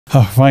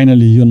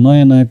Finally यो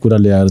नयाँ कुरा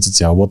ल्याएर चाहिँ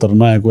झ्याउ तर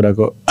नयाँ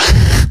कुराको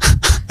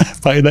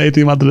फाइदा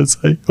यति मात्र छ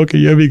है okay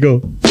here we go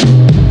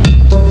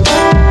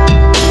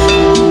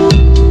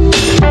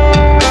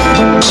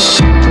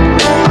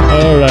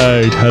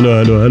Alright,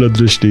 hello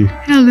Drishti.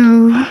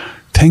 Hello.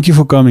 Thank you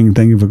for coming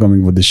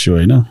for this show,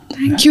 you know.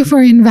 Thank you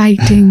for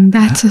inviting.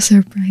 That's a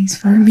surprise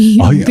for me.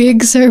 Oh, yeah.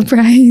 Big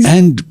surprise.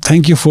 And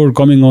thank you for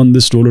coming on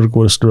this roller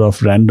coaster of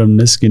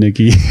randomness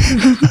kinaki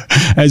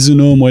as you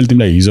know मैले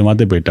तिमीलाई हिजो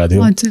मात्रै भेट्टा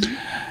थियो. हजुर.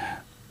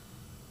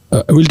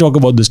 We'll talk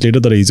about this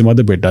later तर हिजो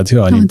मात्रै भेट्टा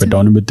थियो अनि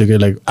भेटाउने बित्तिकै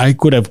like I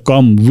could have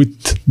come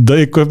with the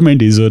equipment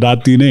हिजो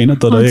राति नै हैन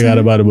तर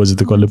 11-12 बजे त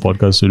कसले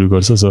पडकास्ट सुरु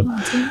गर्छ सो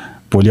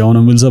भोलि आउन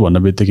मिल्छ भन्ने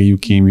बित्तिकै you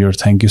came here.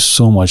 Thank you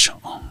so much.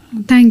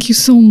 Thank you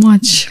so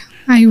much.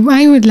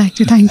 I would like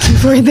to thank you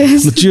for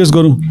this. Cheers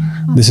गरौँ.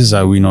 This is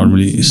how we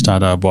normally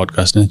start our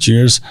podcast.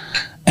 Cheers.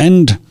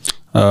 And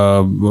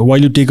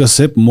while you take a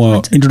sip, म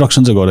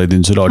introduction चाहिँ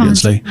गराइदिन्छु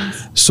audience-लाई.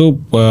 So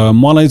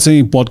मलाई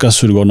चाहिँ podcast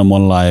सुरु गर्न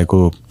मन लागेको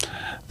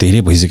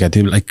धेरै भइसकेको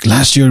थियो. Like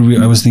last year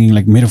I was thinking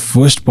like मेरो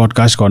first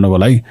podcast गर्नको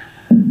लागि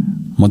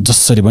म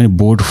जसरी पनि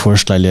board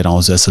first लाई लिएर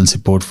आउँछु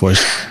SLC board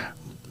first.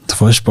 The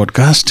first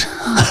podcast.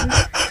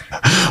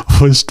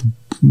 First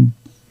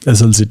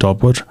SLC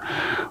topper.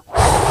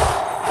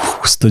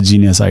 कस्तो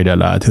जिनियस आइडिया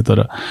लागेको थियो तर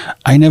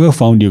I never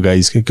found you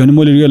guys के किनभने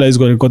मैले रियलाइज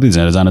गरेँ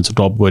कतिजना चाहिँ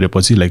टप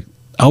गरेपछि like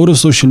out of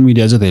social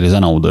media चाहिँ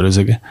धेरैजना हुँदो रहेछ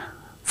क्या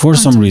for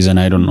some reason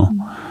I don't know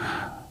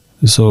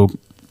so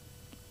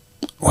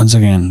once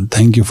again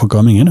thank you for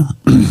coming होइन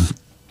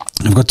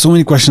I've got so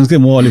many questions के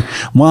म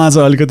आज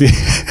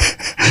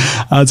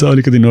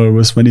अलिकति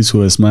नर्भस पनि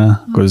छु यसमा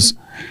बिकज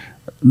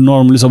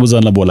नर्मली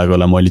सबैजनालाई बोलाएको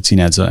होला मैले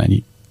चिनाएको छ अनि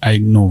I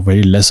know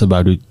very less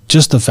about it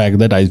just the fact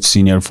that I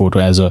scene your photo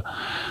as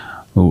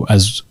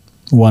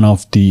one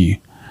of the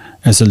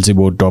SLC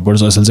board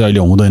toppers. SLC अहिले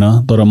हुँदैन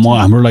तर म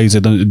हाम्रो लागि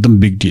चाहिँ एकदम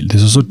बिग डिल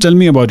थियो so tell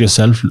me about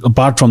yourself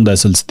apart from the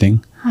SLC thing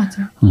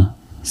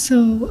So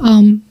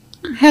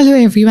hello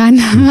everyone.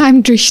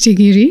 I'm Drishti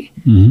Giri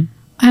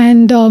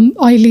and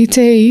अहिले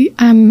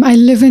चाहिँ I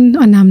live in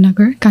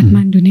Anamnagar,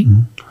 Kathmandu नै.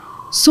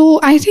 So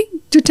I think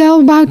to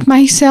tell about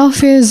myself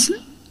is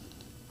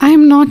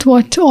I'm not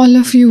what all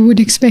of you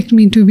would expect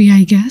me to be,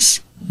 I guess.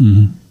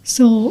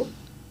 So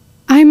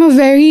I'm a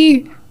very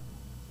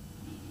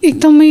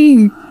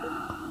एकदमै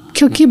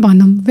के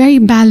भनौँ very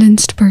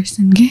balanced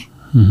person के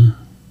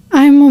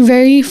I'm a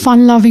very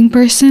fun loving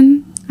person.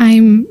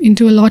 I'm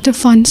into a lot of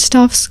fun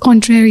stuffs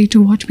contrary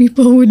to what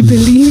people would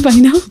believe. I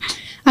know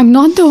I'm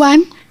not the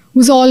one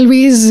who's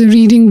always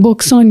reading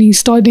books अनि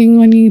studying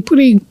अनि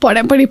पुरै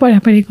पढाइ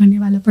गर्ने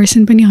वाला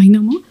person पनि होइन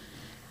म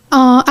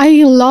I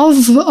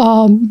love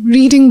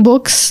reading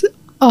books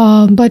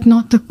but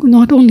not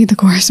only the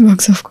course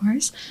books, of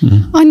course.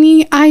 Ani,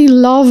 I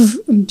love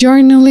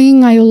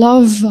journaling. I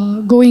love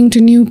going to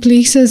new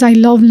places. I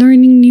love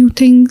learning new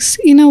things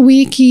in a way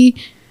ki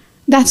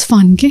that's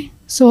fun. Okay?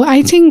 So I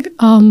think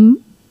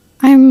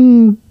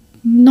I'm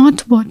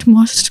not what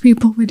most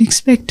people would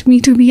expect me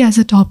to be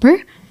as a topper.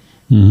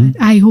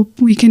 But I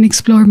hope we can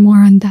explore more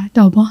on that.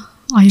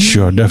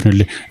 Sure,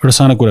 definitely. एउटा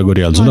सानो कुरा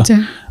गरिहाल्छु ल.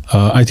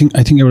 I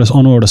think एउटा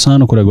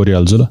सानो कुरा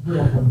गरिहाल्छु ल.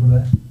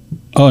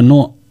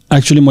 No.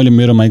 एक्चुअली मैले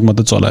मेरो माइक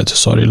मात्रै चलाएको छु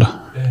सरी ल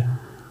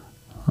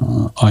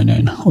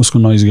होइन उसको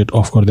नोइज गेट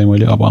अफ गर्दै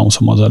मैले अब आउँछ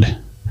मजाले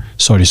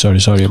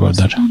sorry about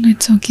that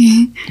it's okay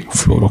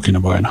flow रोकिन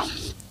भएन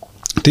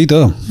त्यही त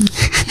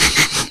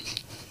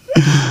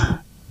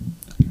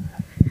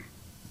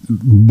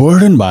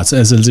बर्डन भएको छ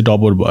एसएलसी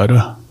टपर भएर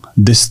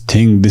this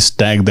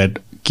tag that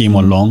came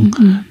along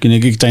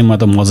किनकि एक टाइममा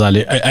त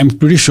मजाले I am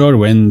pretty sure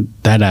when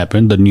that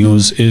happen the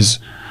news is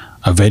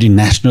a very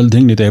national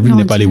thing नि त एभ्री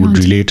नेपाली वुड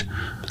रिलेट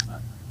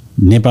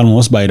नेपालमा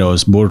होस् बाहिर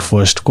होस् बोर्ड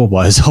फर्स्ट को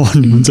भएछ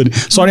भन्ने हुन्छ नि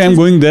sorry I'm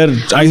going there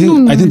I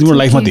think तिम्रो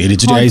लाइफमा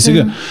धेरैचोटि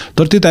आइसक्यो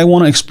तर त्यो त I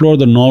want explore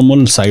the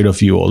normal side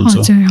of you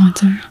also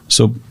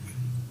so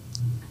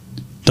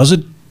does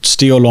it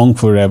stay along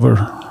for ever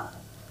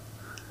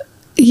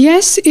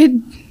Yes, it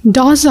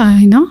does,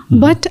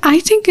 but I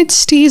think it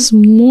stays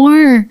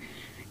more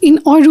in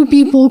other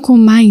people's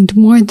mind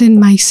more than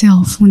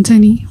myself.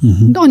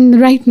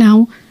 Right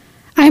now,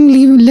 I'm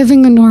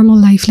living a normal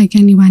life like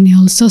anyone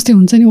else. So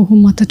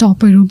I'm a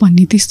topper,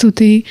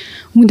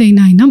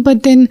 but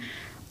then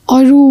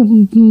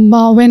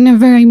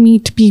whenever I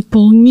meet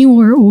people, new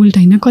or old,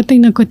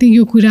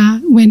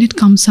 when it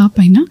comes up,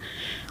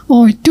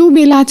 or two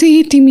bela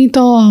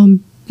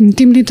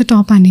तिमीले त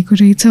top हानेको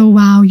रहेछ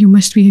wow you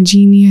must be a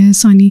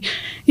genius अनि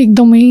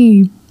एकदमै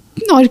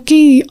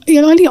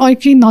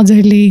अर्कै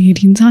नजरले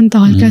हेरिन्छ नि त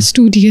हल्का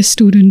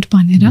स्टुडेन्ट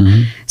भनेर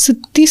सो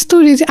त्यस्तो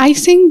आई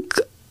थिङ्क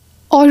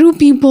अरू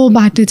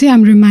पिपलबाट चाहिँ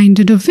I'm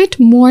reminded of it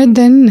more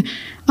than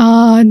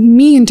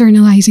me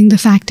इन्टर्नलाइजिङ the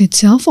fact it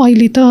self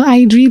अहिले त I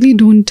really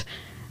don't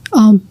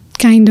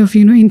kind of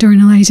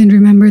internalise and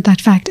remember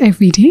that fact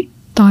every day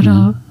तर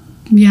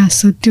या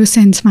सो त्यो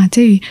सेन्समा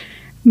चाहिँ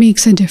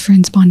मेक्स अ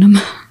डिफरेन्स भनौँ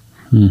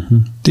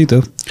त्यही त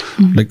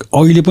लाइक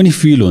अहिले पनि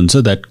फिल हुन्छ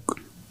द्याट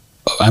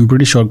आइएम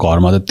प्रिटी स्योर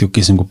घरमा त त्यो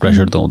किसिमको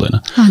प्रेसर त हुँदैन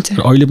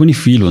र अहिले पनि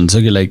फिल हुन्छ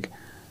कि लाइक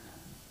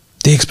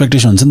त्यही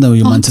एक्सपेक्टेसन हुन्छ नि त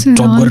यो मान्छे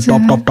टप गरेर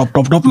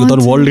टप यो त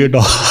वर्ल्डकै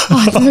टप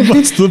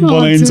जस्तो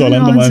बनाइन्छ होला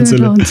नि त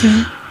मान्छेले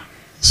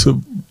so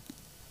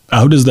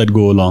how does that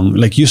go along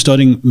like you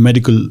studying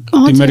medical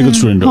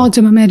student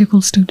I'm a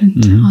medical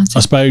student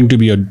aspiring to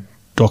be a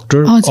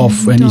doctor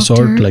of any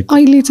sort like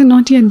it's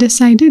not yet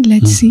decided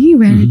let's see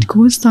where it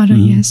goes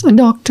yes a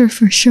doctor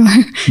for sure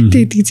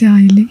त्यति चाहिँ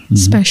अहिले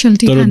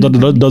specialty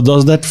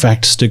does that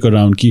fact stick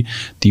around कि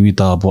तिमी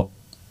त अब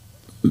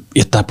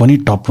यता पनि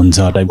top हुन्छ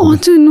type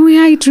no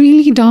yeah it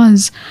really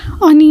does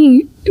अनि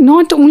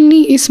not only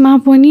यसमा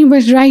पनि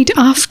but right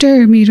after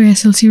मेरो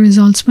SLC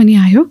results पनि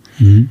आयो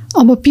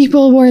अब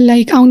people were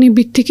like आउने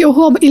बित्तिकै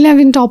ओहो अब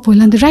 11 टप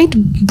होला नि त राइट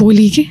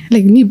भोलि के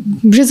लाइक नि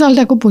रिजल्ट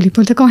आएको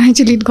भोलिपल्ट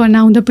कङ्ग्रेचुलेट गर्न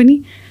आउँदा पनि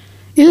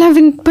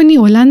 11 पनि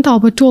होला नि त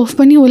अब 12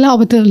 पनि होला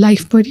अब त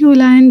लाइफ पनि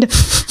होला एन्ड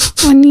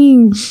अनि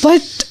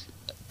बट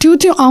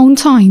त्यो आउँछ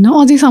होइन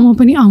अझैसम्म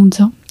पनि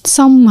आउँछ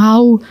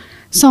somehow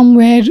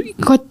somewhere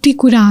कति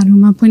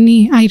कुराहरूमा पनि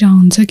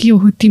आइरहन्छ कि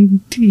ओहो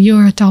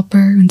you're a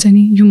topper हुन्छ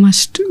नि you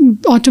must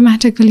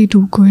automatically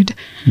do good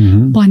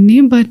भन्ने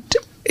but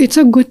it's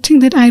a good thing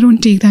that I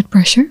don't take that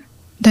pressure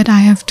that I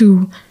have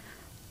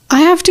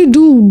to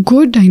do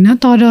good होइन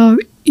तर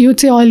यो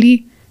चाहिँ अलि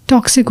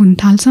टक्सिक हुन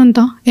थाल्छ नि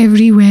त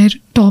everywhere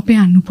टपै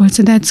हान्नुपर्छ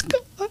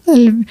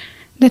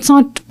that's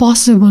not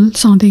possible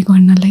सधैँ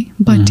गर्नलाई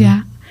but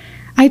yeah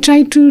I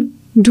try to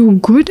do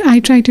good I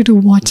try to do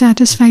what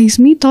satisfies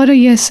me tara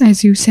yes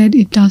as you said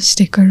it does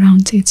stick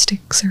around it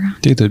sticks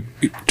around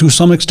to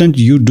some extent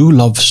you do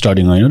love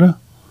studying right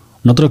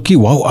natra ki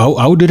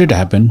how did it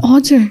happen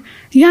हजुर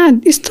yeah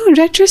यस्तो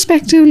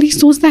retrospectively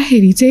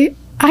सोच्दाखेरि चाहिँ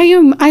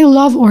I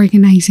love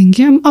organizing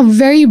I'm a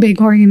very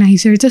big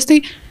organizer जस्तै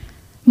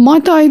म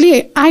त अहिले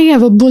I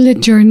have a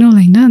bullet journal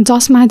होइन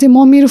जसमा चाहिँ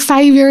म मेरो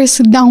 5 years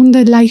down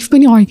the life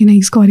पनि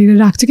organize गरेर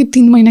राख्छु कि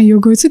 3 महिना यो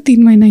गर्छु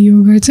 3 महिना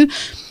यो गर्छु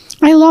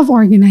I love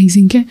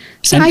organizing.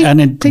 So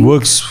and it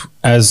works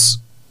as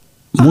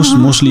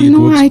mostly it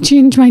works. I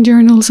change my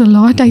journals a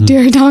lot. I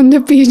tear down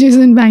the pages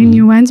and buy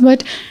new ones.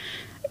 But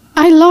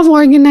I love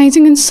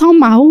organizing and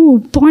somehow,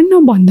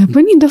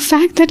 the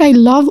fact that I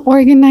love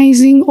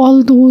organizing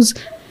all those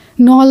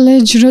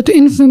knowledge,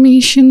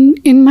 information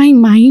in my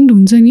mind,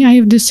 I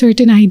have this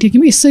certain idea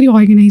कि यसरी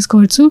organize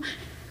गर्छु.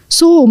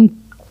 So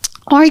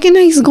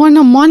organize गर्न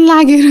मन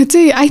लागेर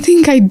चाहिँ I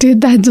think I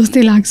did that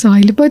जस्तै लाग्छ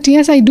अहिले but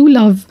yes I do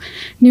love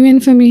new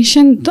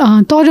information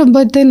तर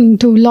but then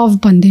to love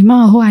भन्दैमा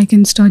I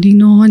can study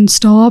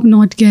non-stop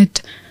not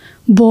get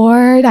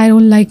bored I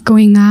don't like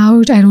going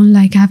out I don't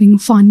like having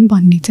fun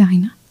भन्ने चाहिँ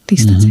होइन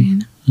त्यस्तो चाहिँ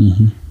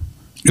होइन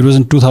It was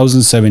in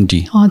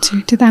 2070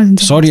 हजुर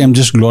 2070 Sorry I'm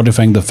just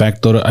glorifying the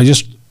fact that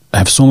I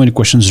have so many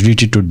questions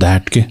related to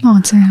that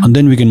and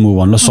then we can move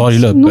on sorry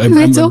I'm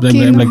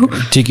like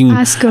taking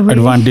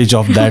advantage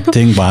of that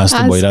thing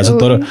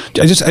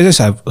I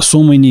just have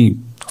so many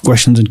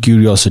questions and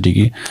curiosity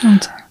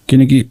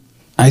kinaki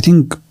I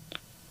think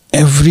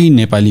every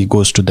Nepali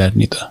goes to that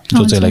nita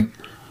so like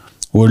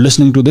we're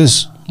listening to this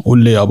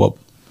ulle aba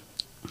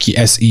ki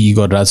SE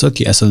garira cha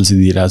ki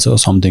SLC dira cha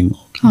something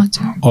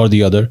or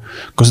the other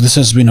because this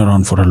has been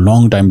around for a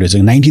long time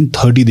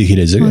 1930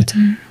 dekhi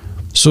rahecha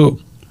so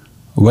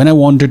when I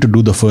wanted to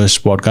do the first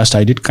podcast I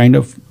did kind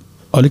of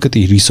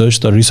alikati research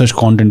the research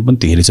content पनि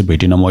धेरै चाहिँ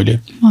भेटिन मैले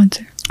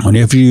हजुर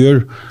अनि every year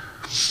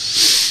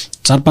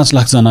 4-5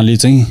 lakh जनाले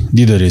चाहिँ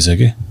दिदै रहेछ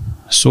के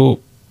so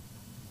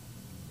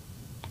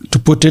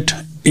to put it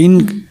in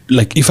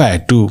like if I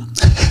had to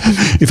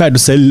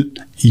sell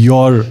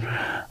your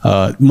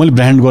मैले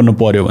ब्रान्ड गर्नु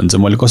पर्यो भने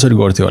चाहिँ मैले कसरी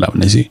गर्थ्यो होला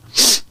भनेपछि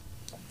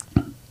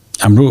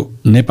हाम्रो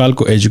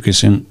नेपालको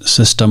एजुकेसन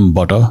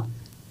सिस्टमबाट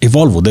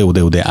इभल्भ हुँदै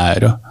हुँदै हुँदै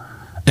आएर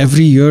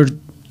every year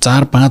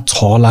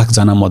 4-5-6 लाख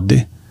जना मध्ये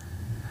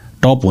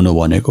टप हुनु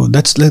भनेको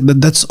that's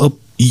a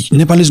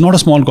Nepal is not a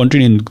small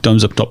country in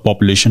terms of top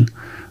population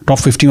top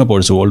 50 मा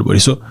पर्छ वर्ल्ड भरि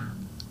सो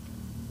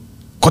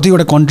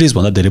कतिवटा कन्ट्रीज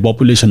भन्दा धेरै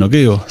पपुलेसन हो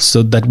के यो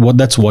so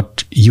that's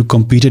what you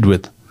competed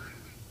with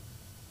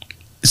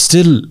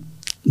still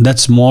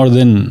that's more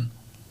than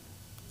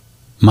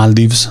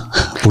Maldives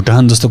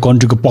Bhutan जस्तो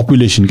कन्ट्रीको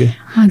पपुलेसन के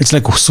इट्स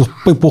लाइक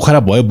सबै पोखरा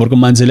भयो भरको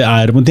मान्छेले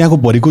आएर पनि त्यहाँको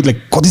भरिको लाइक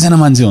कतिजना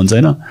मान्छे हुन्छ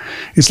हैन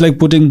इट्स लाइक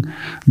पुटिङ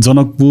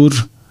जनकपुर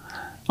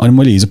अनि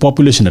मैले हिजो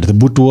पपुलेसन हेर्थे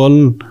बुटवल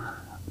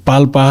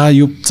पाल्पा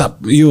यो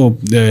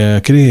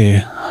के रे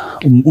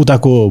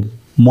उताको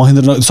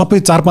महेन्द्रनगर सबै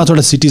 4-5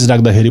 वटा सिटीज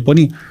राख्दाखेरि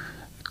पनि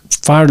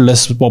फार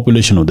लेस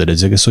पपुलेसन हुँदै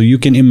रहेछ के so you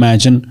can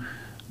imagine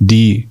the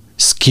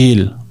scale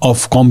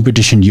of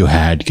competition you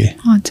had के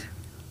हजुर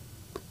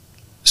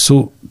सो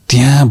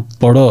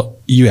त्यहाँबाट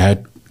you had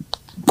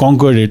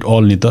conquered it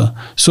all नि त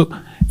सो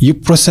यो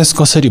प्रोसेस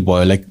कसरी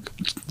भयो like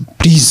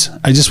please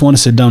I just want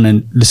sit down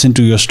and listen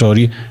to your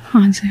story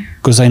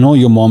because I know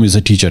your momo is a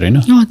teacher होइन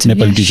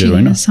Nepali teacher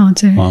होइन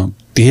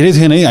धेरै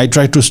थिएन है I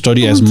try to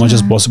study as much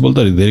as possible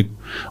तर धेरै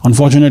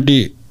अनफर्चुनेटली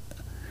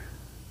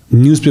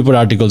न्युज पेपर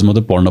आर्टिकल्स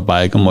मात्रै पढ्न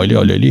पाएको मैले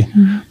अलिअलि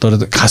तर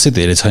खासै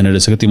धेरै छैन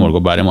रहेछ क्या तिमीहरूको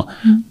बारेमा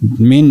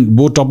मेन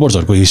बोर्ड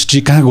टपर्सहरूको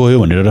हिस्ट्री कहाँ गयो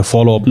भनेर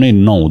फलोअप नै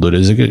नहुँदो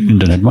रहेछ कि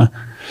इन्टरनेटमा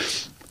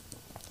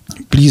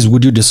please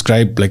would you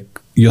describe like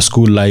your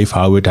school life,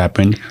 how it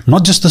happened,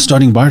 not just the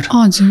studying part,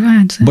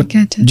 but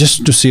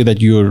just to say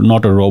that you're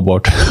not a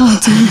robot.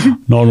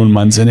 Normal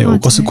मान्छे नै हो.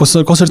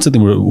 कसरी छ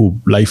तिम्रो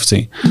life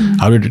चाहिँ?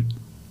 How did it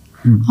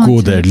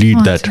go there,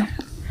 lead that?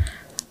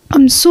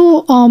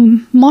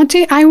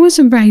 I was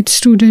a bright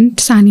student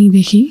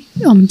सानैदेखि.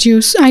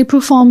 I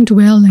performed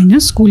well in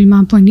school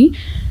ma pani.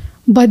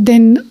 But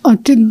then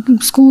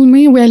school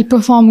may well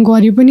perform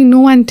gari pani,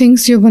 no one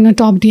thinks you're going to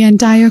top the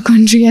entire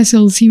country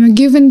SLC ma,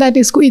 given that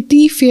isko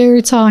iti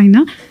fear cha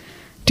haina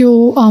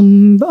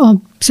त्यो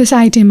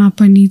society ma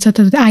pani cha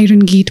ta iron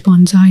gate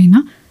bhancha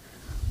haina.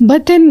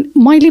 But then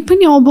मैले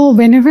पनि अब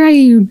whenever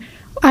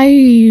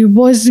I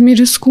was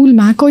मेरो school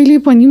ma कहिले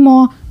पनि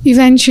म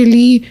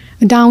eventually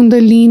down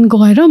the lane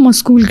गएर म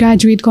school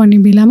graduate गर्ने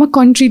बेलामा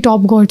country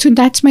top गर्छु,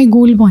 that's my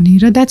goal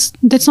भनेर.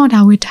 That's not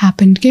how it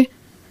happened के.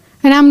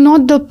 And I'm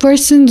not the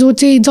person जो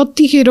चाहिँ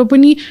जतिखेर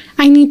पनि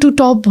I need to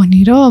top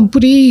भनेर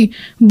पुरै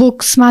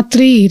books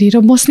मात्रै हेरेर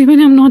बस्ने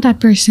पनि. I'm not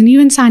that person.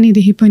 Even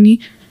सानैदेखि पनि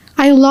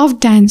I love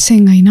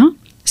dancing हैन.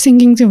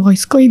 Singing चाहिँ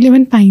voice कहिले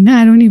पनि पाइन.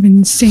 I don't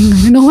even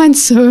sing. No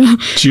one's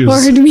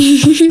heard me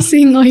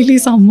sing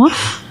अहिलेसम्म.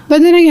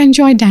 But then I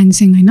enjoy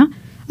dancing हैन.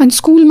 And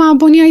school ma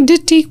पनि I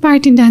did take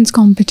part in dance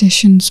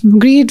competitions.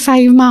 Grade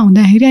 5 मा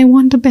हुँदाखेरि I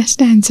won the best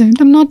dancer.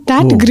 I'm not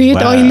that great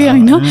अहिले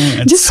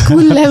हैन. Just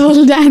school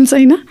level dance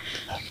हैन.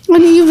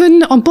 And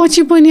even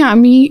पछि पनि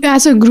हामी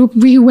as a group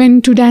we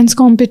went to dance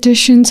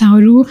competitions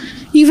हरू.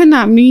 Even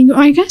हामी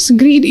I guess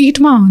grade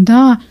 8 मा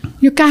हुँदा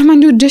यो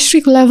Kathmandu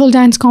district level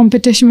dance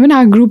competition when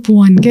our group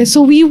won. Okay?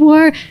 So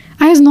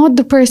I was not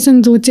the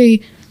person जो चाहिँ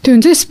त्यो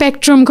हुन्छ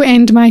spectrum को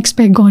end मा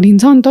expect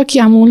गरिन्छ नि त कि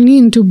I'm only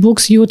into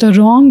books, यो त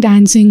wrong,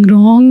 dancing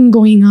wrong,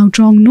 going out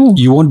wrong. No.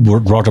 You weren't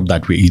brought up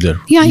that way either.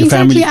 Yeah, your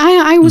exactly.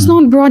 I was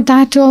not brought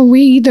that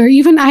way either.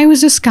 Even I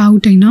was a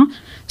scout, हैन.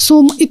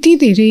 So यति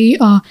धेरै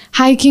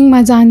hiking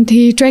मा जान्थे,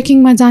 trekking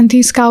मा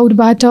जान्थे scout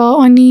बाट.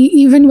 अनि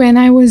even when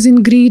I was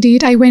in grade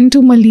 8 I went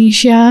to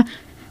Malaysia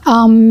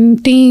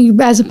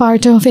as a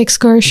part of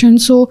excursion.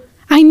 So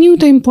I knew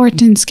the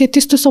importance के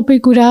त्यस्तो सबै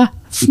कुरा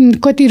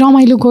कति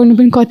रमाइलो गर्नु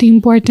पनि कति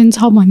important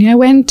छ भने. I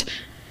went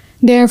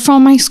there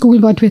from my school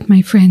but with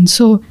my friends.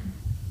 So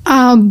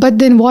but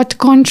then what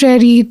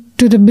contrary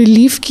to the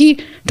belief कि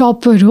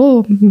topper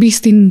हो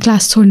 20 दिन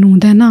क्लास छोड्नु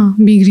हुँदैन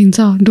बिग्रिन्छ,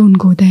 don't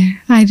go there.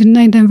 I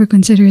never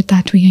consider it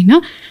that way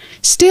हैन.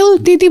 Still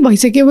त्यति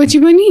भइसकेपछि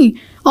पनि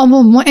अब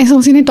म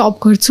SLC नै टप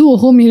गर्छु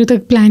हो मेरो त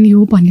प्लान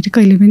यो भनेर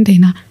कहिले पनि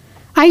थिएन.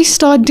 I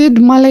started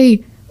मलाई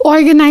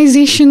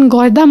अर्गनाइजेसन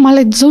गर्दा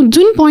मलाई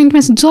जुन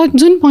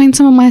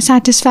पोइन्टसम्म मलाई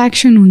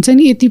सेटिस्फ्याक्सन हुन्छ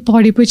नि यति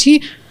पढेपछि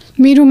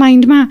मेरो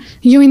माइन्डमा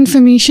यो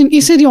इन्फर्मेसन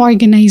यसरी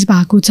अर्गनाइज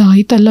भएको छ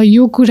है त, ल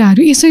यो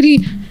कुराहरू यसरी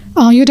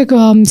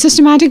एउटा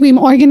सिस्टमेटिक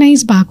वेमा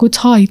अर्गनाइज भएको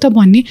छ है त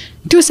भन्ने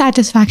त्यो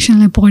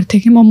सेटिस्फ्याक्सनलाई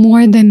पढ्थेँ कि म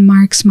मोर देन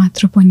मार्क्स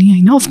मात्र पनि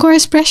होइन.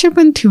 अफकोर्स प्रेसर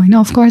पनि थियो होइन.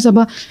 अफकोर्स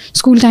अब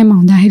स्कुल टाइममा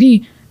हुँदाखेरि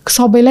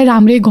सबैलाई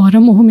राम्रै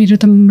गरौँ हो मेरो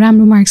त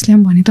राम्रो मार्क्स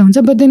ल्याऊँ भने त हुन्छ.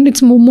 But then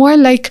it's more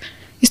like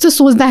यस्तो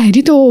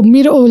सोच्दाखेरि त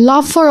मेरो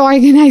लभ फर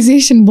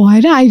अर्गनाइजेसन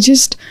भएर आई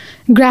जस्ट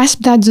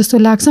ग्रास्प द्याट जस्तो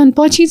लाग्छ. अनि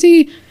पछि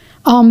चाहिँ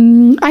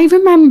आई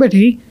रिमेम्बर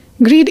है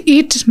ग्रेड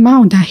 8मा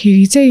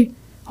हुँदाखेरि चाहिँ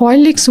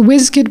हर्लिक्स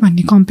विजकिट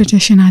भन्ने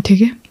कम्पिटिसन आएको थियो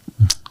क्या.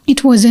 It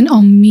was an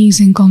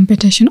amazing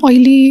competition.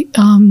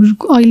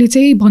 अहिले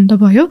चाहिँ बन्द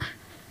भयो.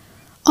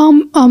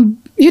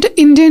 यो त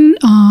इन्डियन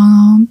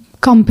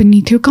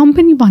कम्पनी थियो.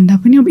 कम्पनी भन्दा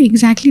पनि अब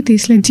एक्ज्याक्टली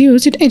त्यसलाई जे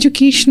होस् इट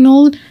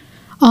एजुकेसनल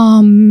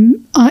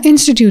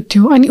इन्स्टिट्युट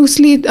थियो. अनि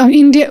उसले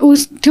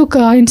त्यो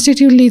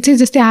इन्स्टिट्युटले चाहिँ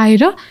जस्तै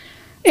आएर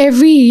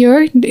एभ्री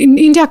इयर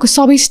इन्डियाको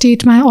सबै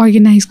स्टेटमा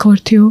अर्गनाइज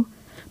गर्थ्यो.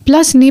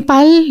 प्लस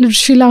नेपाल,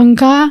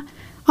 श्रीलङ्का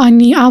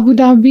अनि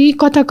आबुधाबी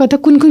कता कता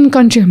कुन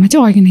कन्ट्रीहरूमा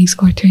चाहिँ अर्गनाइज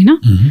गर्थ्यो होइन.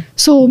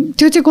 सो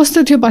त्यो चाहिँ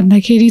कस्तो थियो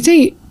भन्दाखेरि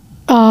चाहिँ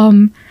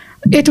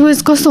इट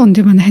वाज कस्तो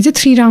हुन्थ्यो भन्दाखेरि चाहिँ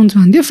 3 राउन्ड्स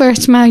भन्थ्यो.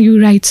 फर्स्टमा यु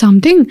राइट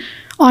समथिङ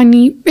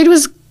अनि it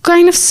was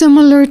kind of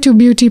similar to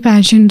beauty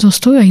pageant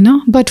जस्तो होइन.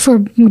 But for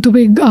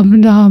the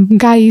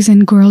guys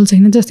and girls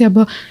होइन. जस्तै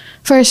अब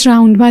first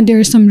roundमा there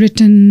is some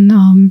written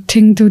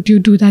thing that you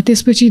do that.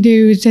 त्यसपछि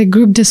there is a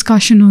group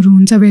discussionहरू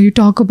हुन्छ where you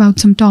talk about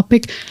some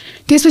topic.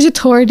 त्यसपछि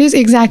third is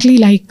exactly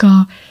like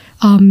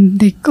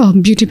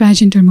beauty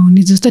pageantहरूमा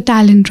हुने जस्तो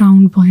talent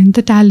round भयो नि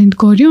त. talent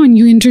गर्यो अनि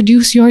you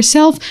introduce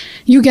yourself,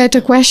 you get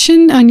a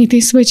question अनि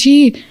त्यसपछि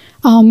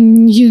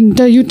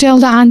you tell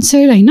the answer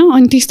होइन.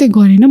 अनि त्यस्तै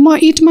गरेन. म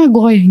 8मा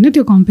गएँ होइन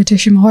त्यो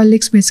कम्पिटिसनमा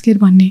हर्लिक्स बिस्किट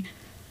भन्ने.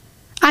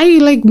 I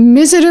like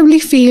miserably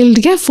failed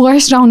क्या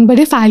फर्स्ट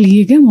राउन्डबाटै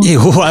फालिएँ क्या म.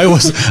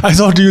 I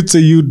thought you'd say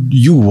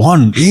you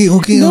won.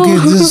 Okay,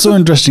 this is so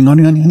interesting.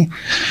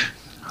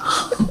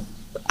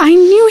 I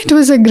knew it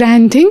was a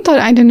grand thing तर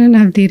I didn't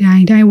have the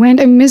idea. I went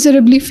and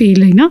miserably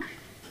failed होइन.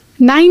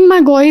 9मा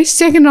गएँ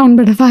second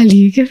राउन्डबाट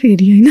फालिएँ क्या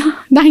फेरि होइन.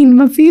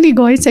 9मा फेरि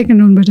गएँ सेकेन्ड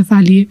राउन्डबाट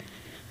फालिएँ.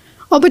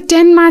 अब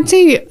 10मा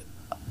चाहिँ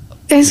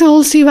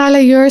एसएलसीवाला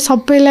इयर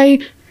सबैलाई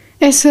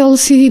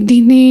एसएलसी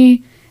दिने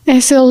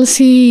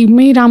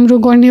एसएलसीमै राम्रो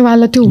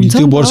गर्नेवाला त्यो हुन्छ.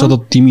 त्यो वर्ष त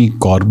तिमी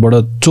घरबाट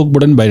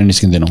चोकबाट पनि बाहिर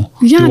निस्किँदैनौ.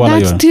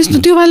 त्यस्तो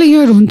त्यो वाला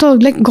इयर हो नि त.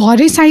 लाइक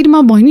घरै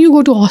साइडमा भयो नि यु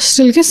गो टु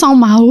हस्टेल के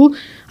समहाउ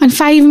अनि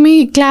 5 मै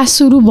क्लास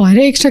सुरु भएर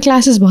एक्स्ट्रा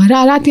क्लासेस भएर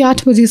राति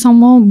 8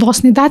 बजीसम्म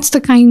बस्ने. That's the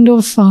kind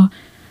of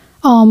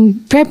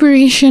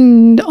preparation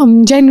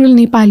general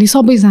Nepali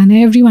सबैजना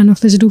every one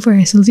of us do for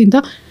SLC. नि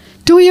त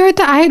त्यो इयर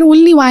त I head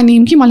only one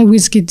am कि मलाई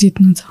विस्किट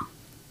जित्नु छ.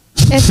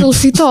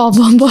 एसएलसी त अब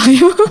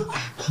भयो.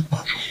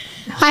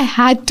 आई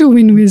ह्याड टु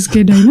विन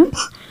विस्किट होइन.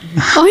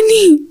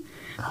 अनि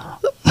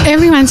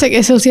everyone's like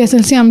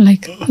SLC. I'm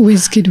like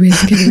whiskid.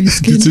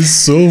 This is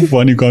so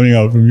funny coming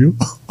out from you.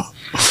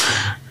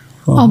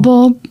 अब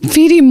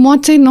फेरि म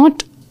चाहिँ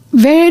नट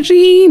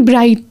भेरी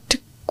ब्राइट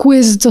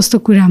क्विज जस्तो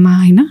कुरामा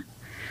होइन,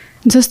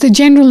 जस्तै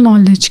जेनरल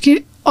नलेज कि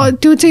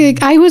त्यो चाहिँ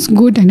आई वाज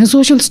गुड होइन.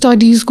 सोसल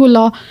स्टडिजको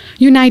ल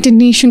युनाइटेड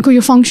नेसनको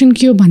यो फङ्सन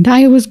के हो भन्दा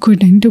आई वाज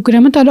गुड होइन त्यो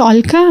कुरामा. तर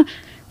हल्का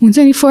हुन्छ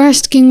नि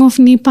फर्स्ट किङ अफ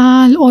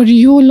नेपाल अरू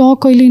यो ल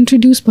कहिले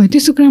इन्ट्रोड्युस भयो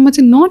त्यस्तो कुरामा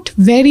चाहिँ नट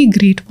भेरी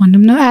ग्रेट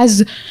भनौँ न.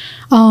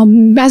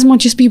 As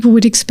much as people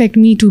would expect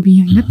me to be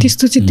होइन.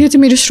 त्यस्तो चाहिँ त्यो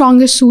चाहिँ मेरो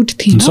स्ट्रङ्गेस्ट सुट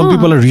थिएन. Some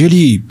people are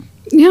really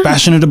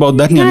passionate about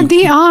that. Yeah,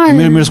 they are.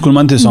 मेरो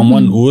स्कुलमा थियो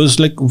someone who was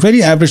like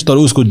very average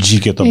तर उसको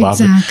जिके त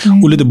भएको.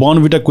 उसले त्यो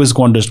बोर्नभिटा क्विज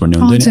कन्टेस्ट भन्ने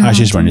हुन्छ नि,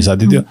 आशिष भन्ने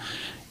साथी थियो.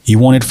 He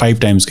won it 5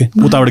 times के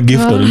उताबाट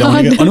गिफ्टहरू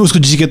ल्याउने. अनि उसको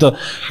जिके त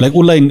लाइक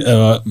उसलाई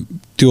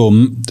त्यो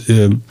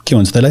के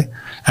भन्छ त्यसलाई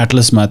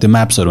एटलसमा त्यो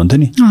म्याप्सहरू हुन्छ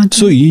नि.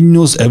 सो हि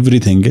नोज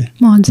एभ्रिथिङ के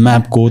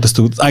म्यापको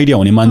त्यस्तो आइडिया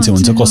हुने मान्छे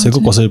हुन्छ कसैको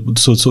कसै.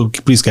 So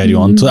please carry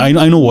on. So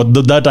I know what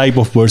that type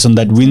of person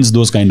that wins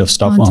those kind of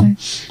stuff.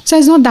 So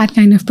it's not that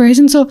kind of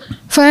person. So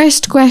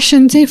first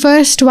question चाहिँ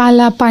first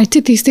वाला part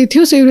चाहिँ त्यस्तै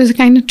थियो. So it was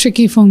kind of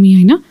tricky for me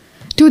होइन.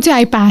 त्यो चाहिँ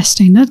I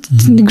passed होइन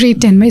grade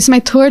 10मा. It's my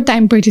third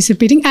time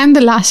participating and the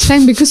last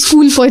time because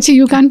school पछि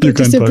यु क्यान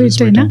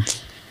पार्टिसिपेट होइन.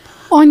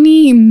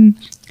 अनि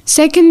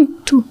सेकेन्ड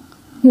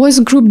वाज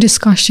ग्रुप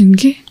डिस्कसन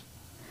के.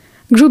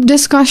 ग्रुप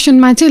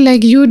डिस्कसनमा चाहिँ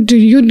like you'd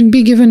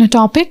be given a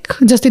topic.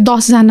 जस्तै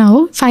 10 जना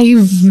हो,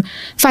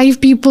 5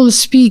 people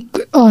speak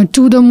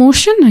to the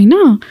motion होइन.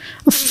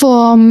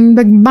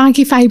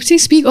 बाँकी 5 चाहिँ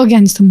स्पिक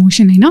अगेन्स्ट द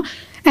मोसन होइन.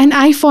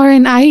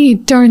 And I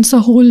turns the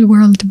whole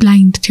world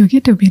blind थियो क्या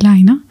त्यो बेला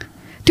होइन.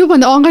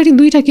 त्योभन्दा अगाडि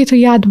 2टा के थियो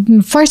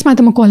याद. फर्स्टमा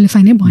त म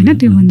क्वालिफाई नै भएन.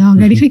 त्योभन्दा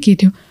अगाडि खै के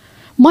थियो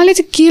मलाई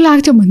चाहिँ के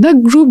लाग्थ्यो भन्दा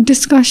ग्रुप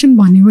डिस्कसन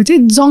भनेको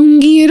चाहिँ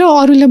जङ्गिएर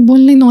अरूलाई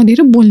बोल्नै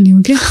नदिएर बोल्ने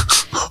हो क्या.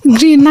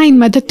 ग्रेड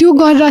 9मा त त्यो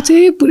गरेर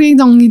चाहिँ पुरै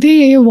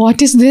जङ्गिँदै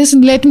what is this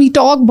let me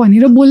talk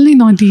भनेर बोल्नै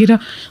नदिएर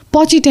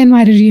पछि 10मा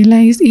आएर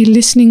रियलाइज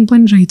लिसनिङ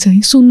पनि रहेछ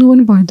है, सुन्नु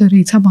पनि पर्दो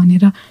रहेछ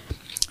भनेर.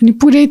 अनि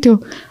पुरै त्यो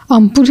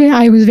पुरै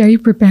आई वाज भेरी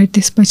प्रिपेयर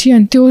त्यसपछि.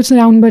 अनि त्यो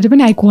राउन्डबाट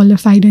पनि आई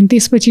क्वालिफाइड. अनि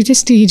त्यसपछि चाहिँ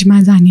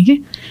स्टेजमा जाने कि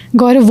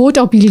गएर भोट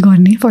अपिल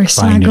गर्ने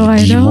फर्स्टमा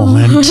गएर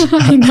होइन.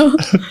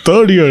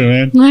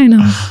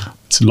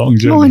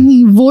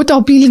 अनि भोट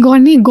अपिल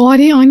गर्ने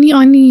गरेँ.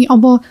 अनि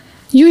अब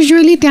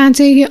युजुअली त्यहाँ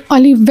चाहिँ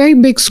अलिक भेरी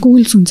बिग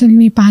स्कुल्स हुन्छ नि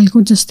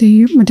नेपालको. जस्तै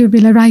त्यो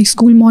बेला Rai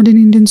school, modern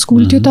Indian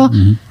school त्यो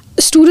त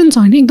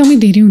स्टुडेन्ट्सहरू नि एकदमै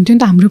धेरै हुन्थ्यो नि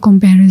त हाम्रो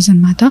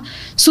कम्पेरिजनमा त.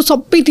 सो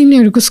सबै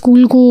तिनीहरूको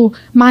स्कुलको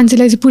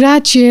मान्छेलाई चाहिँ पुरा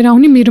चेयर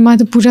आउने, मेरोमा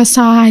त पुरा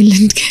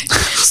साइलेन्ट के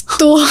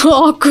यस्तो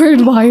अकवर्ड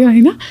भयो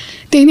होइन.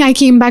 त्यही नै आई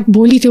केम ब्याक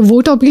भोलि त्यो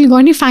भोट अपिल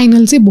गर्ने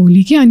फाइनल चाहिँ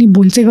भोलि कि. अनि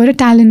भोलि चाहिँ गएर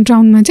ट्यालेन्ट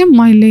राउन्डमा चाहिँ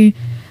मैले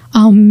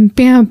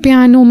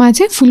पियानोमा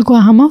चाहिँ फुलको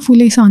आमा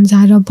फुलै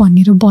संसार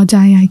भनेर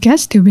बजाएँ आई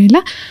ग्यास त्यो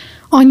बेला.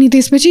 अनि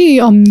त्यसपछि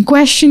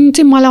क्वेसन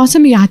चाहिँ मलाई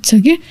असम याद छ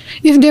कि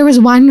if there was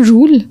one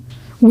rule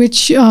which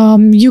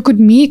you could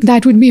make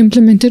that would be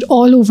implemented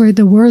all over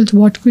the world,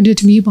 what could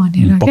it be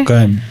भनेर पक्का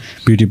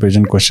beauty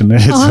pageant question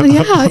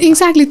yeah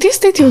exactly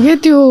त्यस्तै थियो क्या.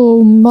 त्यो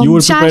you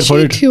were prepared for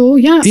it थियो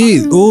yeah.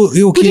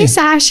 Okay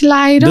sash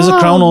लाएर there's a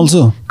crown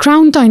also.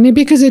 crown त हैन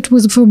because it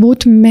was for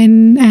both men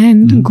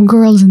and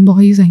girls and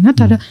boys हैन.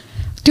 तर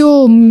त्यो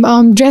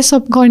ड्रेस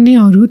अप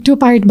गर्नेहरू त्यो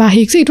पार्ट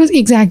बाहेक चाहिँ it was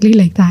exactly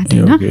like that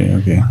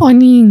होइन.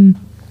 अनि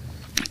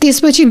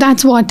त्यसपछि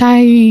द्याट्स वाट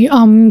आई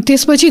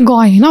त्यसपछि गएँ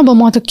होइन. अब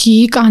म त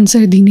के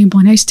आन्सर दिने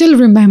भने आई स्टिल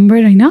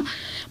रिमेम्बर होइन.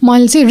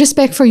 मैले चाहिँ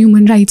रेस्पेक्ट फर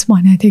ह्युमन राइट्स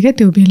भनेको थिएँ क्या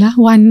त्यो बेला.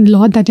 वान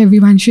ल that every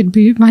one should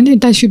be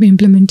that should be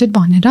implemented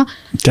भनेर.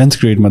 10th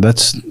ग्रेडमा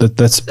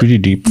that's pretty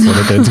deep for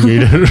a 10th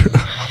grader.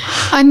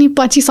 अनि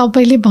पछि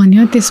सबैले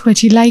भन्यो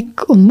त्यसपछि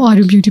लाइक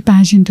अरू ब्युटी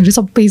पेजेन्टहरू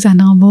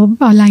सबैजना अब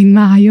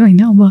लाइनमा आयो होइन.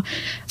 अब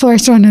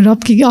फर्स्ट रनर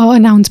अप कि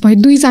अनाउन्स भयो.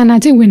 2जना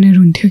चाहिँ विनर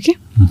हुन्थ्यो कि.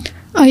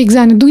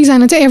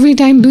 2जना चाहिँ एभ्री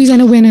टाइम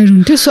 2जना विनर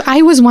हुन्थ्यो. So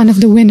I was one of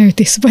the winner.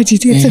 त्यसपछि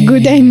चाहिँ इट्स अ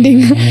गुड एन्डिङ.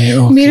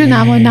 मेरो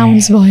नाम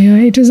अनाउन्स भयो.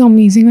 It was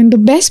amazing. And the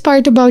best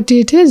part about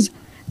it is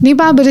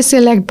नेपालबाट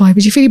सेलेक्ट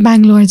भएपछि फेरि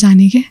बेङ्गलोर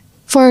जाने क्या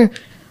फर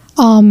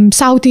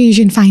साउथ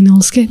एसियन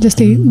फाइनल्स के.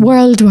 जस्तै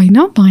वर्ल्ड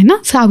भएन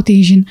साउथ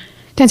एसियन.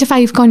 त्यहाँ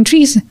चाहिँ 5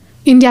 कन्ट्रिज.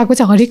 इन्डियाको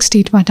चाहिँ हरेक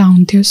स्टेटबाट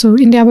आउँथ्यो. सो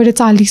इन्डियाबाट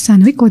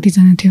 40जना है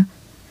कतिजना थियो.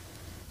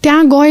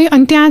 त्यहाँ गएँ.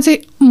 अनि त्यहाँ चाहिँ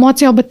म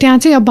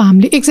चाहिँ अब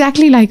हामीले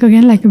exactly like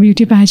again like a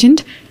beauty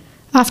pageant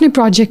आफ्नै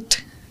प्रोजेक्ट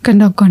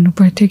कन्डक्ट गर्नु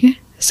पर्थ्यो क्या.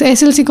 सो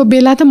एसएलसीको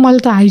बेला त मैले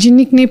त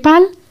hygienic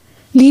Nepal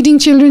leading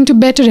children to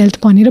better health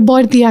भनेर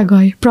बर्दिया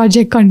गएँ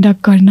प्रोजेक्ट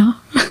कन्डक्ट गर्न.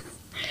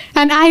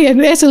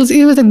 एन्ड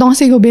एसएलसी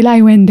दसैँको बेला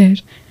I went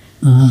there.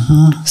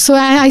 So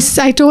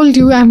I told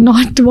you I'm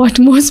not what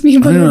most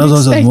people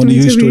expect me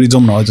to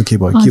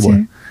be.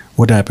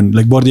 What happened?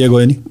 Like Bardiya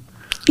गयो नि?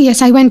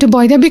 Yes, I went to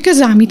Boydea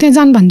because हामी त्यहाँ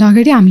जानुभन्दा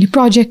अगाडि हामीले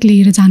प्रोजेक्ट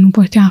लिएर जानु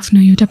पर्थ्यो आफ्नो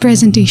एउटा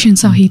प्रेजेन्टेसन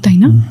सहित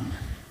होइन.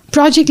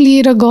 प्रोजेक्ट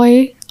लिएर गएँ.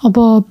 अब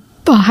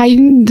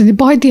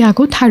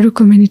बर्दियाको थारू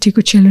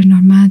कम्युनिटीको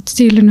चिल्ड्रेनहरूमा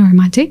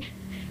चाहिँ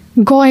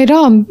गएर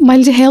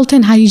मैले चाहिँ हेल्थ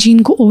एन्ड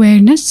हाइजिनको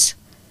अवेरनेस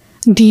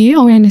दिएँ,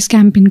 अवेरनेस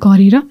क्याम्पेन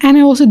गरेर. And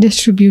I also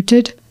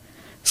distributed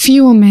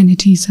few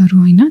अमेनिटिजहरू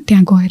होइन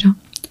त्यहाँ गएर.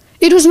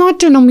 It was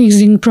not an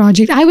amazing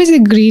project. I was a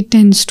grade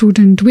 10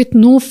 student with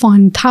no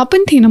fund. थाहा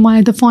पनि थिएन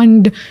मलाई त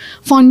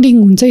फन्डिङ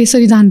हुन्छ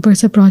यसरी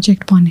जानुपर्छ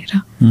प्रोजेक्ट भनेर.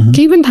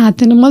 केही पनि थाहा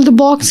थिएन. मैले त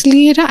बक्स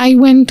लिएर आई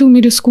वेन्ट टु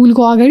मेरो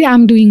स्कुलको अगाडि आइ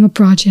एम डुइङ अ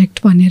प्रोजेक्ट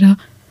भनेर.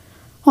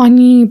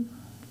 अनि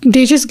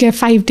दे जस्ट गेभ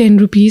 5-10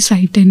 रुपिस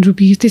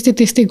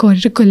त्यस्तै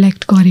गरेर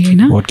कलेक्ट गरेँ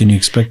होइन.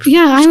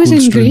 या आई वाज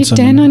इन ग्रेड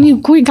 10 अनि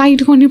कोही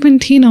गाइड गर्ने पनि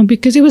थिएन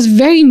because it was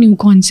very new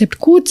concept.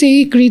 को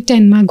चाहिँ ग्रेड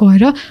 10मा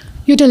गएर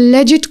एउटा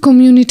लेजिट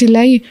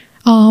कम्युनिटीलाई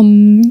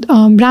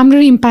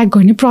राम्ररी इम्प्याक्ट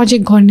गर्ने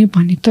प्रोजेक्ट गर्ने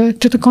भन्ने त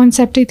त्यो त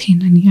कन्सेप्टै थिएन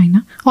नि होइन,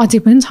 अझै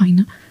पनि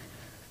छैन.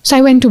 So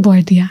I went to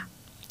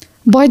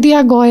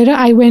Bardiya गएर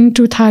I went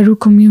to Tharu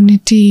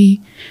community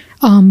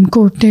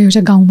को त्यो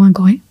एउटा गाउँमा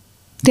गएँ.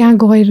 त्यहाँ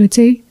गएर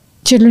चाहिँ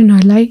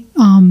चिल्ड्रेनहरूलाई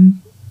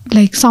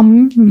लाइक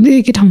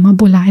एकै ठाउँमा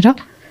बोलाएर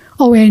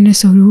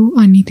अवेरनेसहरू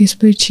अनि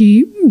त्यसपछि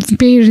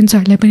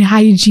पेरेन्ट्सहरूलाई पनि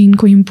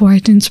हाइजिनको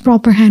importance,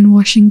 proper hand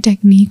washing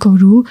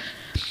टेक्निकहरू,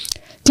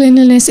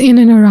 cleanliness in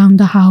and around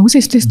the house,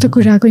 यस्तो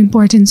कुराको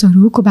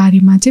इम्पोर्टेन्सहरूको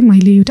बारेमा चाहिँ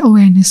मैले एउटा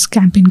अवेरनेस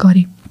क्याम्पेन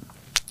गरेँ.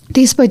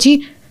 त्यसपछि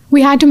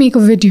we had to make a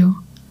video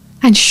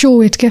and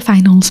so it क्या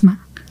फाइनल्समा.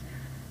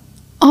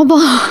 अब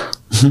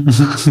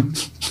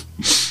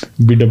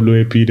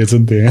BWAP रहेछ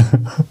नि त्यहाँ.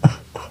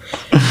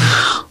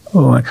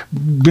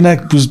 Vinayak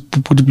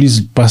please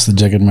pass the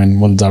jacket man,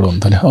 मलाई जाडो हुन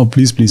थाल्यो.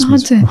 प्लिज.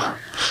 हजुर.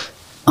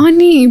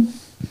 अनि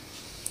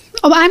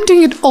अब आइ am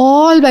doing it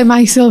all by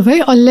myself है.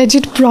 अ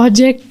लेजिट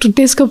प्रोजेक्ट,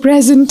 त्यसको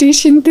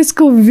प्रेजेन्टेसन,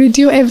 त्यसको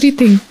video,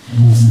 everything.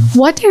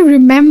 What I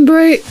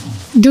remember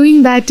doing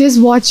that is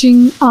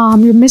watching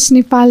Miss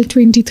Nepal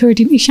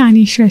 2013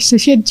 Ishani Shrestha.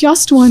 She had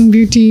just won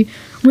beauty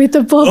with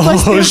a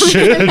purpose. Oh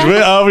shit,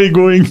 where are we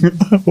going?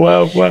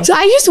 Wow. So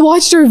I just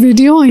watched her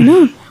video, I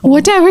know.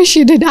 Whatever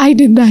she did, I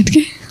did that.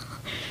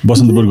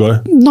 Basantapur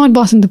गयो? Not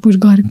Basantapur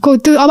गएको.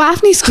 त्यो अब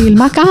आफ्नै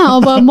स्केलमा कहाँ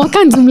अब म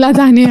कहाँ जुम्ला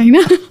जाने होइन.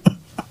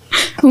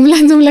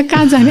 जुम्ला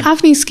कहाँ जाने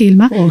आफ्नै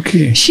स्केलमा.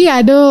 सी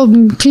ह्याड अ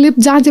क्लिप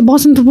जहाँ चाहिँ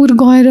बसन्तपुर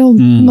गएर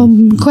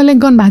कलेक्ट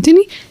गर्नु भएको थियो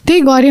नि,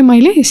 त्यही गरेँ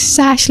मैले.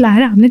 स्यास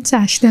लाएर हामीले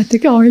स्यास ल्याएको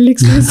थियो क्या,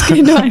 हर्लिक्स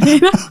बिस्किट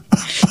भनेर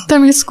त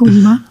मेरो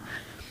स्कुलमा.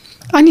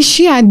 अनि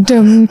सी ह्याड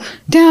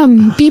त्यहाँ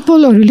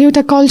पिपलहरूले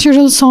एउटा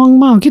कल्चरल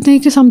सङमा हो कि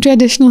त्यहीँको सम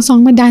ट्रेडिसनल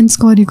सङमा डान्स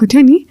गरेको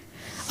थियो नि.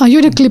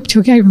 एउटा क्लिप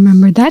थियो क्या, आई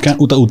रिमेम्बर द्याट.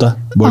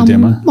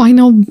 होइन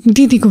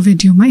दिदीको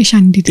भिडियोमा,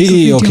 इशानी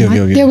दिदीको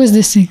देयर वाज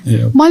दिस थिङ.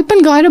 मैले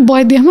पनि गएर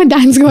बर्दियामा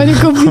डान्स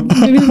गरेको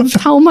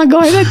ठाउँमा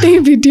गएर त्यही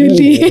भिडियो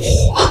लिएँ.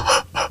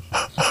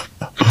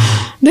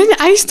 Then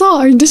I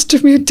start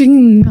distributing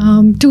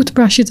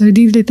टुथब्रसेसहरू.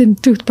 दिदीले त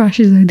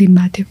टुथब्रसेसहरू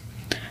दिनुभएको थियो.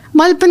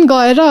 मैले पनि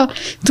गएर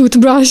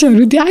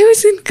टुथब्रसहरू दिएँ. I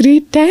was in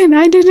grade 10.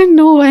 I didn't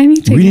know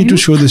anything. We need to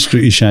show this to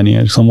Ishani.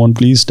 Someone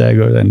please tag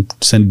her and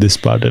send this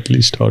part at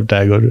least, or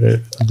tag her.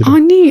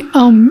 अनि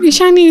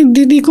इशानी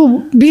दिदीको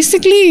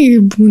बेसिकली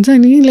हुन्छ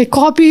नि like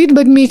copy it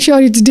but make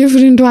sure it's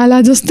different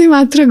वाला जस्तै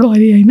मात्र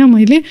गरेँ होइन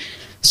मैले.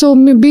 सो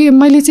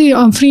मैले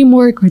चाहिँ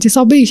फ्रेमवर्कहरू चाहिँ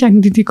सबै इशानी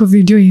दिदीको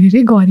भिडियो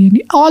हेरेरै गरेँ नि.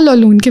 अल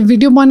अलोन के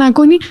भिडियो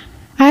बनाएको नि.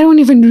 आई डोन्ट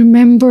इभन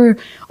रिमेम्बर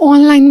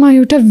अनलाइनमा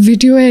एउटा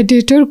भिडियो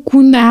एडिटर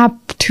कुन एप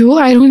थियो,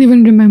 आई डोन्ट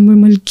इभन रिमेम्बर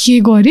मैले के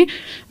गरेँ.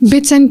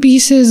 बिट्स एन्ड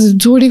पिसेस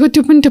जोडेको,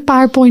 त्यो पनि त्यो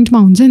पावर पोइन्टमा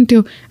हुन्छ नि.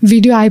 त्यो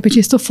भिडियो आएपछि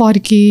यस्तो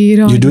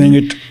फर्केर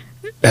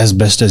as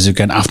best as you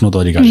can आफ्नो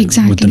तरिकाले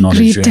with the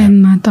knowledge you have.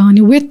 मा त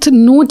अनि विथ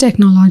नो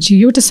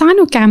टेक्नोलोजी एउटा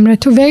सानो क्यामेरा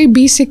थियो, भेरी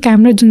बेसिक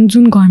क्यामेरा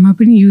जुन घरमा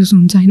पनि युज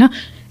हुन्छ होइन.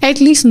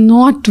 एटलिस्ट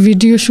नट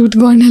भिडियो सुट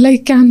गर्नलाई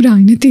क्यामेरा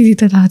होइन त्यति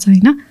त थाहा छ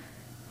होइन.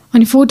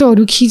 अनि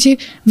फोटोहरू खिचेँ.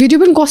 भिडियो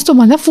पनि कस्तो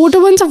भन्दा फोटो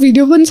पनि छ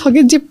भिडियो पनि छ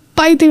कि जे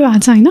पाइ त्यही भएको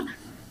छ होइन.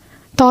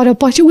 तर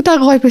पछि उता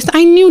गएपछि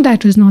I knew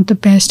that was not the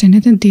best होइन.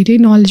 त्यहाँ धेरै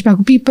नलेज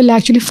भएको पिपलले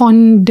एक्चुली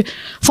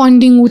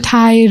फन्डिङ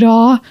उठाएर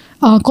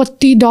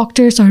कति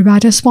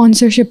डक्टर्सहरूबाट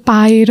स्पोन्सरसिप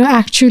पाएर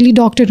एक्चुली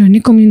डक्टरहरू नै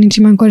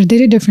कम्युनिटीमा गएर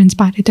धेरै डिफ्रेन्स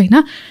पारे त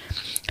होइन.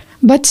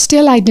 But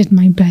still I did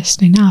my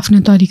best होइन आफ्नो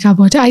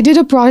तरिकाबाट. I did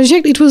a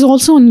project, it was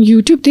also on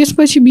YouTube.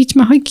 त्यसपछि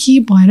बिचमा खै के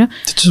भएर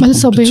मैले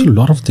सबै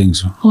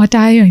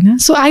हटाएँ होइन.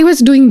 So I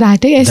was doing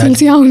that है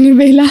एसएलसी आउने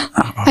बेला.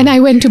 And I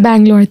went to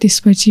Bangalore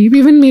त्यसपछि.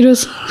 इभन मेरो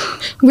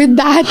विथ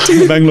द्याट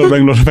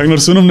बेङ्गलोर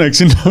सुनौँ न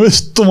एकछिन.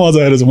 यस्तो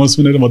मजा आएर म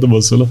सुनेर म त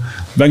बस्छु ल.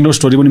 बेङ्गलोर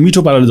स्टोरी पनि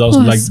मिठो पाराले जाओस्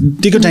लाइक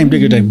टेक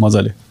टाइम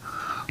मजाले.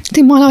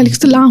 त्यही मलाई अलिक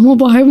जस्तो लामो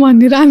भयो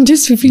भनेर I'm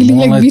just feeling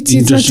like beach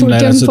is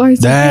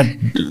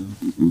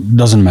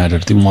doesn't matter.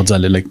 त्यो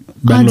मजाले लाइक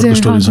बेङ्गलोरको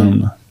स्टोरी सुनौँ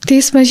न.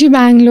 त्यसपछि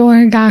बेङ्गलोर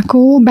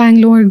गएको,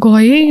 बेङ्गलोर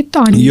गएँ.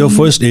 यो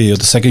फर्स्ट यो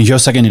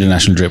सेकेन्ड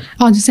इन्टरनेसनल ट्रिप.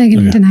 हजुर second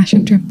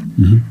international trip.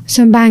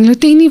 So Bangalore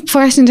त्यही नि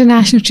फर्स्ट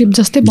इन्टरनेसनल ट्रिप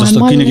जस्तै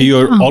किनकि यो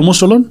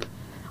almost alone.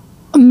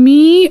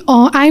 Me,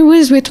 I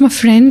was with my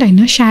friend,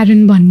 होइन,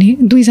 Sharon भन्ने,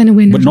 दुईजना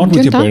winner. But not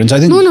with your parents. I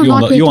think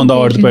you on the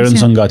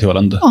parents सँग थियो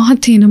होला नि त.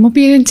 थिएन, म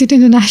parents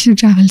चाहिँ international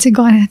travel चाहिँ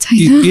गरेको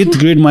छैन. 8th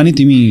grade मा नि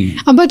तिमी.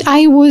 But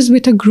I was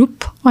with a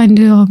group and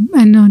a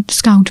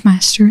scout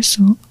master,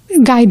 so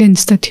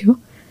guidance त थियो.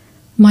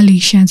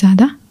 Malaysia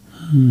जाँदा.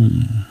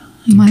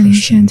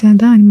 मलेसिया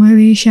जाँदा अनि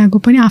मलेसियाको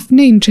पनि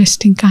आफ्नै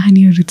इन्ट्रेस्टिङ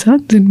कहानीहरू छ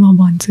जुन म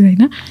भन्छु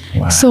होइन.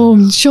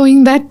 So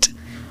showing that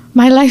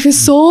my life is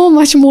so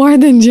much more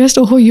than just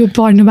ओहो यो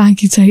पढ्नु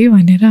बाँकी छ है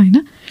भनेर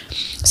होइन.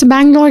 सो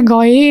बेङ्गलोर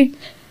गएँ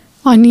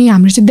अनि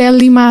हाम्रो चाहिँ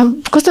दिल्लीमा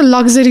कस्तो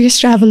लग्जरियस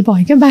ट्राभल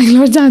भयो क्या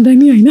बेङ्गलोर जाँदा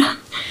नि होइन.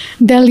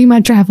 दिल्लीमा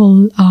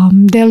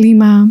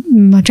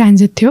दिल्लीमा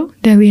ट्रान्जिट थियो,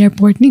 दिल्ली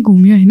एयरपोर्ट नि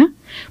घुम्यो होइन.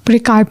 पुरै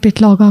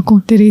कार्पेट लगाएको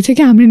हुँदो रहेछ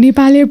कि हाम्रो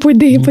नेपाल एयरपोर्ट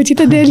देखेपछि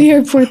त दिल्ली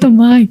एयरपोर्ट त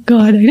माई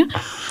गड होइन.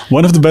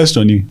 One of the best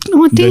only.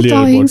 Delhi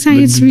airport.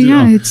 It's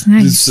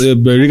nice.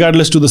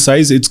 Regardless to the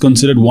size, it's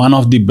considered one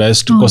of the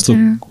best. You'll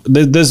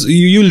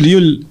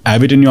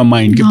have it in your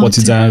mind.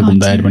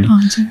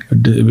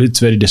 It's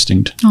very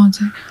distinct.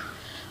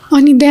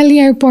 अनि Delhi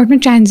एयरपोर्टमा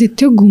transit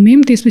थियो,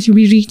 घुम्यौँ. त्यसपछि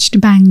we reached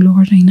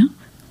Bangalore होइन.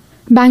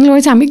 बेङ्गलोर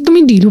चाहिँ हामी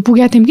एकदमै ढिलो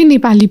पुगेका थियौँ कि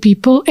Nepali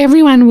people.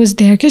 Every one was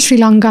there क्या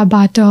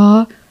श्रीलङ्काबाट.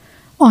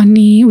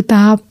 अनि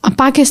उता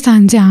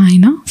पाकिस्तान चाहिँ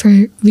आएन फर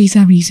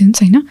भिजा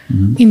रिजन्स होइन.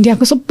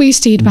 इन्डियाको सबै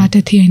स्टेटबाट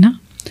थिए होइन.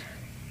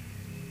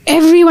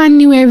 Every one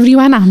new every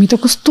one. हामी त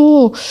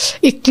कस्तो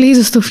एक्लै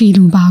जस्तो फिल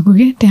भएको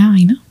क्या त्यहाँ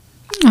होइन.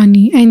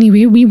 अनि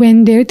एनिवे वी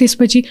वेन्ट देयर.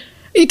 त्यसपछि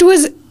इट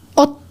वाज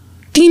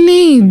अति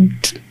नै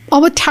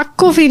अब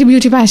ठ्याक्क फेरि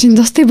ब्युटी पेजेन्ट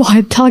जस्तै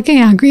भयो छ क्या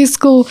यहाँको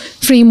यसको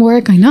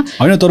फ्रेमवर्क होइन.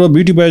 होइन तर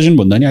ब्युटी पेजेन्ट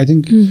भन्दा नि आई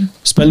थिङ्क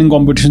स्पेलिङ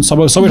कम्पिटिसन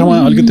सबै ठाउँमा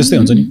अलिकति त्यस्तै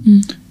हुन्छ नि.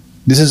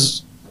 This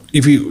is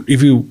if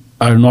you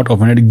are not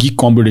offended, geek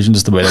competition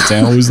जस्तो भइरहेको छ.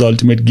 Who is the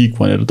ultimate geek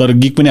भनेर. तर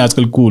geek पनि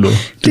आजकल cool हो.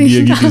 To be a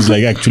geek is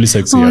like actually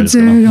sexy.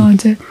 हजुर.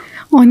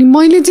 अनि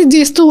मैले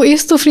चाहिँ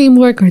यस्तो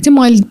फ्रेमवर्कहरू चाहिँ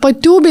मैले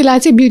त्यो बेला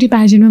चाहिँ ब्युटी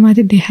पेजेन्टमा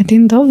मात्रै देखाएको थिएँ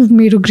नि त.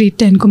 मेरो ग्रेड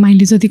 10 को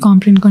माइले जति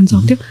कम्प्लेन गर्न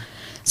सक्थ्यो.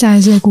 चाहे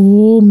लाइक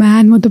हो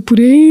म्यान म त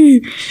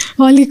पुरै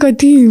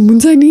अलिकति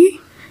हुन्छ नि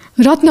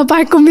रत्न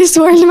पार्कको मिस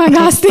वर्ल्डमा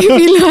गाँस्दै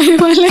फिल भयो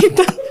मलाई त.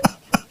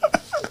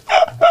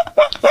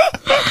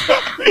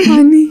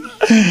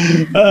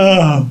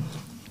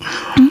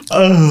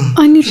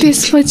 अनि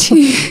त्यसपछि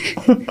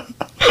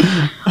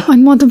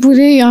अनि म त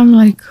पुरै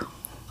लाइक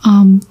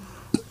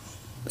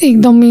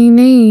एकदमै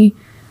नै.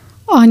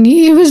 अनि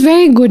इट वाज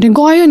भेरी गुड.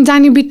 गयो अनि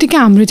जाने बित्तिकै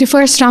हाम्रो चाहिँ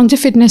फर्स्ट राउन्ड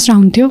चाहिँ फिटनेस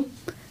राउन्ड थियो.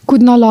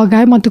 कुद्न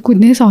लगायो, म त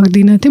कुद्नै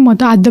सक्दिनँ थिएँ, म त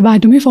आधा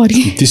बाटोमै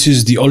फर्केँ. This is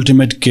the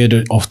ultimate care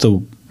of the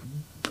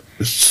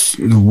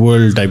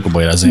world टाइपको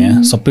भइरहेछ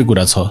यहाँ. सबै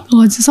कुरा छ.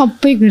 हजुर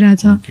सबै कुरा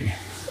छ.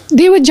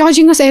 They were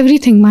judging us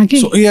everything, Maggie.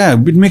 So yeah,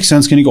 it makes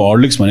sense. Can you go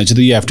Horlicks manage?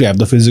 You have to have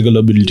the physical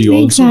ability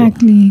also.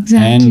 Exactly.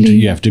 And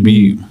you have to be.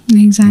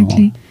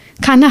 Exactly.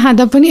 खाना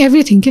खाँदा पनि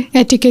everything के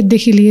etiquette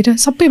देखि लिएर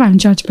सबैमा हामी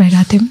जज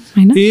भइरहेको थियौँ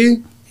होइन.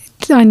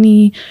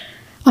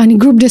 अनि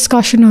ग्रुप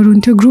डिस्कसनहरू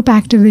हुन्थ्यो, ग्रुप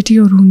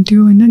एक्टिभिटीहरू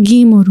हुन्थ्यो होइन,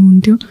 गेमहरू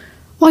हुन्थ्यो.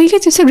 अहिले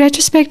त्यसो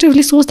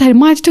रेट्रोस्पेक्टिभली सोच्दाखेरि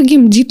मलाई त्यो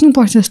गेम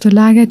जित्नुपर्छ जस्तो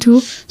लागेको थियो.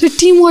 त्यो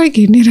टिमवर्क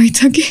हेर्ने रहेछ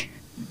कि.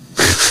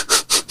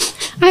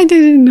 I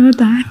didn't know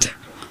that.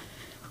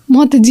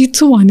 म त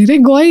जित्छु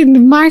भनेरै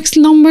गएँ. मार्क्स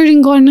नम्बरिङ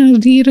गर्न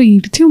लिएर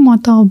हिँड्थ्यो. म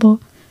त अब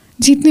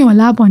जित्ने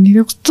होला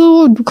भनेर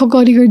कस्तो दुःख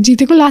गरी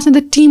जितेको. लास्टमा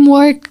त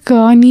टिमवर्क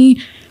अनि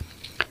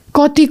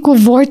कतिको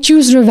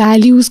भर्च्युज र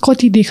भ्याल्युज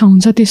कति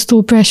देखाउँछ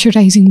त्यस्तो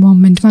प्रेसराइजिङ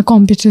मोमेन्टमा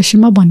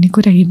कम्पिटिसनमा भन्ने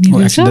कुरा हेर्ने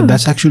रहेछ.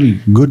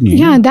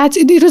 या that's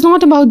it was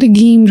not about the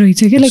game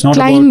रहेछ कि लाइक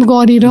क्लाइम्ब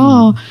गरेर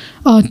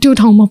त्यो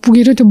ठाउँमा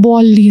पुगेर त्यो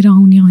बल लिएर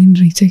आउने होइन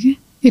रहेछ कि.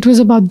 इट वाज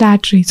अबाउट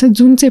द्याट रहेछ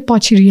जुन चाहिँ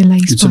पछि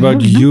रियलाइज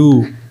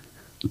भयो.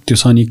 त्यो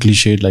Sunny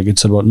cliché like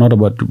it's about not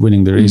about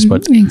winning the race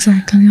but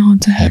exactly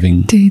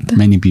having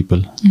many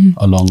people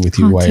along with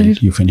you while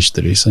you finish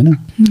the race होइन.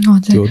 I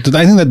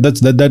think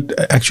that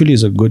actually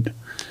is a good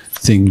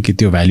thing कि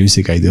त्यो value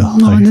सिकाइदियो.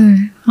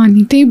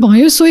 अनि त्यही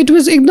भयो. So it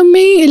was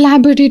एकदमै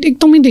elaborate.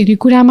 एकदमै धेरै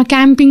कुरामा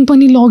क्याम्पिङ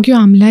पनि लग्यो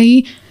हामीलाई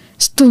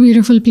यस्तो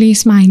ब्युटिफुल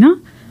प्लेसमा होइन.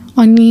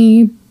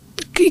 अनि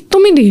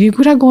एकदमै धेरै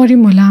कुरा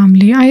गऱ्यौँ होला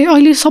हामीले.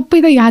 अहिले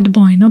सबै त याद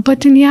भएन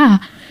but yeah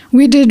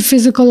we did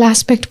physical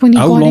aspect पनि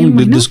गऱ्यौँ. How long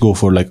did this go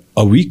for? Like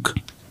a week?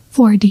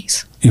 4 days.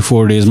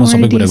 4 days मा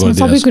सबै कुरा गर्दै.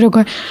 सबै कुरा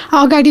गरे.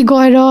 अगाडि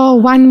गएर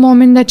one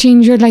moment that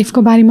changed your life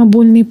को बारेमा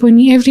बोल्ने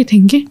पनि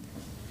everything के.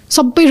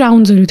 सबै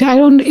राउन्ड्सहरू थियो. I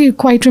don't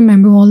quite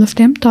remember all of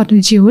them. Thought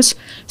it was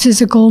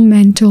physical,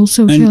 mental,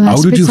 social aspects. And how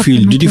did you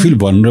feel? Did you feel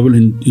vulnerable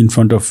in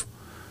front of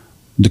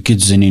the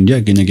kids in India?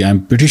 Again,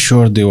 I'm pretty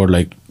sure they were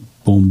like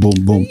boom, boom,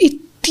 boom.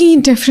 यति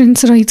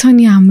difference रहेछ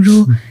नि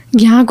हाम्रो.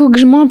 यहाँको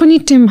म पनि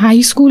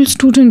high school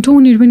student हो,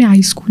 उनीहरू पनि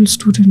हाई स्कुल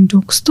स्टुडेन्ट हो.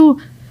 कस्तो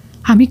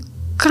हामी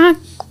कहाँ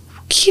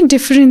के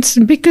डिफरेन्स.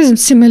 बिकज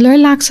सिमिलर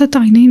लाग्छ त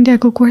होइन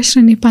इन्डियाको कोर्स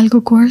र नेपालको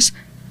course.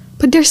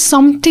 But there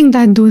something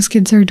that those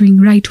kids are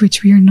doing right which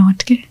we are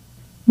not के.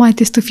 मलाई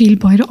त्यस्तो फिल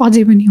भएर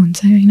अझै पनि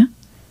हुन्छ होइन.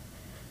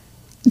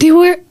 दे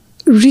वर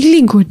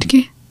रियली गुड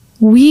के.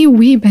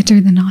 वे बेटर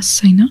देन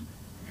अस होइन.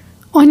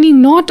 अनि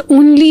नट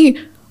ओन्ली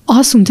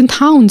अस हुन्छ नि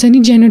थाहा हुन्छ नि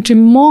जेनेटिभ.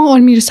 म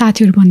अरू मेरो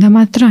साथीहरू भन्दा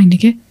मात्र होइन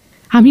कि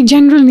हामी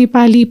general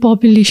Nepali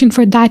population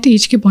for that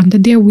age ke bhanda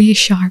they are way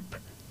sharp,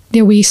 they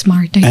are way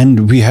smart.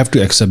 And we have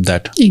to accept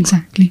that.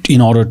 Exactly.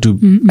 In order to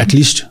at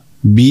least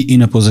be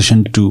in a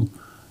position to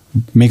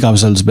make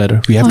ourselves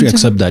better, we have to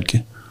accept that.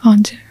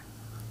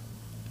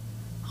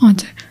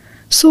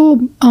 So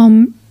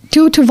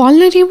to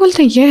vulnerable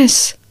to yes.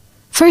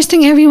 First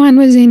thing, everyone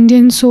was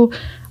Indian, so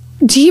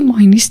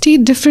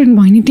state different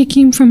bhayo ni, they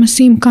came from the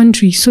same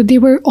country, so they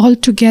were all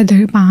together.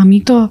 हामी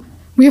त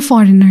we are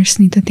foreigners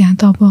ni ta त्यहाँ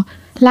त अब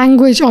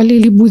language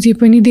अलिअलि बुझे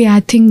पनि they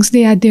had things,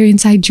 they had their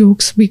inside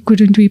jokes, we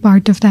couldn't be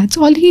part of that.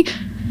 So अलि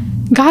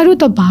गाह्रो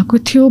त भएको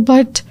थियो,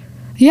 but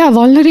yeah,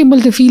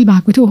 vulnerable त feel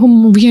भएको थियो.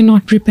 We are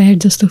not prepared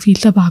जस्तो feel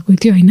त भएको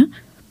थियो हैन.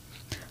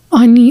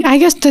 अनि I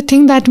guess the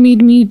thing that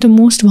made me the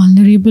most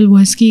vulnerable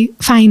was कि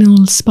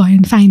finals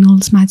भयो.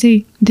 Finalsमा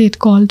चाहिँ they had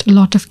called a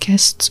lot of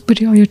guests,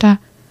 but एउटा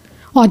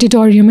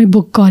auditorium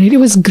book गरेर, it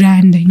was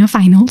grand हैन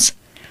finals.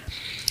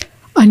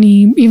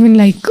 अनि even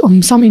like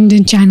some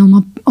Indian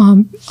channel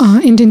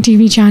Indian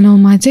TV channel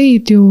मा चाहिँ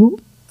त्यो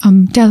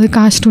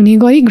telecast हुने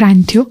गरी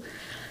grand थियो.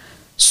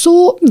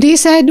 So they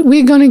said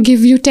we're going to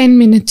give you 10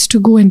 minutes to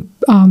go and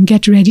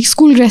get ready.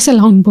 School dress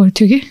allowed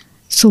पर्थ्यो के.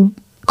 So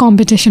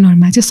competition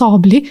हरुमा चाहिँ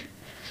सबले.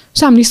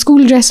 So हामीले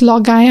school dress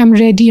लगाए, I'm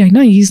ready हैन.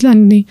 He's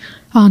अनि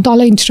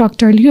तल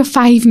instructor ले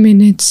 5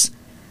 minutes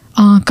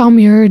come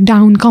here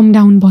down, come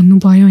down भन्नु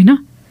भयो हैन.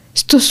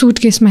 यस्तो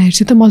सुटकेसमा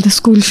हेर्छु त मैले त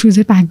स्कुल सुज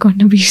प्याक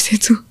गर्न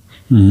बिर्सेछु.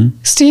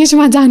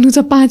 स्टेजमा जानु छ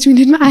 5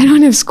 मिनेटमा, I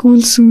don't have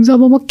school shoes.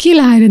 अब म के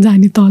लगाएर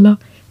जाने तल?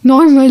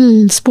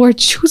 Normal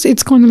sports shoes,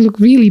 it's gonna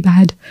look really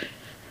bad.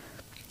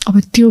 अब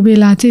त्यो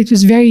बेला चाहिँ इट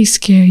वाज भेरी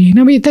स्केरी हैन.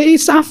 अब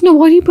इट्स आफ्नो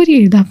वरिपरि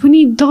हेर्दा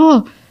पनि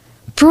द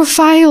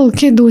प्रोफाइल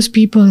के those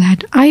people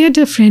had. I had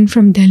a friend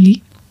from Delhi.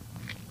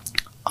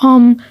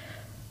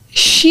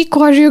 She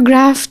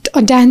choreographed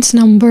a dance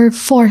number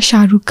for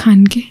Shahrukh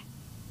Khan के.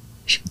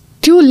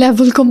 त्यो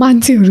लेभलको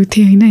मान्छेहरू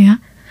थिए होइन यहाँ.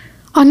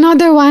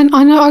 Another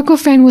अर्को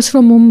friend was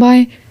from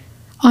Mumbai.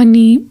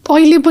 अनि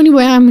अहिले पनि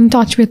I am in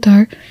touch with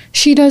her.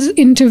 She does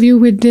interview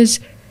with this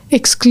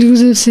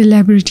exclusive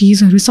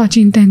सेलिब्रिटिजहरू,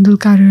 Sachin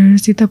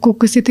तेन्दुलकरसित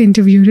कोसित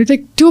इन्टरभ्यूहरू,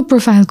 like त्यो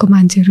प्रोफाइलको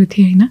मान्छेहरू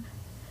थिए होइन.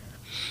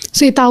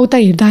 सो यताउता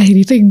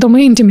हेर्दाखेरि त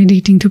एकदमै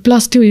इन्टिमिडेटिङ थियो.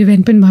 प्लस त्यो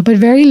इभेन्ट पनि भयो, बट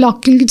भेरी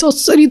लकिली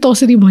जसरी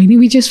तसरी भयो नि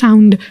वी जस्ट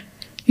फाउन्ड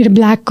एउटा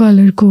ब्ल्याक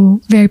कलरको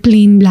very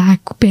plain black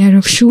pair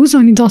of shoes.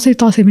 अनि जसरी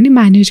तसरी पनि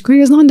म्यानेज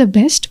गऱ्यो. It was not the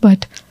best,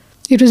 but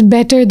it was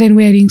better than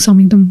wearing some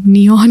of the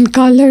neon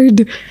colored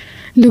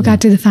look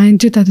at the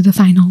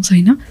finals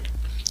हैन.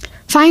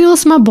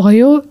 Finals मा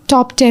भयो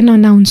top 10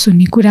 announce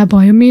हुने कुरा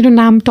भयो. मेरो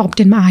नाम top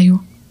 10 मा आयो.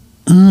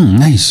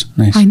 Nice.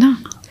 हैन.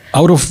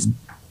 Out of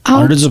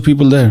hundreds of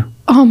people there.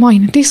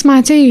 होइन,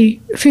 त्यसमा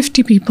चाहिँ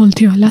 50 people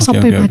थियो होला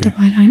सबैबाट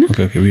भएर हैन.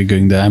 Okay, we're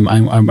going there.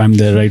 I'm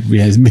there right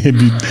behind,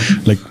 maybe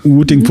like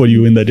rooting for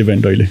you in that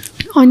event अहिले.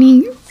 अनि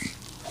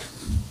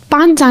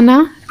 5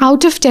 जना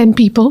out of 10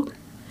 people,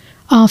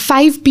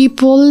 5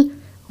 people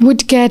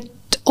would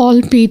get all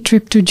paid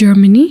trip to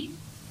Germany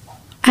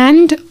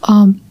and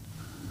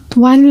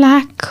 1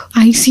 lakh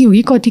IC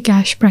हुई कति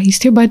cash prize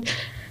थियो. But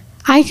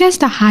I guess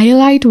the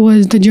highlight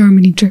was the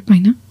Germany trip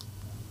हैन.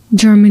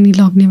 Germany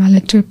लग्ने वाला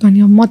trip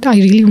अनि म त I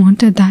really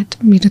wanted that.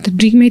 मेरो त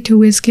ड्रिमै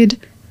थियो as kid.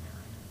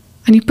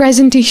 अनि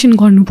presentation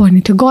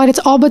गर्नुपर्ने थियो. गरेछ.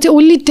 अब चाहिँ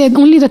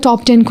only the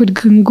top 10 could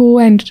go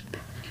and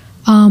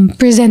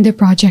present their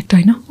project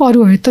हैन.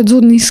 अरूहरू त जो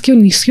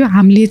निस्क्यो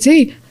हामीले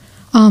चाहिँ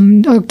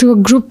to a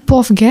group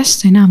of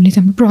guests हैन, हामीले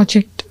चाहिँ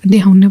प्रोजेक्ट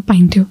देखाउन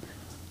पाइन्थ्यो.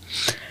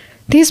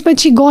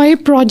 त्यसपछि गए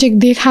प्रोजेक्ट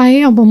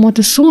देखाएँ. अब म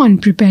त सो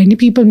अनप्रिपेयर नि.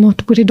 पिपल म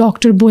त पुरै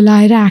डक्टर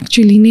बोलाएर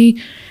एक्चुली नै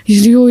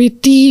यो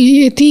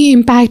यति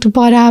इम्प्याक्ट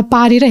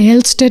पारेर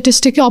हेल्थ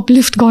स्ट्याटिस्टिक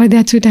अपलिफ्ट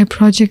गरिदिएको छु टाइप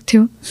प्रोजेक्ट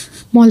थियो.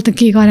 मैले त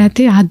के गराएको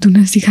थिएँ, हात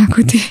धुन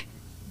सिकाएको थिएँ.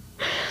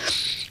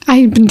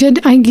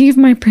 आई गिभ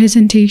माई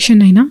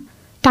प्रेजेन्टेसन हैन.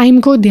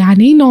 टाइमको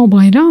ध्यानै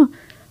नभएर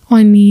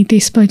अनि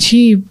त्यसपछि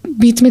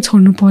बिचमै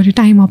छोड्नु पऱ्यो.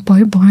 टाइम अप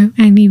भयो.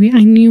 Anyway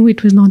I knew it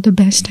was not the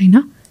best होइन.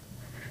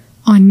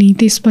 अनि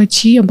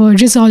त्यसपछि अब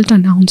रिजल्ट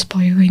अनाउन्स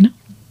भयो होइन.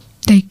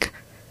 Like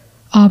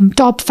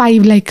top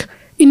 5 like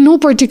in no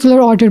particular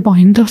order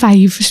भयो नि त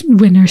 5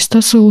 विनर्स त.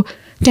 सो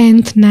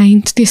 10th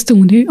 9th त्यस्तो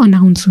हुने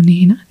अनाउन्स हुने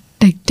होइन.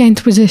 लाइक 10th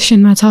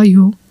पोजिसनमा छ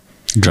यो,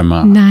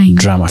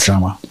 9th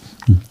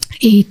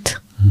 8th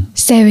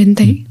 7th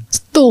है.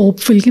 यस्तो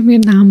होपफुल कि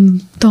मेरो नाम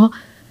त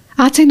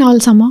आएको छैन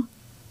अहिलेसम्म.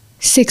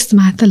 6th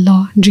मा त ल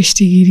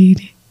दृष्टि गिरी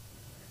रे.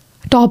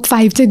 टप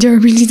 5 चाहिँ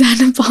जर्मनी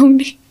जान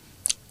पाउने.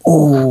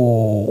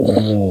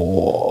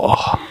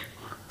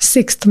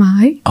 6th मा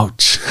है.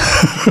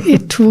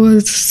 It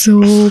was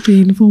so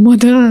painful. म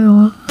त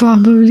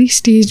प्रोबेबली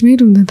स्टेजमै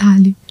रुन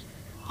थालेँ.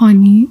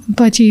 अनि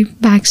पछि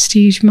ब्याक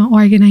स्टेजमा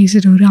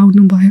अर्गनाइजरहरू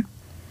आउनुभयो.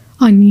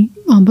 अनि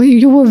अब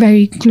you were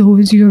very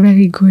close, you were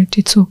very good,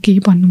 it's okay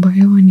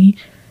भन्नुभयो. अनि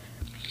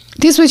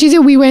त्यसपछि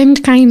चाहिँ we went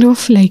kind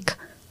of like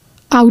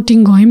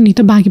outing गयौँ नि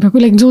त. बाँकी भएको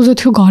लाइक जो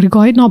थियो घर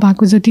गयो,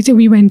 नभएको जति चाहिँ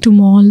वी वेन्ट टु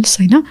मल्स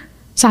होइन.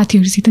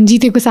 साथीहरूसित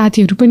जितेको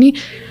साथीहरू पनि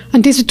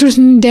अनि त्यसपछि ट्रुथ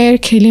डेयर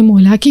खेल्यौँ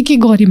होला के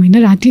गऱ्यौँ होइन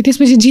राति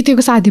त्यसपछि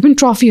जितेको साथी पनि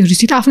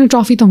ट्रफीहरूसित आफ्नो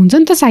ट्रफी त हुन्छ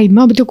नि त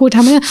साइडमा अब त्यो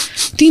कोठामा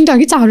 3टा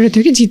कि 4वटा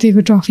थियो कि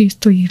जितेको ट्रफी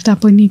यस्तो हेर्दा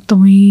पनि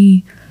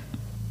एकदमै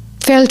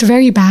felt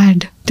very bad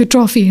त्यो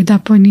ट्रफी हेर्दा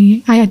पनि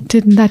I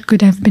didn't that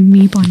could have been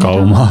me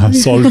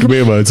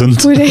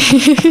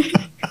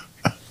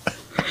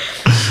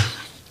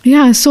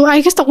yeah so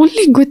I guess the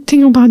only good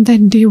thing about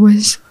that day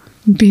was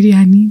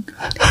biryani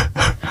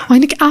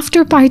and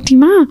after party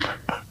ma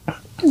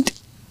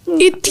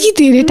यति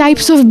धेरै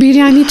टाइप्स अफ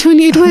बिरयानी थियो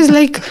नि इट वाज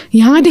लाइक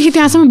यहाँदेखि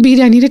त्यहाँसम्म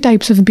बिरयानी र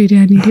टाइप्स अफ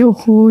बिरयानी रे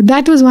ओहो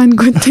that was one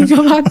good thing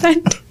about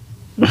that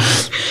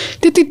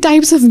त्यति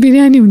टाइप्स अफ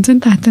बिरयानी हुन्छ नि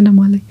थाहा थिएन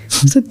मलाई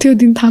सो त्यो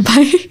दिन थाहा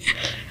पाएँ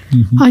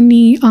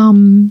अनि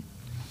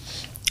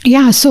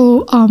या सो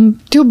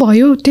त्यो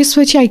भयो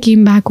त्यसपछि I came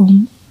back home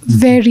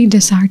very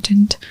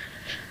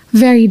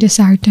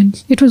disheartened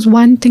it was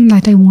one thing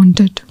that I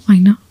wanted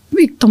होइन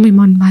एकदमै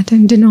मन भएको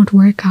and did not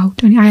work out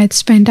and I had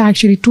spent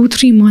actually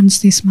 2-3 months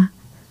त्यसमा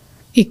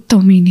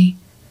एकदमै नै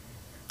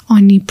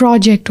अनि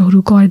प्रोजेक्टहरू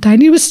गर्दा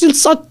and it was still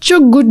such a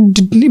good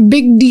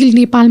big deal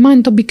नेपालमा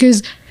नि त because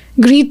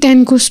grade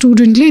 10 को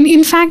स्टुडेन्टले and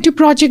in fact यो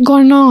प्रोजेक्ट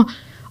गर्न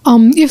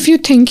if you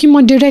think म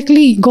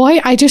directly गएँ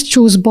I just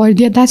chose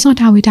Bordia that's not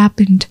how it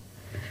happened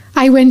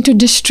I went to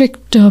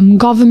district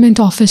government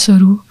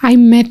officerहरू I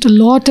met a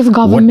lot of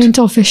government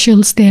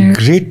officials there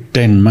grade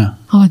 10 ma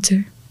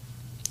हजुर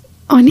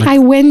and I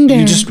went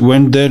there you just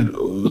went there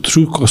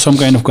through some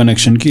kind of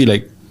connection ki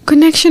like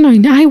connection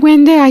I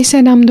went there I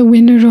said I'm the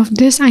winner of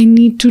this I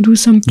need to do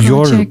some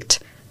project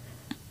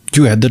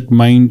you had that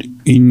mind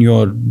in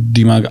your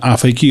dimag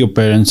afai ki your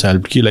parents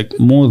help ki like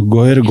mo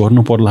gaer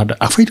garnu parla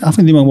afai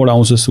dimagबाट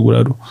आउँछ यस्तो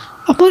कुराहरु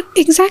but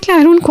exactly I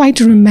don't quite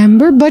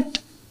remember but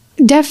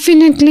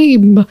definitely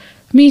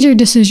major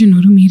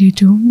decisionहरु मेरै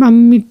थियो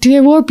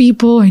there were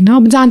people हैन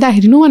अब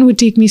जाँदाखेरि no one would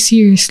take me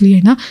seriously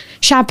हैन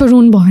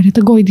chaperone भएर त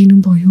गइदिनु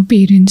भयो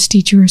parents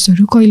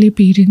teachersहरु कहिले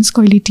parents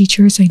कहिले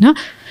teachers हैन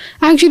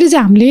actually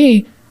चाहिँ हामीले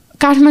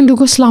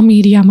काठमाडौँको slum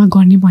एरियामा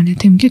गर्ने भनेको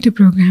थियौं के त्यो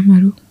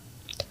प्रोग्रामहरु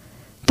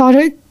तर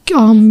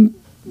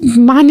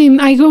माने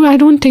I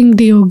don't think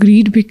they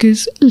agreed because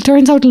it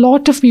turns out a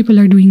lot of people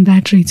are doing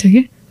that right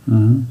के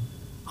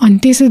and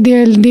they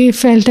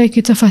felt like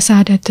it's a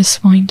facade at this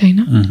point हैन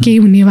केही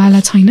हुने वाला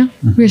छैन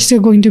we're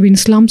still going to be in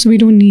slums we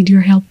don't need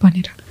your help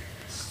भनेर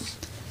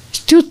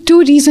two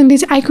reasons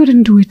I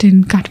couldn't do it in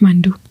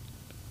Kathmandu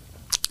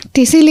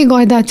त्यसैले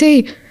गर्दा चाहिँ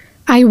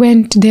I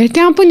went there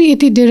त्यहाँ पनि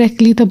यति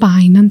directly त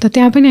भएन नि त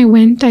त्यहाँ पनि I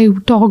went I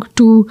talked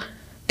to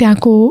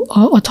त्यहाँको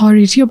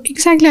authority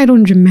exactly I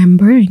don't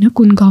remember हैन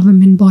कुन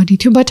government body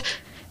थियो but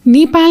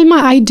नेपालमा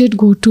I did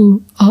go to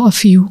a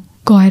few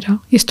गएर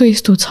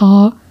यस्तो छ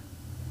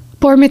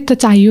पर्मिट त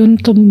चाहियो नि त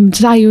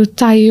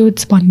चाहियो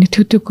भन्ने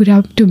थियो त्यो कुरा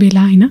त्यो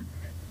बेला हैन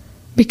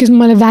बिकज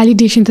मलाई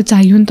भ्यालिडेसन त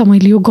चाहियो नि त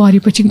मैले यो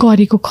गरेपछि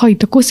गरेको खै त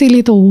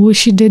कसैले त हो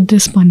शी डिड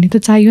दिस भन्ने त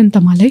चाहियो नि त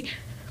मलाई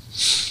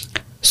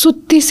सो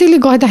त्यसैले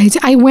गर्दाखेरि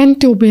चाहिँ आई वेन्ट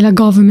त्यो बेला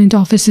गभर्मेन्ट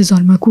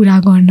अफिसेसहरूमा कुरा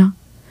गर्न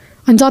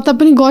अनि जता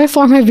पनि गएँ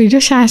फर्ममा भिडियो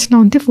सास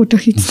नहुन्थ्यो फोटो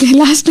खिच्थेँ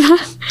लास्टमा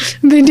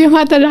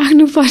भिडियोमा त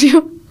राख्नु पर्यो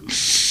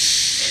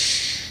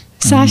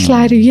सास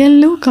लाएर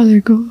येल्लो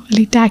कलरको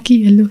अलिक ट्याकी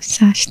येल्लो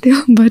सास थियो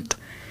बट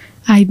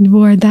I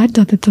wore that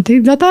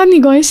जता नि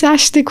गएँ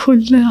सास चाहिँ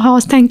खोल्नु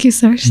हस् थ्याङ्क यू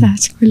सर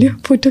सास खोल्यो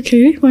फोटो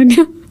खेरेँ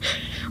भन्यो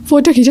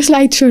फोटो खिच्यो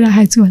स्लाइड सो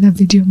राखेको छु होला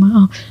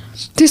भिडियोमा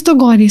त्यस्तो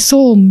गरेँ सो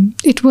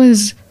इट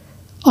वाज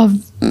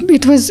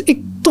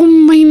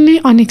एकदमै नै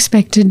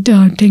अनएक्सपेक्टेड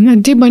थिङ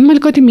त्यही भएर मैले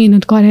कति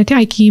मिहिनेत गरेको थिएँ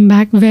आई केम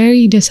ब्याक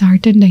भेरी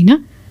डिसहार्टेन्ड होइन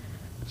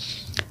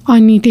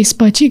अनि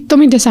त्यसपछि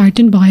एकदमै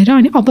डिसहार्टेन्ड भएर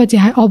अनि अब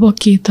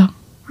के त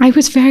I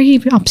was very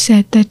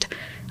upset that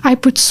I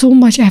put so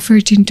much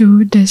effort into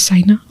this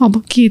होइन अब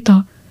के त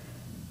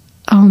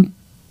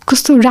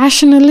कस्तो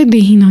rationally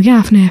देखिन क्या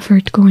आफ्नो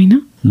एफर्टको होइन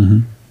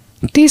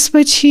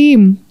त्यसपछि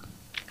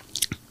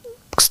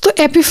कस्तो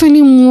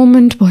एपिफनी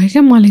मोमेन्ट भयो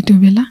क्या मलाई त्यो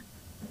बेला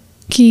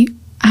कि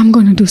I'm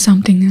gonna do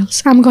something else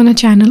I'm gonna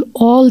channel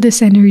all this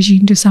energy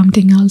into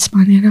something else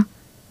भनेर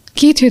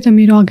के थियो त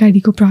मेरो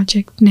अगाडिको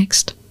प्रोजेक्ट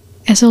नेक्स्ट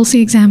SLC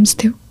एक्जाम्स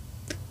थियो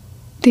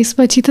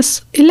त्यसपछि त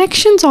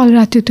इलेक्सन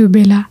चलिरहेको थियो त्यो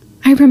बेला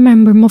आई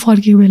रिमेम्बर म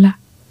फर्केको बेला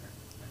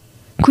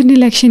कुन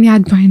इलेक्सन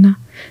याद भएन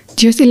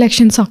जस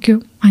इलेक्सन सक्यो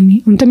अनि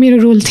हुन त मेरो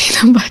रोल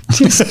थिएन बट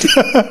जस्ट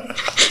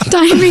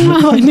टाइमिङमा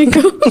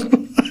भनेको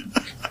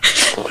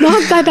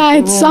not that I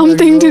had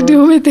something to do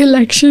with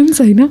elections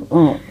होइन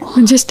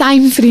just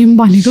time frame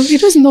भनेको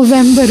it was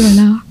November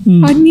होला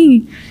अनि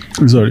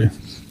sorry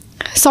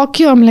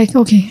सक्यो I'm like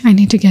okay I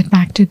need to get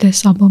back to this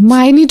अब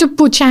I need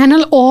to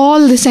channel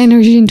all this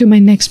energy into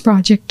my next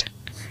project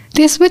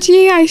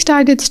त्यसपछि I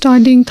started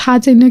studying थाहा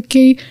छैन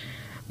केही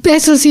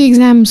SLC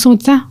exam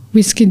सोच्दा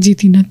बिस्किट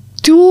जितिन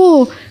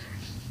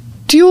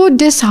त्यो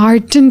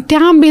डिसहार्टन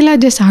त्यहाँ बेला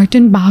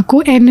डिसहार्टन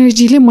भएको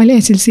एनर्जीले मैले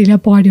एसएलसीलाई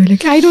पढ्यो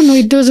like I don't know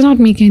it does not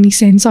make any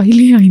sense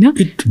अहिले होइन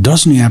इट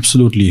डज नि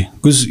absolutely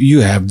because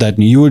you have that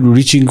नि you are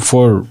reaching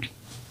for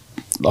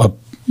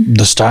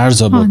the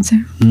stars अब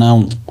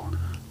नाउ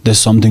देयर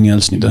समथिङ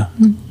एल्स नि त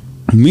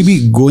maybe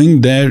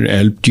going there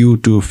helped you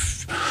to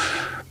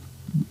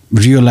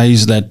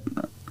realize that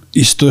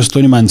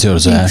यस्तो नि मान्छेहरू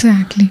छ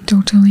Exactly,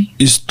 totally.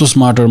 यस्तो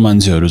स्मार्टर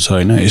मान्छेहरू छ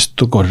हैन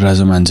यस्तो गरिरहेछ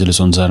मान्छेले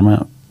संसारमा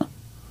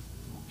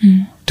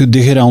त्यो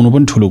देखेर आउनु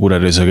पनि ठुलो कुरा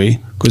रहेछ है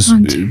cuz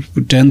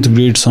 10th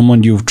grade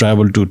someone you've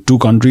traveled to 2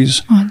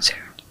 countries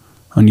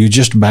and you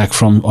just back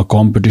from a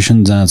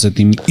competition जहाँ चाहिँ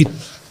तिमी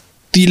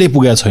यतिले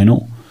पुगेका छैनौ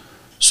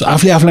सो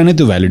आफूलाई नै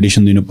त्यो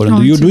भ्यालिडेसन दिनु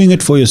पर्यो you doing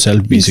it for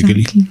yourself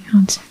basically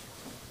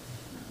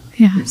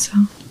yeah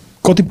so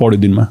कति पढ्यो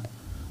दिनमा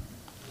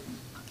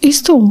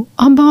यस्तो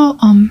अब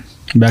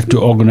ब्याक टु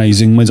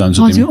अर्गनाइजिङ मै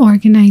जान्छु तिमी हजुर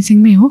अर्गनाइजिङ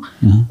मै हो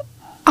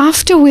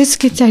after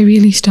विस्किट्स I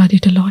really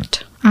studied a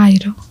lot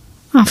आएर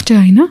आफ्टर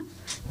हैन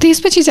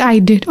त्यसपछि चाहिँ आई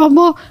डिड अब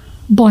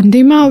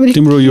भन्दैमा अब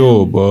तिम्रो यो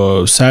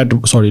स्याड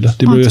सरी ल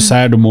तिम्रो यो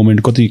स्याड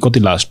मोमेन्ट कति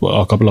last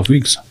a couple of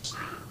weeks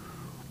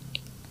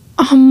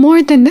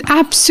more than that,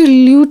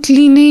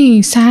 absolutely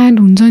नै sad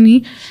हुन्छ नि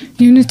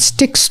it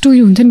sticks to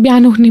you हुन्छ नि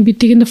बिहान उठ्ने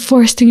बित्तिकै the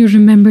first thing you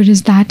remember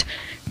is that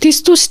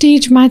त्यस्तो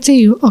स्टेजमा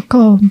चाहिँ a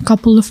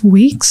couple of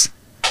weeks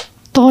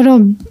तर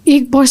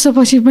 1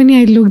 वर्षपछि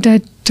पनि I looked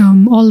at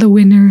all the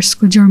winners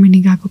को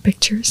जर्मनी गएको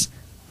pictures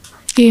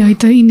है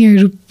त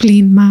यिनीहरू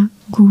प्लेनमा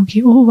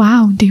गए oh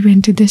wow they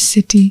went to this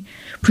city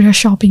पुरा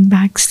shopping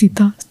bags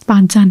सित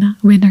 5 जना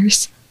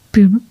winners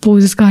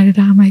पोज गरेर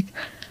I'm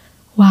like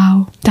wow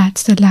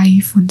that's the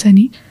life हुन्छ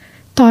नि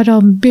तर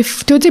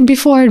त्यो चाहिँ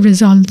बिफोर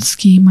रिजल्ट्स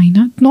केम होइन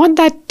नट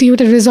द्याट त्यो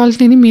एउटा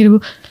रिजल्टले नै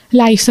मेरो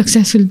लाइफ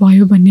सक्सेसफुल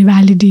भयो भन्ने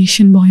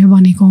भ्यालिडेसन भयो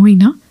भनेको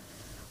होइन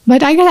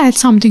but I get had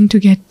something to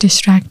get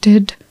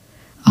distracted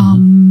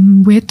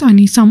with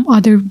अनि some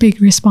other big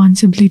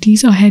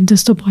responsibilities ahead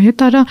जस्तो भयो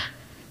तर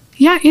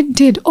या इट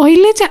डिड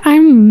अहिले चाहिँ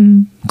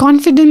I'm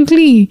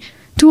confidently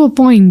to a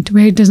point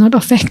where it does not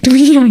affect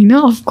me होइन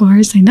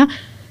अफकोर्स होइन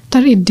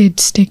तर it did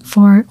stick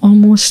for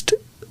almost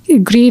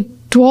grade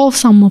 12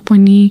 सम्म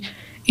पनि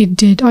it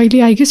did अहिले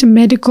I guess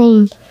medical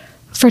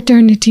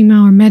fraternity मा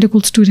or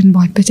medical student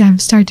भएपछि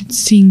I've started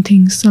seeing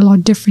things a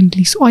lot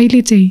differently so अहिले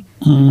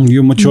चाहिँ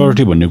यो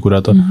maturity भन्ने कुरा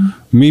त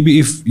maybe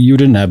if you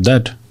didn't have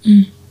that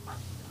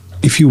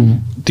if you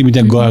तिमी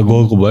त्यहाँ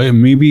गएको भए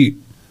maybe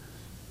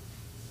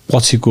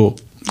पछिको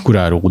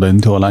कुराहरू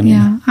हुँदैन थियो होला नि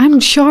yeah I'm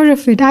sure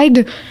of it I'd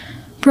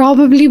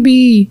probably be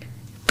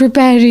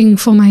preparing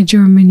for my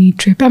Germany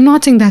trip I'm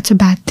not saying that's a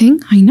bad thing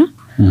होइन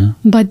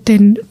but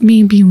then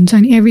maybe हुन्छ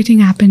नि everything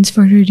happens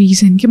for a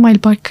reason कि मैले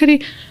भर्खरै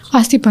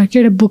अस्ति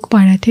भर्खरै एउटा बुक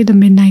पढाएको थिएँ द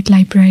मिडनाइट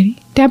लाइब्रेरी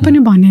त्यहाँ पनि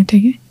भनेको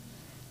थियो कि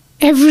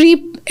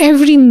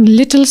every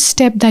little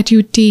step that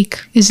you take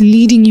is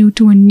leading you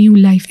to a new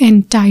life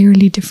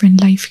entirely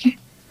different life के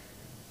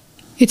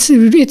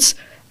it's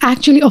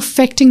actually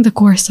affecting the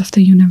course of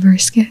the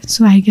universe के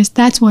so I guess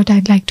that's what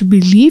I'd like to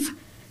believe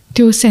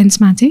त्यो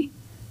सेन्समा चाहिँ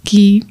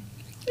कि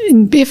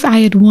if I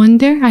had won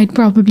there, I'd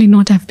probably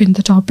not have been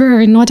the topper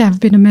or not have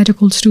been a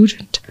medical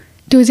student.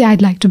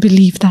 I'd like to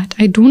believe that.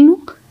 I don't know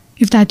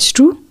if that's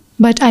true,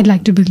 but I'd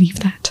like to believe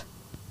that.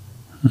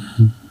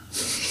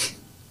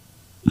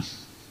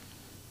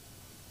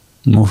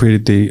 म फेरि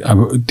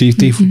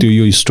त्यही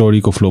यो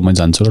स्टोरीको फ्लोमा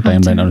जान्छ र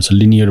time line अनुसार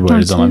linear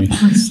भएर जाउँ हामी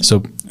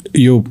सो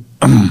यो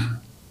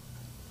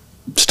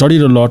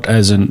studied a lot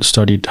as an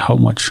studied how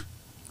much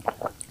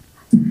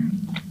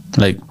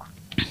like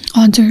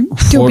हजुर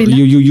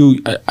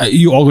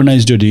you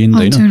organized your day in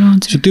हैन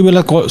सो त्यो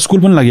बेला स्कुल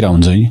पनि लागिरहेको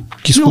हुन्छ नि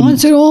कि स्कुल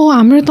हजुर ओ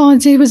हाम्रो त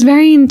अझै वाज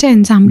भेरी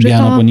इन्टेन्स हाम्रो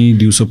बिहान पनि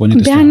दिउँसो पनि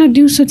बिहान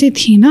दिउँसो चाहिँ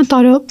थिएन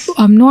तर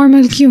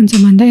नर्मल के हुन्छ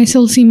भन्दा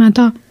एसएलसीमा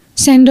त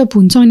सेन्ड अप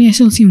हुन्छ अनि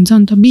एसएलसी हुन्छ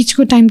नि त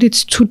बिचको टाइम त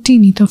इट्स छुट्टी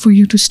नि त for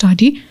you to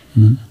study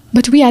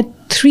but we had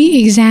 3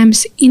 exams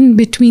in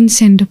between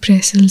send up र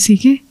एसएलसी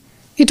के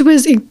इट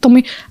वाज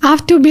एकदमै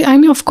after I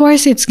mean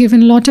of course it's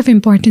given lot of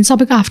importance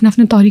सबैको आफ्नो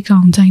आफ्नो तरिका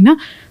हुन्छ होइन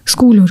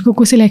स्कुलहरूको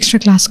कसैले एक्स्ट्रा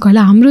क्लास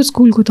गर्ला हाम्रो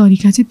स्कुलको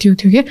तरिका चाहिँ त्यो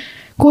थियो क्या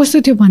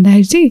कस्तो थियो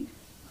भन्दाखेरि चाहिँ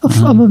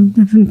अब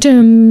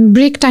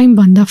ब्रेक टाइम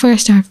भन्दा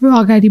फर्स्ट हाफ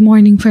अगाडि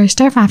morning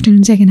first half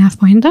afternoon second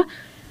half भयो नि त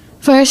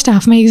फर्स्ट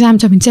हाफमा एक्जाम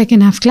छ भने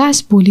सेकेन्ड हाफ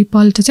क्लास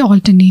भोलिपल्ट चाहिँ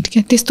अल्टरनेट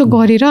क्या त्यस्तो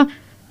गरेर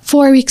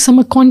 4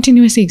 विक्ससम्म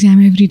कन्टिन्युस एक्जाम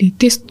एभ्री डे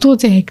त्यस्तो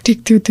चाहिँ हेक्टिक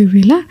थियो त्यो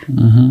बेला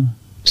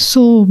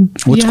so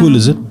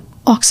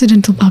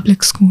Occidental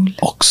Public School.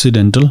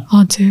 Occidental?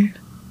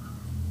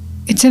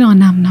 हजुर इट्स एन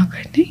अनाम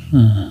नगर नै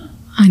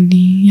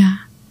अनि या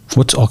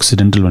What's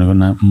Occidental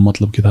भनेको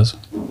मतलब के थाहा छ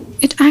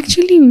It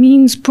actually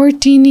means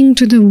pertaining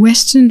to the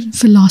Western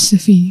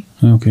philosophy.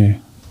 Okay.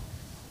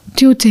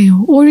 त्यो चाहिँ हो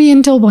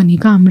Oriental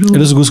भनेको हाम्रो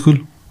It was a good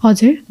school?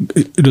 हजुर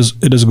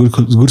It was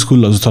good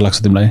school जस्तो लाग्छ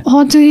तिमीलाई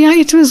हजुर या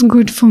it was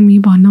good for me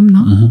भनौँ न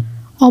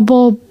अब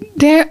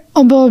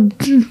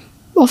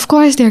of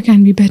course there can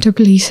be better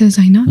places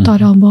होइन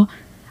तर अब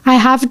I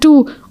have to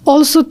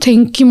also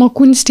think कि म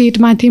कुन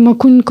स्टेटमा थिएँ म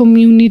कुन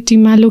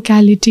कम्युनिटीमा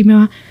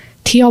लोक्यालिटीमा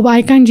थिएँ अब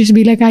I can't just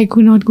be like I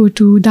could not go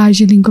to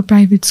दार्जिलिङको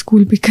प्राइभेट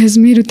स्कुल बिकज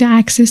मेरो त्यहाँ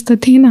एक्सेस त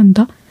थिएन नि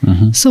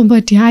त so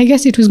but yeah I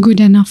guess it was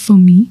good enough for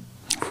me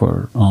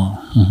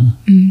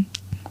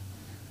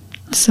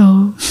so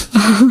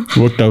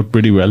worked out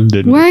pretty well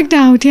didn't worked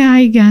out yeah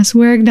I guess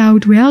worked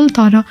out well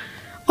तर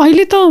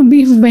अहिले त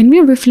when we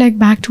reflect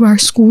back to our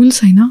schools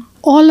होइन,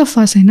 all of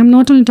us होइन, I'm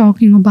not only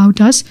talking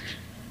about us,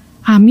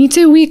 हामी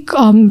चाहिँ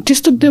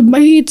त्यस्तो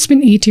it's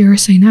been 8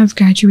 years होइन, I've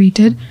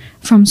graduated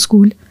from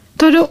school,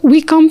 तर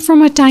we come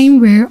from a time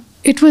where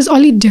it was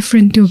अलि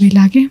different त्यो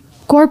बेला के.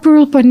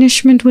 Corporal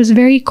punishment was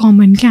very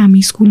common क्या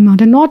हामी स्कुलमा,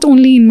 not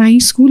only in my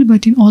school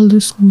but in all the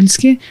schools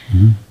के.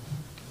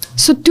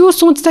 So त्यो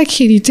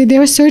सोच्दाखेरि चाहिँ there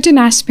were certain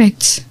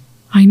aspects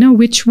होइन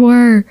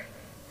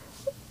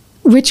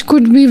which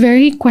could be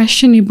very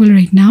questionable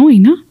right now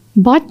होइन,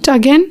 but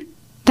again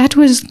that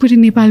was put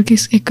in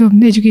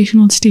नेपालको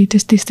educational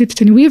status त्यस्तै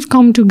थियो नि. We have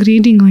come to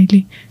grading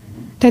अहिले,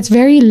 that's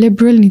very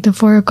liberal नि त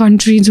for a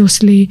country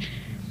जसले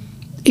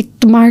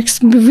it marks,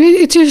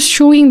 it is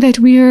showing that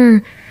we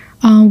are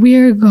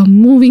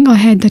moving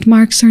ahead, that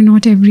marks are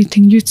not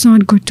everything. It's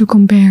not good to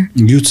compare.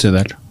 You'd say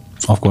that,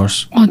 of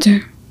course.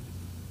 Other,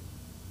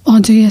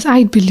 yes,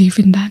 I believe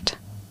in that.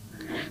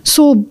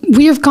 So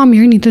we have come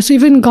here, Nita. So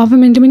even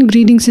government,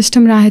 grading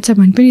system,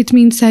 it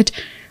means that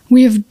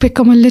we have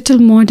become a little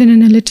modern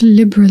and a little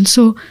liberal.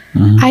 So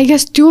I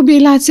guess त्यो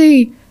बेला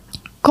चाहिँ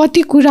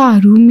कति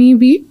कुराहरू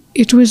maybe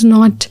it was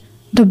not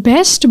the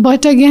best,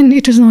 but again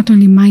it was not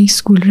only my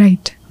school,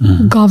 right?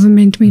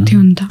 Government में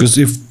थियो नि त. Because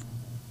if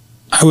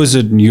I was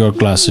in your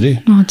class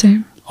today,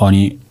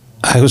 अनि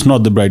I was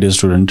not the brightest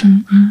student.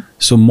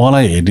 So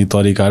मलाई हेर्ने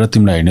तरिका र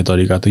तिमीलाई हेर्ने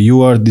तरिका त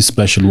you are the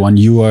special one,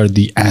 you are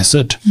the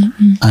asset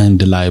and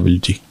the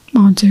liability.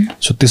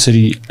 So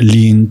त्यसरी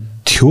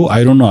लिन्थ्यो,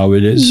 I don't know how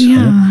it is.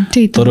 Yeah,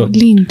 त्यही त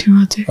लिन्थ्यो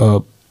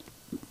हजुर.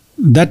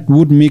 That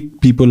would make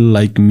people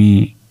like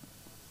me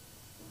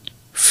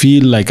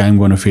feel like I'm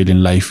going to fail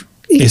in life.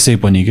 यसै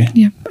पनि के.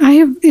 Yeah, I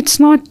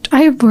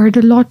have heard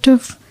a lot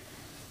of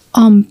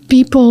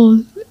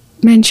people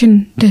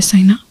mention this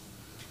होइन.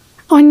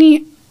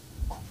 अनि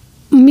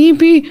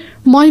maybe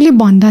मैले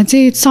भन्दा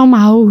चाहिँ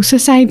somehow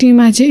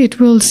societyमा चाहिँ it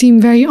will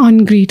seem very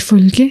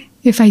ungrateful के,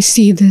 if I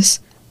see this,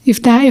 if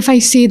I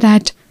say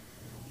that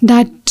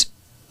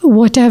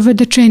whatever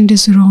the trend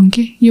is wrong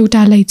के,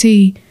 एउटालाई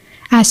चाहिँ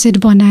asset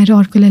बनाएर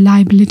अर्कोलाई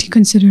liability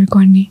consider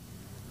गर्ने.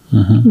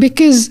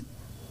 Because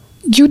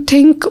you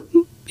think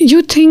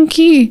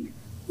कि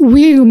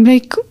we